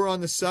 While we're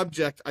on the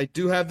subject, I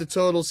do have the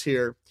totals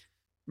here.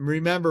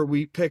 Remember,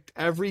 we picked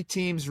every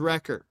team's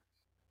record.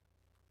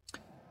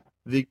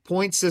 The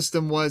point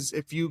system was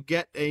if you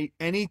get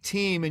any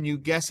team and you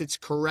guess its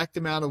correct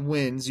amount of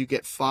wins, you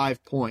get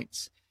 5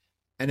 points.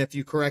 And if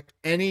you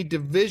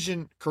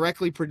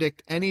correctly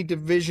predict any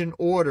division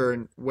order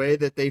and way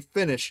that they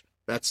finish,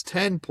 that's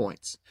 10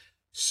 points.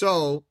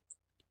 So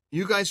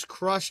you guys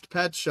crushed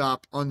Pet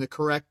Shop on the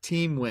correct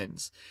team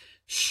wins.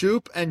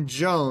 Shoop and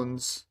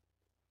Jones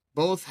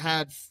both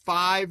had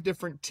 5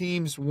 different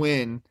teams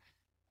win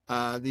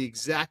the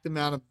exact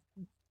amount of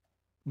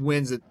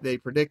wins that they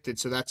predicted,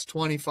 so that's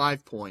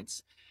 25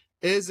 points.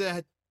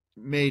 Izza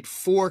made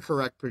 4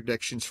 correct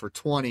predictions for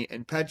 20,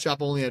 and Pet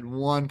Shop only had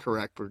 1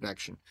 correct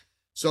prediction.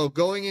 So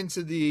going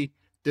into the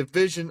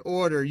division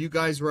order, you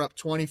guys were up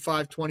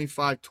 25,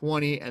 25,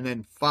 20, and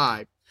then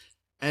 5.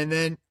 And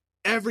then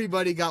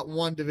everybody got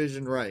 1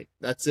 division right.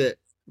 That's it.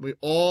 We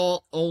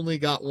all only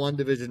got 1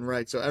 division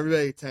right, so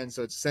everybody 10,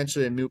 so it's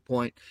essentially a moot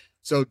point.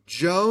 So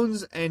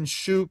Jones and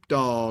Shoop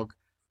Dawg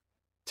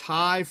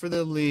tie for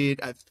the lead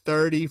at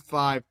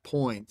 35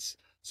 points.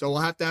 So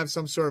we'll have to have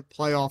some sort of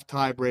playoff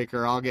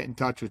tiebreaker. I'll get in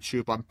touch with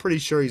Shoop. I'm pretty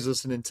sure he's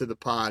listening to the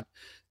pod.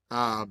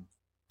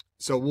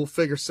 So we'll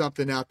figure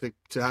something out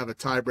to have a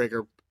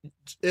tiebreaker.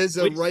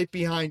 Izza right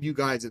behind you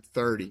guys at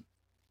 30.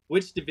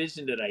 Which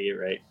division did I get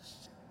right?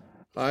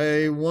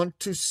 I want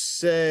to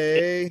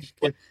say...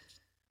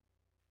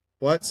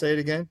 What? Say it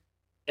again.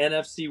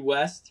 NFC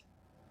West.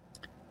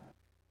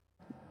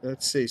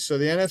 Let's see. So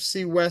the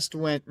NFC West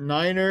went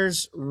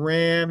Niners,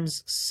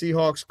 Rams,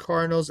 Seahawks,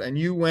 Cardinals, and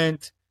you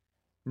went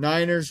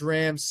Niners,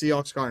 Rams,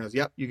 Seahawks, Cardinals.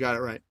 Yep, you got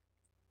it right.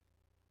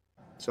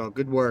 So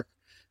good work.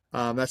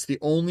 That's the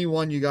only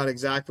one you got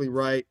exactly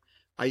right.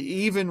 I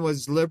even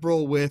was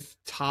liberal with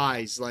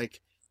ties.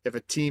 Like if a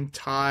team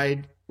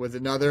tied with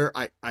another,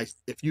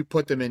 if you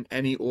put them in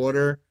any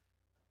order,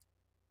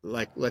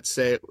 like let's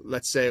say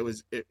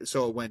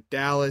it went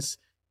Dallas,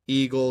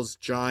 Eagles,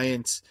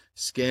 Giants,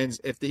 Skins.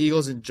 If the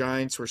Eagles and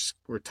Giants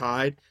were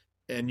tied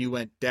and you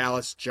went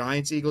Dallas,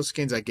 Giants, Eagles,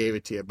 Skins, I gave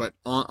it to you. But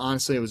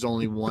honestly, it was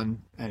only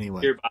 1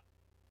 anyway.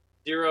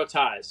 0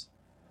 ties.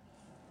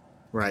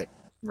 Right.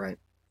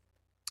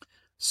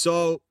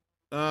 So,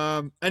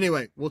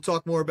 anyway, we'll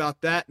talk more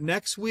about that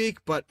next week,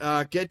 but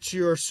get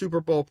your Super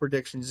Bowl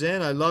predictions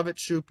in. I love it,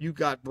 Shoop. You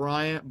got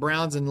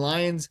Browns and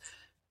Lions.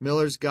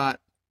 Miller's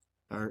got,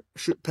 or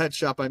Pet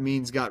Shop,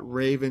 got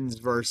Ravens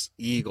versus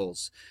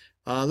Eagles.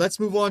 Let's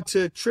move on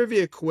to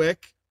trivia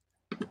quick.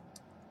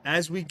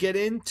 As we get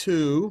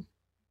into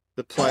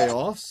the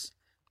playoffs,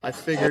 I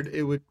figured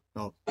it would...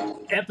 Oh.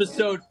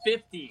 Episode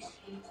 50,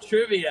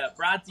 trivia,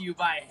 brought to you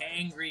by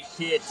Hangry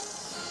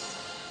Kids.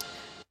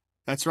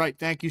 That's right.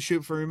 Thank you,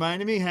 Shoop, for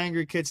reminding me.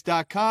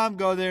 HangryKids.com.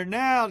 Go there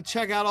now to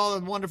check out all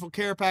the wonderful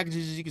care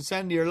packages you can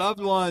send to your loved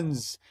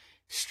ones.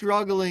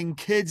 Struggling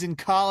kids in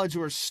college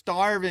who are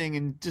starving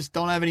and just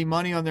don't have any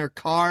money on their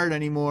card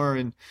anymore,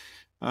 and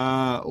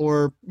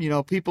or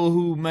people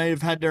who may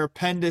have had their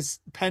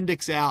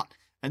appendix out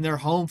and they're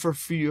home for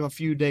a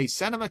few days.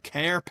 Send them a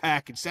care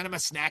package. Send them a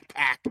snack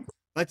pack.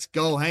 Let's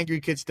go.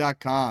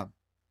 HangryKids.com.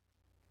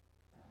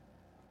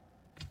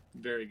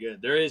 Very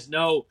good. There is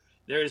no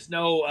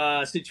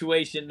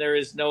situation, there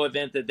is no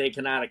event that they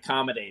cannot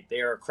accommodate.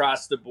 They are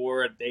across the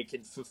board. They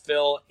can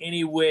fulfill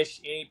any wish,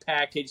 any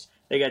package.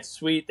 They got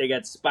sweet, they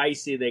got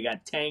spicy, they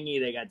got tangy,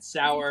 they got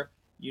sour.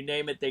 You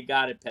name it, they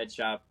got it, Pet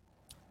Shop.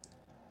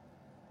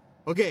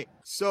 Okay,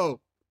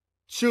 so,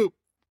 Shoop,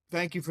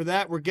 thank you for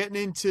that. We're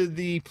getting into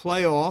the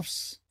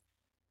playoffs.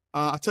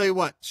 I'll tell you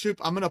what,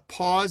 Shoop, I'm going to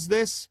pause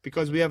this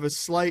because we have a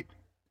slight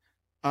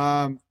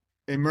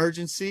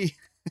emergency.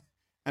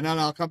 And then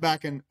I'll come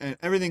back and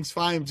everything's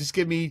fine. Just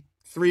give me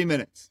 3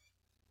 minutes.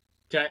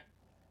 Okay.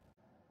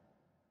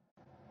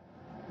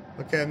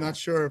 Okay, I'm not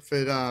sure if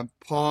it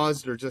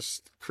paused or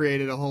just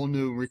created a whole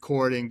new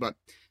recording, but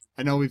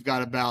I know we've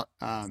got about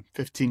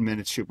 15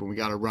 minutes, Shoop, and we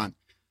got to run.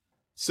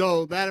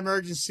 So that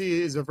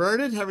emergency is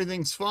averted.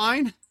 Everything's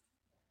fine.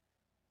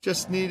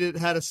 Just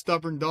had a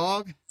stubborn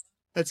dog.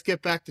 Let's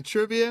get back to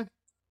trivia.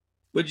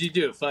 What'd you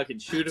do? Fucking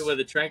shoot it with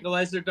a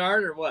tranquilizer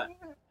dart or what?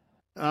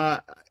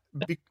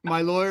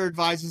 My lawyer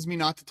advises me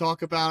not to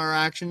talk about our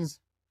actions.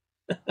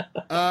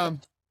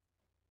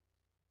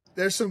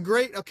 There's some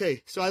great.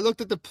 Okay, so I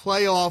looked at the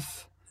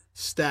playoff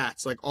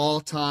stats, like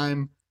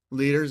all-time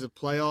leaders of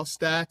playoff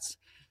stats,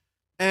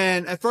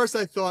 and at first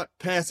I thought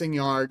passing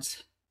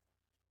yards,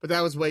 but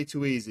that was way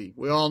too easy.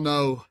 We all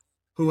know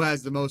who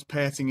has the most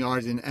passing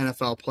yards in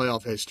NFL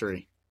playoff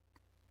history.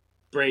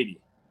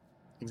 Brady.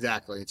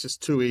 Exactly. It's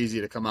just too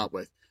easy to come up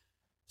with.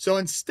 So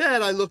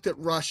instead, I looked at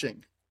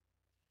rushing.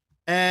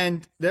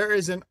 And there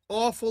is an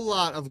awful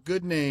lot of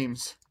good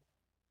names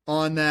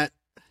on that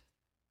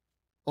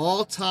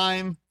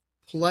all-time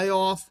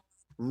playoff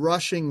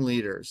rushing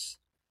leaders.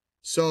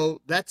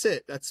 So that's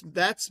it. That's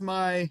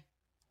my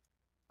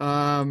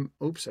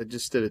oops, I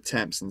just did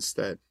attempts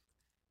instead.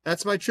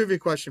 That's my trivia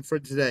question for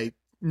today.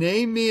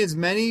 Name me as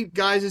many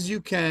guys as you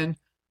can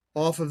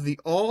off of the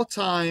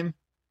all-time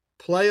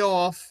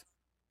playoff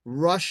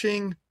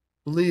rushing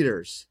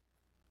leaders.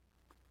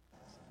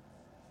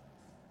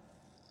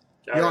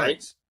 All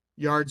right.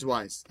 Yards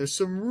wise. There's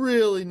some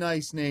really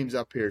nice names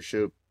up here,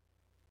 Shoop.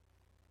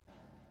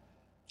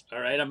 All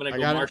right, I'm gonna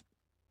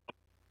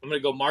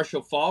go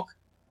Marshall Falk.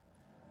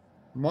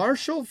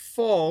 Marshall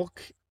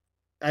Falk,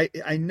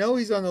 I know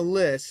he's on the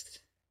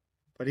list,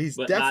 but he's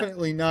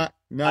definitely not.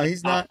 No,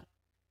 he's not.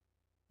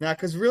 Now,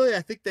 because really,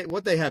 I think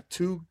they have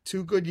two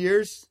good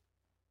years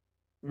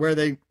where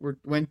they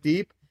went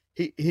deep.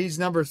 He's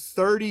number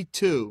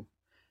 32,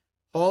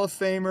 Hall of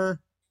Famer.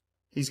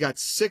 He's got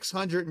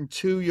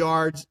 602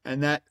 yards,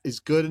 and that is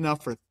good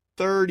enough for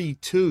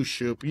 32,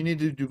 Shoop. You need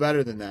to do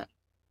better than that.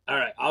 All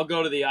right, I'll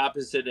go to the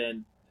opposite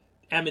end.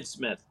 Emmitt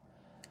Smith.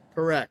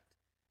 Correct.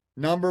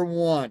 Number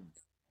 1,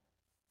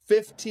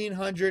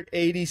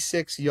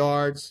 1,586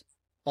 yards,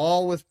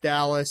 all with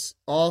Dallas,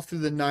 all through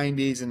the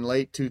 90s and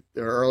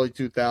early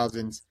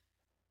 2000s.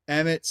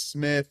 Emmitt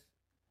Smith,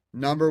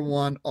 number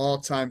 1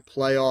 all-time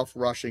playoff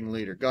rushing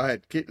leader. Go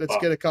ahead. Let's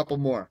get a couple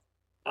more.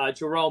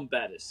 Jerome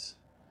Bettis.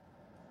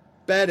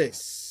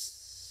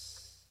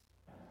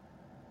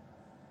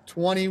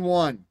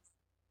 21.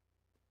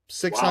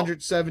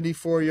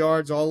 674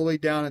 yards all the way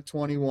down at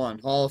 21.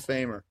 Hall of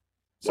Famer.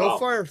 So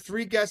far,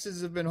 3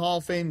 guesses have been Hall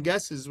of Fame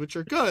guesses, which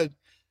are good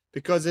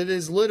because it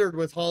is littered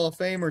with Hall of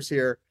Famers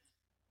here.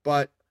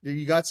 But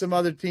you got some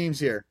other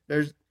teams here.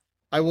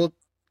 I will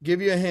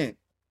give you a hint.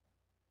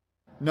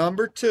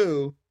 Number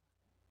 2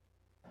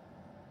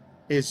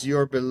 is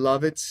your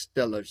beloved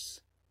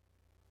Steelers.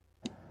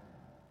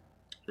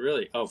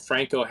 Really? Oh,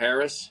 Franco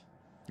Harris?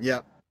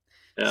 Yep.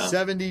 Yeah.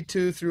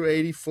 72 through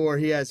 84.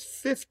 He has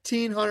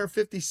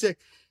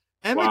 1,556.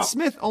 Emmitt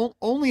Smith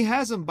only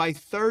has him by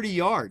 30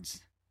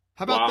 yards.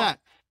 How about that?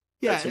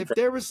 Yeah, if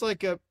there was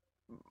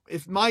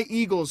if my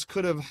Eagles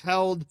could have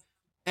held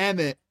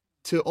Emmitt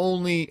to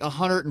only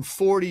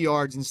 140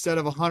 yards instead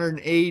of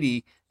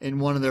 180 in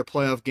one of their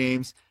playoff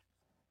games,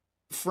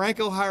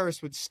 Franco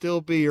Harris would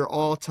still be your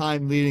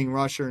all-time leading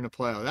rusher in the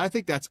playoffs. I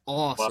think that's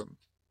awesome.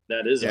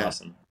 That is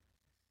awesome.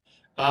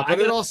 But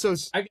it also,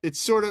 it's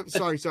sort of,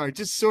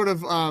 just sort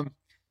of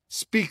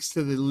speaks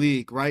to the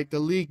league, right? The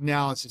league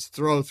now is just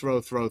throw.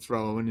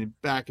 And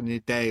back in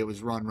the day, it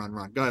was run.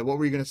 Go ahead. What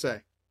were you going to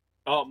say?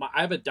 Oh, I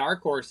have a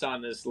dark horse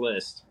on this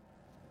list.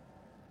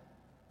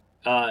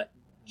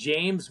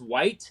 James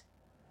White.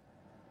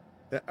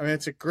 I mean,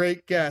 it's a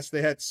great guess.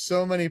 They had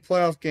so many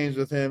playoff games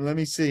with him. Let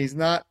me see. He's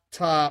not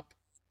top.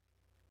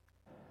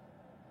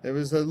 It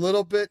was a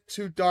little bit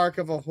too dark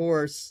of a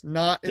horse,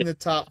 not in the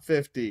top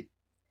 50.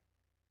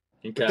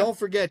 Okay. But don't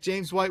forget,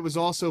 James White was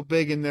also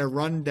big in their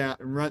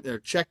their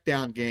check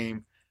down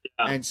game.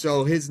 Yeah. And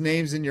so his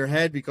name's in your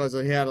head because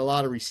he had a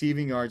lot of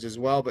receiving yards as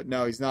well. But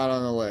no, he's not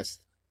on the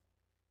list.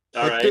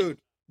 All right. Dude,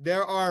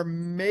 there are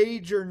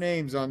major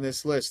names on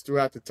this list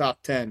throughout the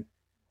top 10,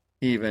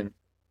 even.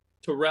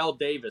 Terrell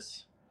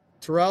Davis,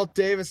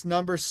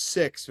 number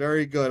 6.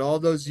 Very good. All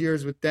those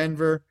years with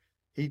Denver,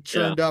 he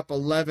churned up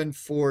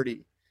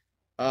 1140.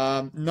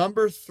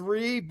 Number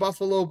 3,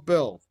 Buffalo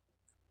Bill.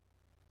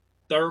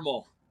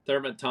 Thurman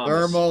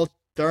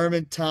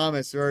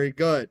Thomas. Very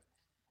good.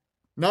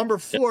 Number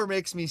 4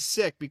 makes me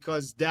sick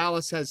because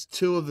Dallas has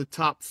 2 of the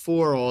top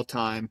 4 all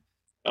time.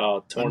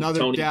 Oh,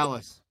 Tony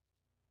Dallas.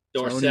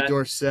 Dorsett. Tony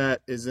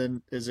Dorsett is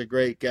a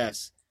great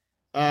guess.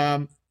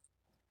 So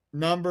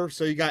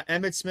you got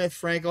Emmitt Smith,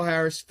 Franco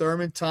Harris,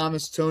 Thurman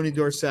Thomas, Tony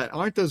Dorsett.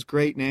 Aren't those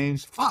great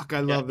names? Fuck, I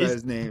love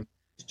his name.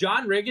 Is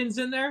John Riggins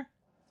in there?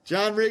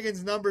 John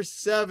Riggins, number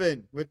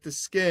 7 with the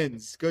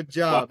Skins. Good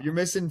job. Wow. You're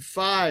missing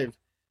 5.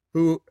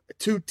 2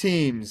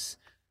 teams.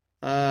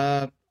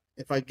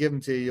 If I give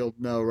them to you, you'll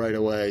know right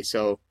away.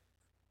 So,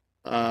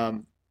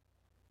 is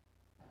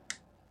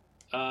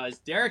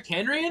Derrick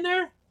Henry in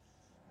there?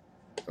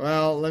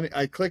 Well,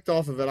 I clicked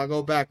off of it. I'll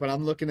go back, but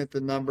I'm looking at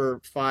the number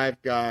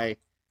 5 guy.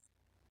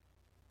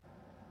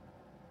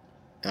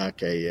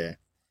 Okay, yeah.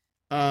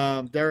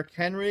 Derrick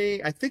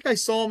Henry, I think I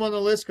saw him on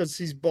the list because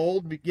he's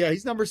bold. Yeah,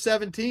 he's number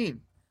 17.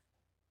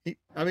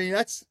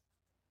 That's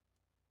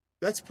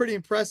pretty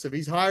impressive.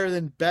 He's higher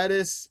than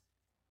Bettis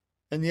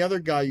And the other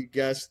guy you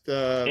guessed,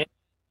 And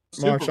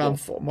Super Bowl. Marshall Falk. And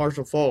Super Bowl.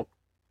 Marshall Falk.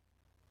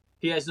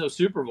 He has no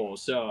Super Bowl,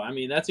 so I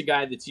mean that's a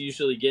guy that's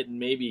usually getting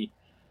maybe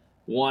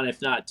one,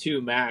 if not two,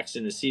 max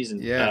in a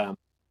season. Yeah.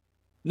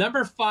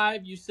 Number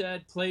 5, you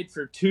said played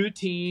for 2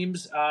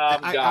 teams.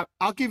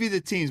 I'll give you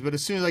the teams, but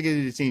as soon as I give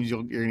you the teams,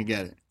 you're going to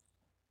get it.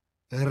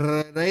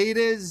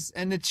 Raiders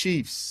and the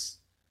Chiefs.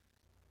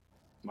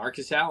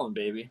 Marcus Allen,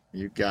 baby.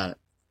 You got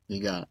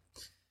it.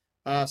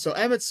 So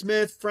Emmitt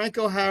Smith,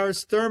 Franco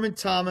Harris, Thurman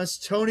Thomas,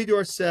 Tony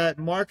Dorsett,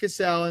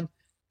 Marcus Allen,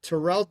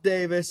 Terrell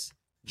Davis,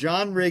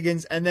 John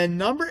Riggins, and then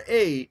number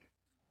 8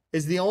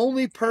 is the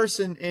only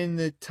person in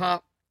the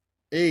top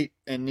 8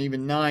 and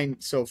even 9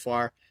 so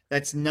far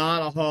that's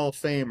not a Hall of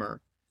Famer.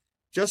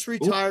 Just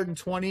retired in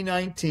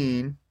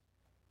 2019.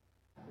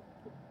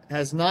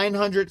 Has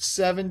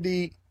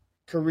 970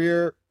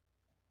 career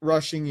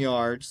rushing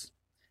yards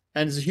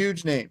and is a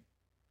huge name.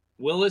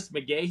 Willis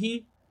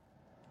McGahee.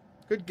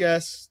 Good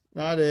guess.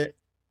 Not it.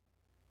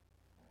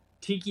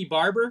 Tiki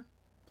Barber.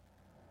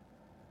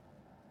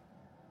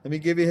 Let me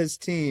give you his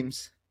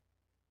teams.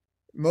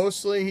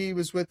 Mostly he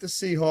was with the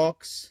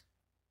Seahawks.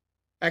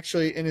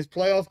 Actually, in his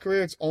playoff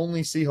career, it's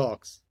only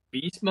Seahawks.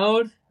 Beast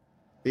Mode.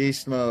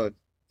 Beast mode.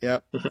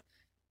 Yep.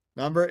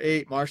 Number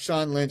 8,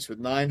 Marshawn Lynch with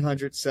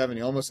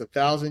 970, almost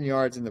 1,000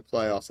 yards in the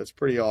playoffs. That's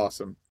pretty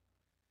awesome.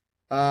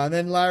 And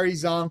then Larry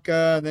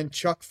Zonka, and then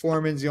Chuck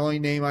Foreman's the only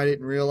name I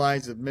didn't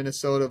realize, a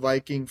Minnesota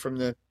Viking from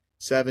the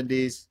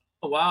 70s.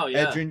 Oh, wow,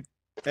 yeah.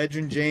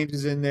 Edgerrin James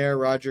is in there,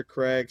 Roger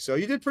Craig. So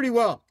you did pretty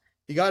well.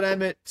 You got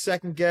Emmett,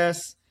 second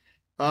guess.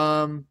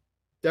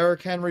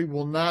 Derrick Henry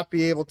will not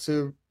be able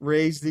to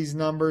raise these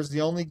numbers.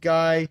 The only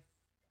guy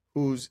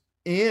who's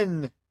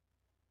in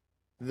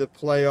the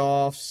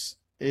playoffs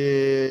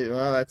is,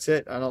 well, that's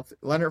it.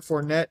 Leonard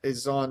Fournette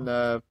is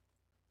on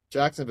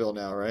Jacksonville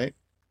now, right?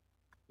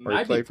 Or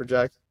he played for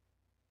Jackson?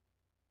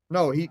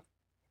 No,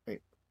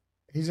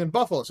 he's in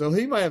Buffalo, so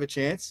he might have a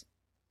chance.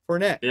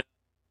 Fournette. Yeah.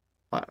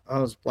 I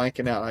was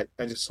blanking out.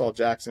 I just saw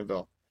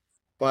Jacksonville.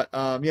 But,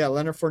 yeah,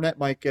 Leonard Fournette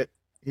might get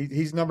 –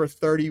 he's number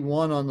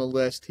 31 on the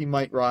list. He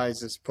might rise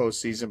this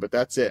postseason, but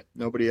that's it.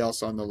 Nobody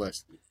else on the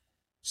list.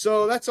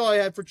 So that's all I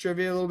had for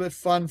trivia. A little bit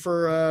fun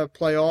for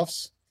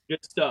playoffs.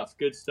 Good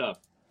stuff.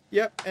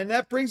 Yep, and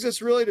that brings us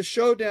really to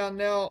Showdown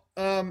now.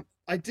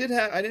 I didn't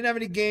have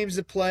any games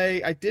to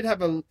play. I did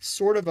have a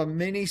sort of a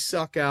mini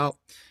suck out,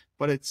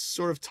 but it's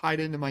sort of tied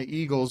into my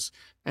Eagles.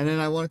 And then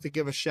I wanted to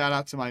give a shout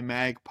out to my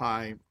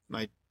Magpie,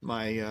 my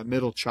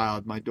middle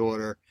child, my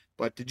daughter.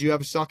 But did you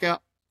have a suck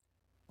out?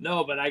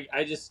 No, but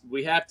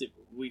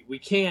we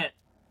can't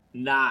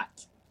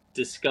not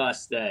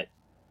discuss that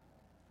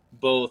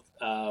both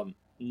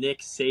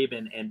Nick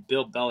Saban and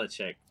Bill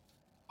Belichick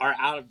are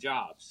out of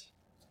jobs.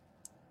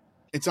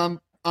 It's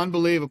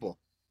unbelievable.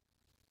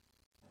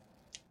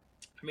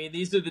 I mean,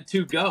 these are the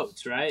two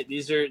GOATs, right?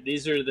 This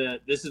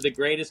is the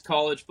greatest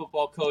college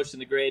football coach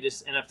and the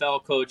greatest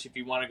NFL coach if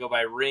you want to go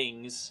by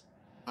rings.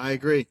 I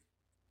agree.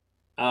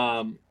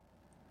 And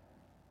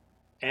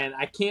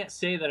I can't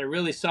say that I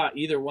really saw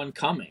either one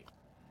coming.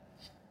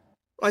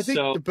 I think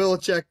the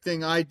Belichick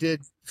thing I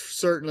did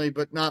certainly,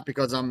 but not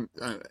because I'm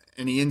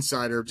any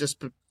insider,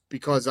 just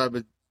because I've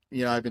been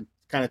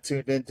kind of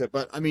tuned into it.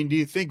 But, I mean, do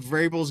you think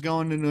Vrabel's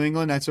going to New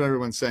England? That's what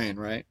everyone's saying,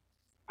 right?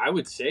 I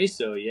would say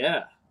so,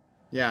 yeah.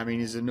 Yeah, I mean,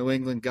 he's a New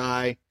England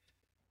guy.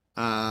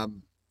 But,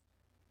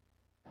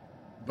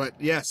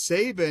 yeah,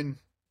 Saban,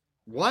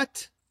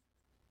 what?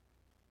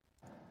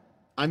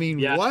 I mean,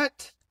 yeah.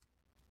 What?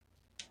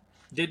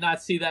 Did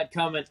not see that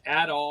coming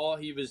at all.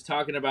 He was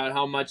talking about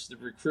how much the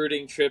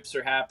recruiting trips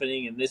are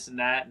happening and this and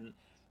that. And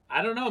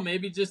I don't know,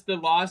 maybe just the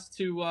loss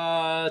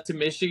to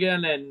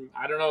Michigan and,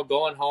 I don't know,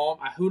 going home.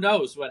 Who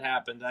knows what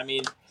happened. I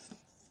mean,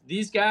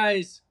 these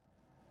guys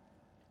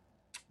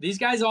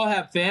all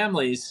have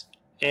families.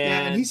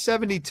 And he's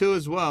 72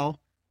 as well.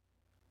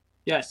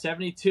 Yeah,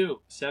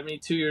 72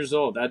 years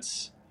old.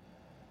 That's,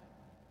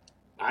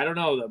 I don't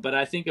know, but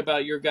I think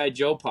about your guy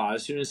Joe Pa.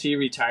 As soon as he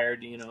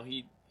retired,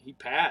 he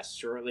passed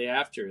shortly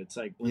after. It's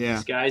like when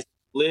these guys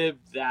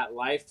lived that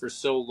life for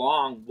so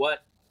long,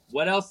 what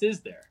else is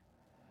there?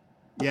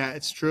 Yeah,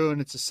 it's true, and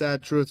it's a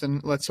sad truth,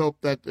 and let's hope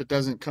that it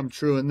doesn't come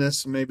true in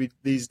this. Maybe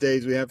these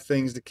days we have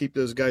things to keep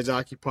those guys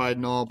occupied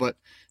and all, but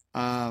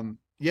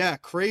yeah,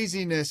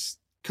 craziness,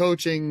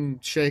 coaching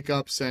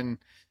shakeups, and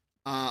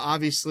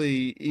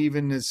obviously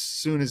even as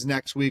soon as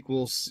next week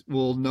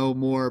we'll know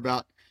more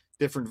about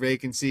different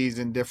vacancies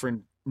and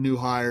different new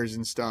hires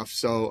and stuff.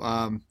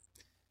 So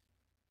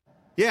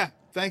yeah,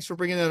 thanks for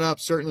bringing that up.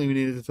 Certainly we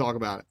needed to talk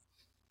about it.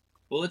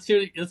 Well, let's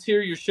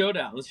hear your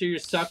showdown. Let's hear your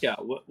suck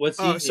out. What's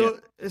my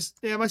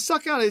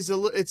suck out is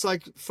it's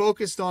like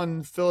focused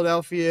on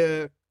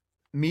Philadelphia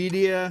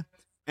media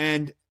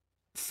and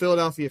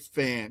Philadelphia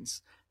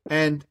fans.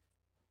 And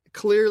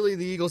clearly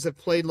the Eagles have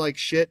played like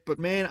shit, but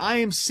man, I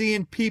am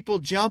seeing people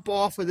jump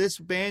off of this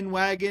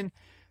bandwagon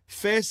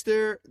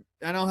faster.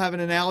 I don't have an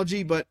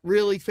analogy, but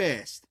really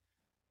fast.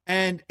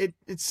 And it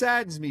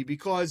saddens me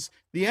because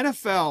the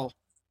NFL,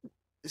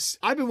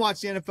 I've been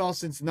watching the NFL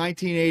since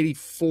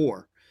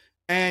 1984.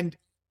 And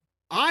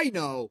I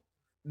know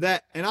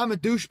that, and I'm a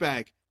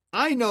douchebag,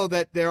 I know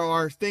that there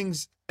are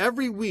things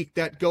every week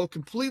that go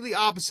completely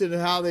opposite of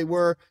how they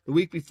were the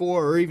week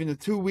before, or even the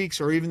 2 weeks,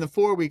 or even the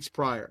 4 weeks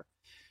prior.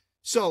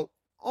 So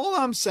all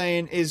I'm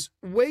saying is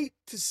wait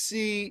to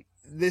see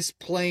this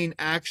plane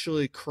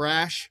actually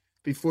crash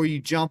before you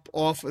jump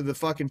off of the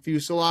fucking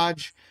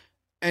fuselage.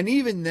 And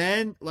even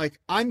then, like,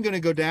 I'm going to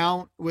go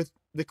down with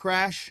the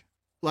crash.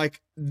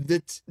 Like,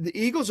 the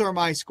Eagles are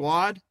my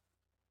squad,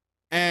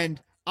 and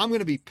I'm going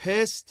to be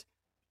pissed.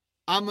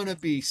 I'm going to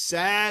be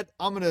sad.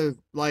 I'm going to,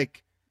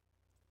 like,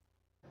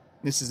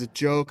 this is a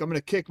joke, I'm going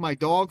to kick my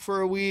dog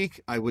for a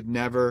week. I would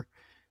never.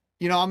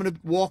 You know, I'm going to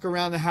walk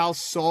around the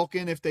house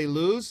sulking if they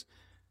lose.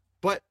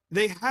 But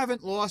they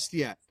haven't lost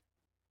yet.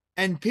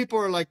 And people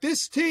are like,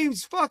 this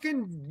team's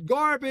fucking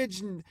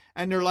garbage, and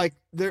they're like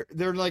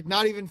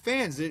not even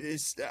fans.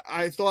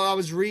 I thought I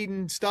was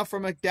reading stuff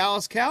from a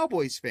Dallas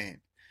Cowboys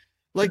fan.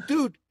 Like,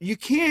 dude, you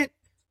can't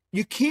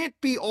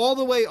be all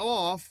the way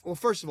off. Well,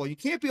 first of all, you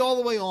can't be all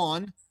the way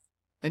on.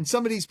 And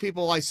some of these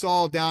people I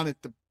saw down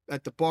at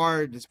the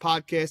bar, this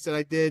podcast that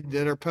I did,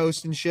 that are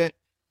posting shit.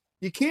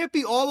 You can't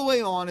be all the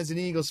way on as an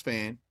Eagles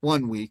fan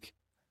 1 week,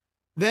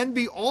 then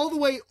be all the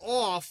way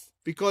off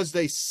because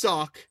they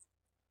suck.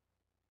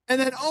 And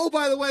then, oh,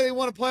 by the way, they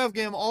won a playoff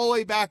game all the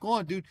way back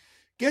on. Dude,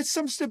 get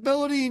some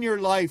stability in your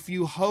life,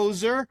 you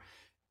hoser.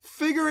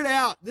 Figure it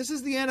out. This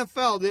is the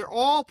NFL. They're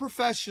all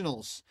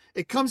professionals.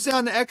 It comes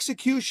down to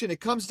execution. It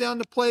comes down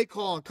to play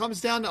call. It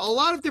comes down to a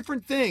lot of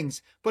different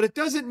things. But it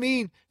doesn't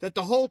mean that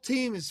the whole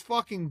team is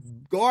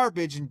fucking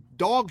garbage and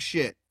dog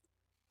shit.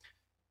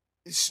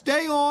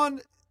 Stay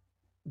on.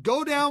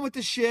 Go down with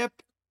the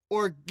ship.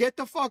 Or get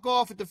the fuck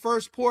off at the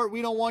first port.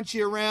 We don't want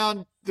you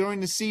around during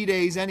the sea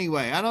days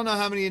anyway. I don't know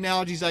how many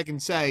analogies I can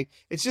say.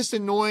 It's just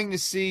annoying to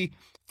see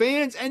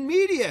fans and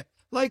media.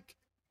 Like,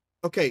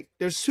 okay,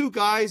 there's two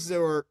guys that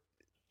were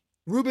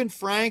Reuben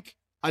Frank.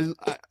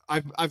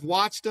 I've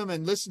watched him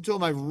and listened to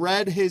him. I've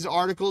read his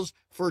articles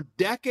for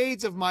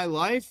decades of my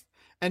life,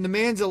 and the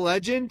man's a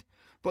legend.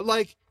 But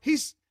like,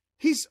 he's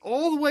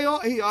all the way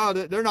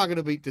on. They're not going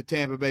to beat the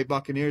Tampa Bay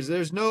Buccaneers.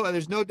 There's no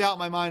doubt in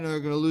my mind they're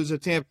going to lose to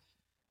Tampa.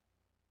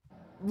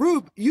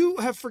 Rube, you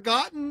have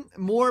forgotten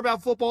more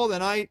about football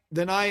than I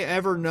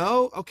ever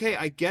know. Okay,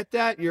 I get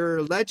that. You're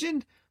a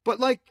legend. But,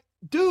 like,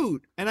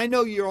 dude, and I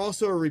know you're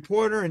also a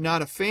reporter and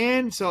not a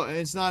fan, so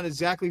it's not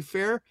exactly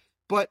fair.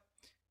 But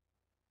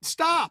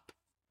stop.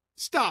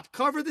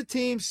 Cover the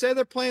team. Say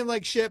they're playing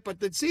like shit, but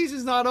the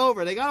season's not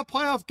over. They got a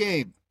playoff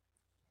game.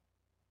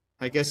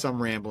 I guess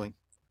I'm rambling.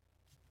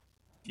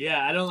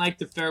 Yeah, I don't like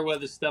the fair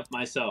weather stuff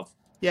myself.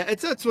 Yeah,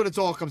 that's what it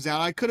all comes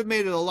down. I could have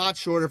made it a lot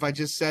shorter if I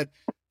just said,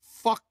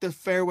 fuck the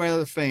fair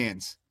weather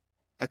fans.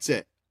 That's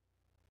it.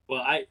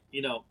 Well,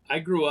 I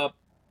grew up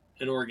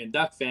an Oregon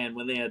Duck fan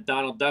when they had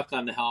Donald Duck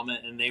on the helmet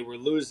and they were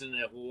losing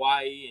at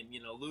Hawaii and,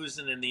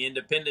 losing in the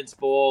Independence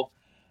Bowl.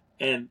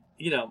 And,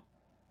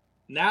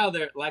 now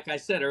they're, like I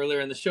said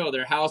earlier in the show,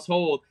 they're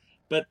household.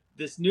 But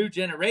this new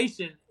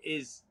generation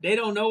they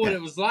don't know what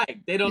it was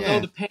like. They don't know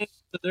the pain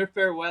of their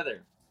fair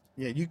weather.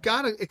 Yeah, you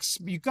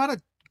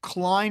gotta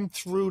climb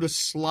through the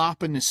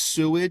slop and the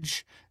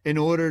sewage in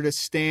order to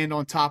stand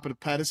on top of the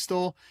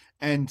pedestal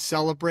and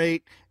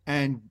celebrate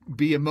and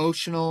be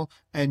emotional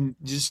and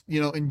just,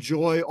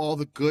 enjoy all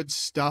the good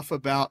stuff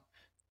about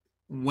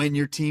when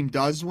your team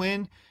does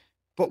win.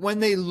 But when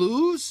they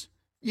lose,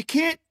 you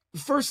can't,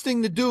 first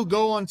thing to do,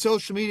 go on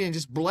social media and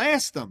just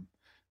blast them.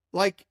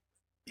 Like,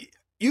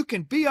 you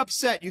can be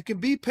upset, you can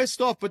be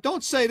pissed off, but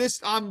don't say this,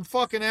 I'm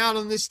fucking out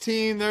on this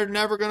team, they're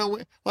never going to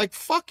win. Like,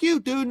 fuck you,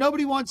 dude.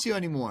 Nobody wants you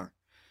anymore.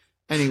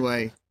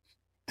 Anyway.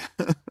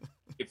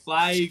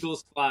 Fly,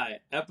 Eagles, fly.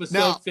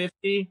 Episode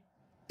 50.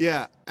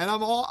 Yeah, and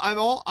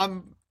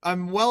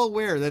I'm well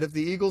aware that if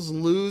the Eagles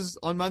lose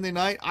on Monday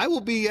night, I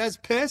will be as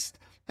pissed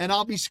and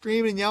I'll be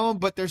screaming and yelling,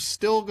 but they're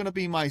still going to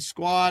be my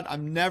squad.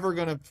 I'm never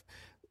going to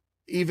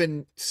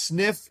even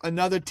sniff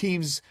another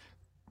team's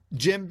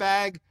gym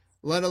bag,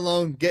 let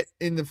alone get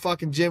in the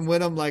fucking gym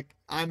with them. Like,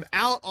 I'm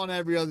out on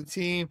every other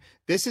team.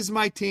 This is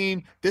my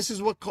team. This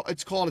is what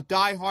it's called, a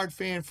diehard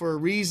fan, for a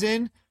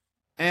reason.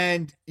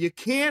 And you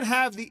can't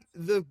have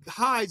the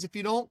highs if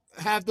you don't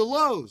have the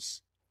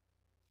lows.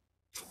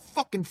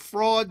 Fucking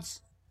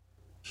frauds.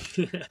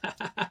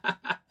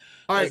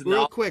 All right,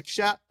 real quick,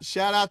 shout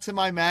out to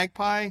my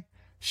magpie.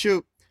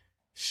 Shoot,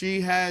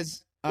 she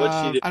has.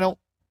 What's she do?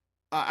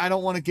 I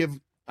don't want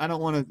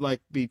to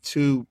like be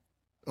too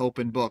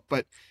open book,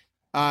 but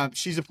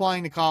she's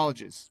applying to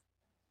colleges,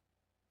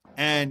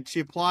 and she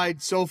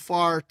applied so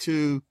far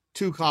to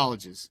 2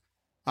 colleges,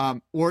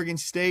 Oregon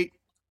State,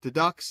 the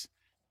Ducks,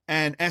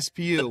 and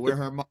SPU, where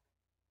her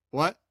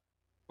what?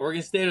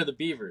 Oregon State or the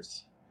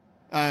Beavers?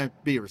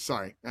 Beavers.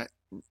 Sorry,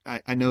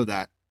 I know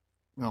that.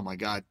 Oh my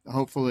God.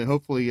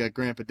 Hopefully,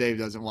 Grandpa Dave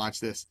doesn't watch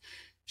this.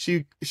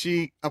 She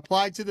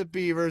applied to the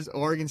Beavers,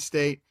 Oregon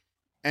State,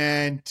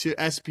 and to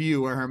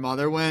SPU, where her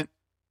mother went.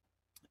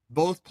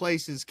 Both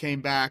places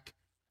came back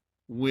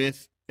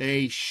with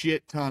a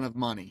shit ton of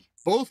money.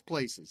 Both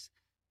places.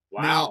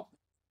 Wow.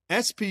 Now,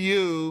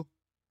 SPU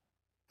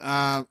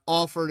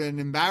offered an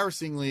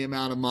embarrassingly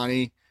amount of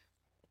money,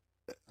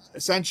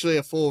 essentially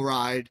a full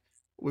ride.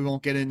 We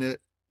won't get into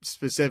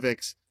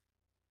specifics.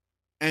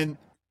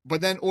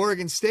 But then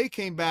Oregon State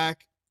came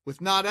back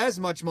with not as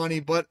much money,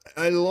 but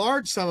a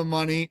large sum of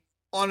money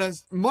on a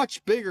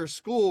much bigger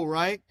school,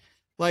 right?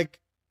 Like,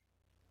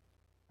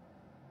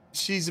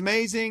 she's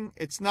amazing.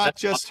 It's not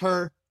just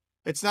her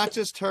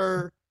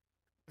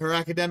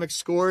academic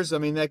scores. I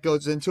mean, that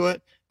goes into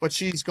it, but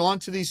she's gone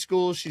to these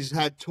schools. She's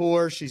had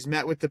tours. She's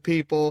met with the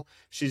people.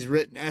 She's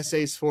written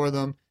essays for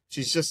them.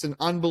 She's just an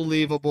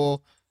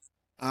unbelievable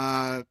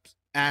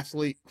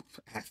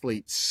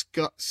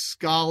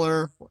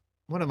scholar.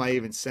 What am I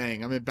even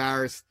saying? I'm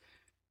embarrassed.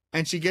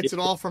 And she gets it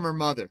all from her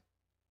mother.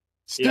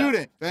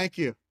 Student. Yeah. Thank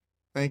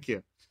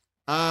you.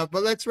 But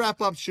let's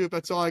wrap up, Shoop.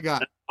 That's all I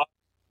got.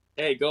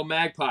 Hey, go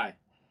Magpie.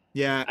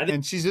 Yeah,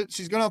 and she's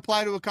going to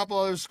apply to a couple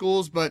other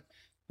schools, but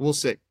we'll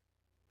see.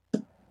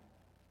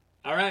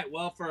 All right.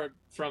 Well, for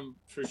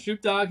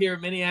Shoop Dawg here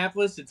in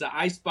Minneapolis, it's an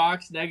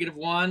Icebox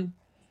 -1.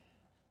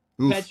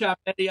 Oof. Pet Shop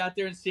Eddie out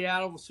there in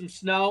Seattle with some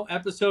snow.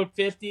 Episode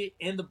 50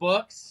 in the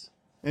books.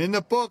 In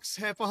the books,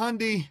 half a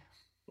hundy.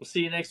 We'll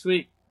see you next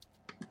week.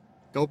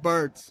 Go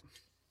Birds.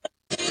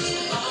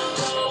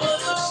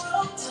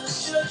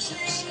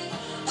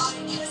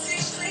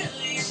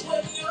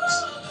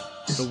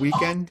 The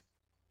Weekend.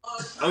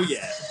 Oh,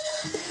 yeah.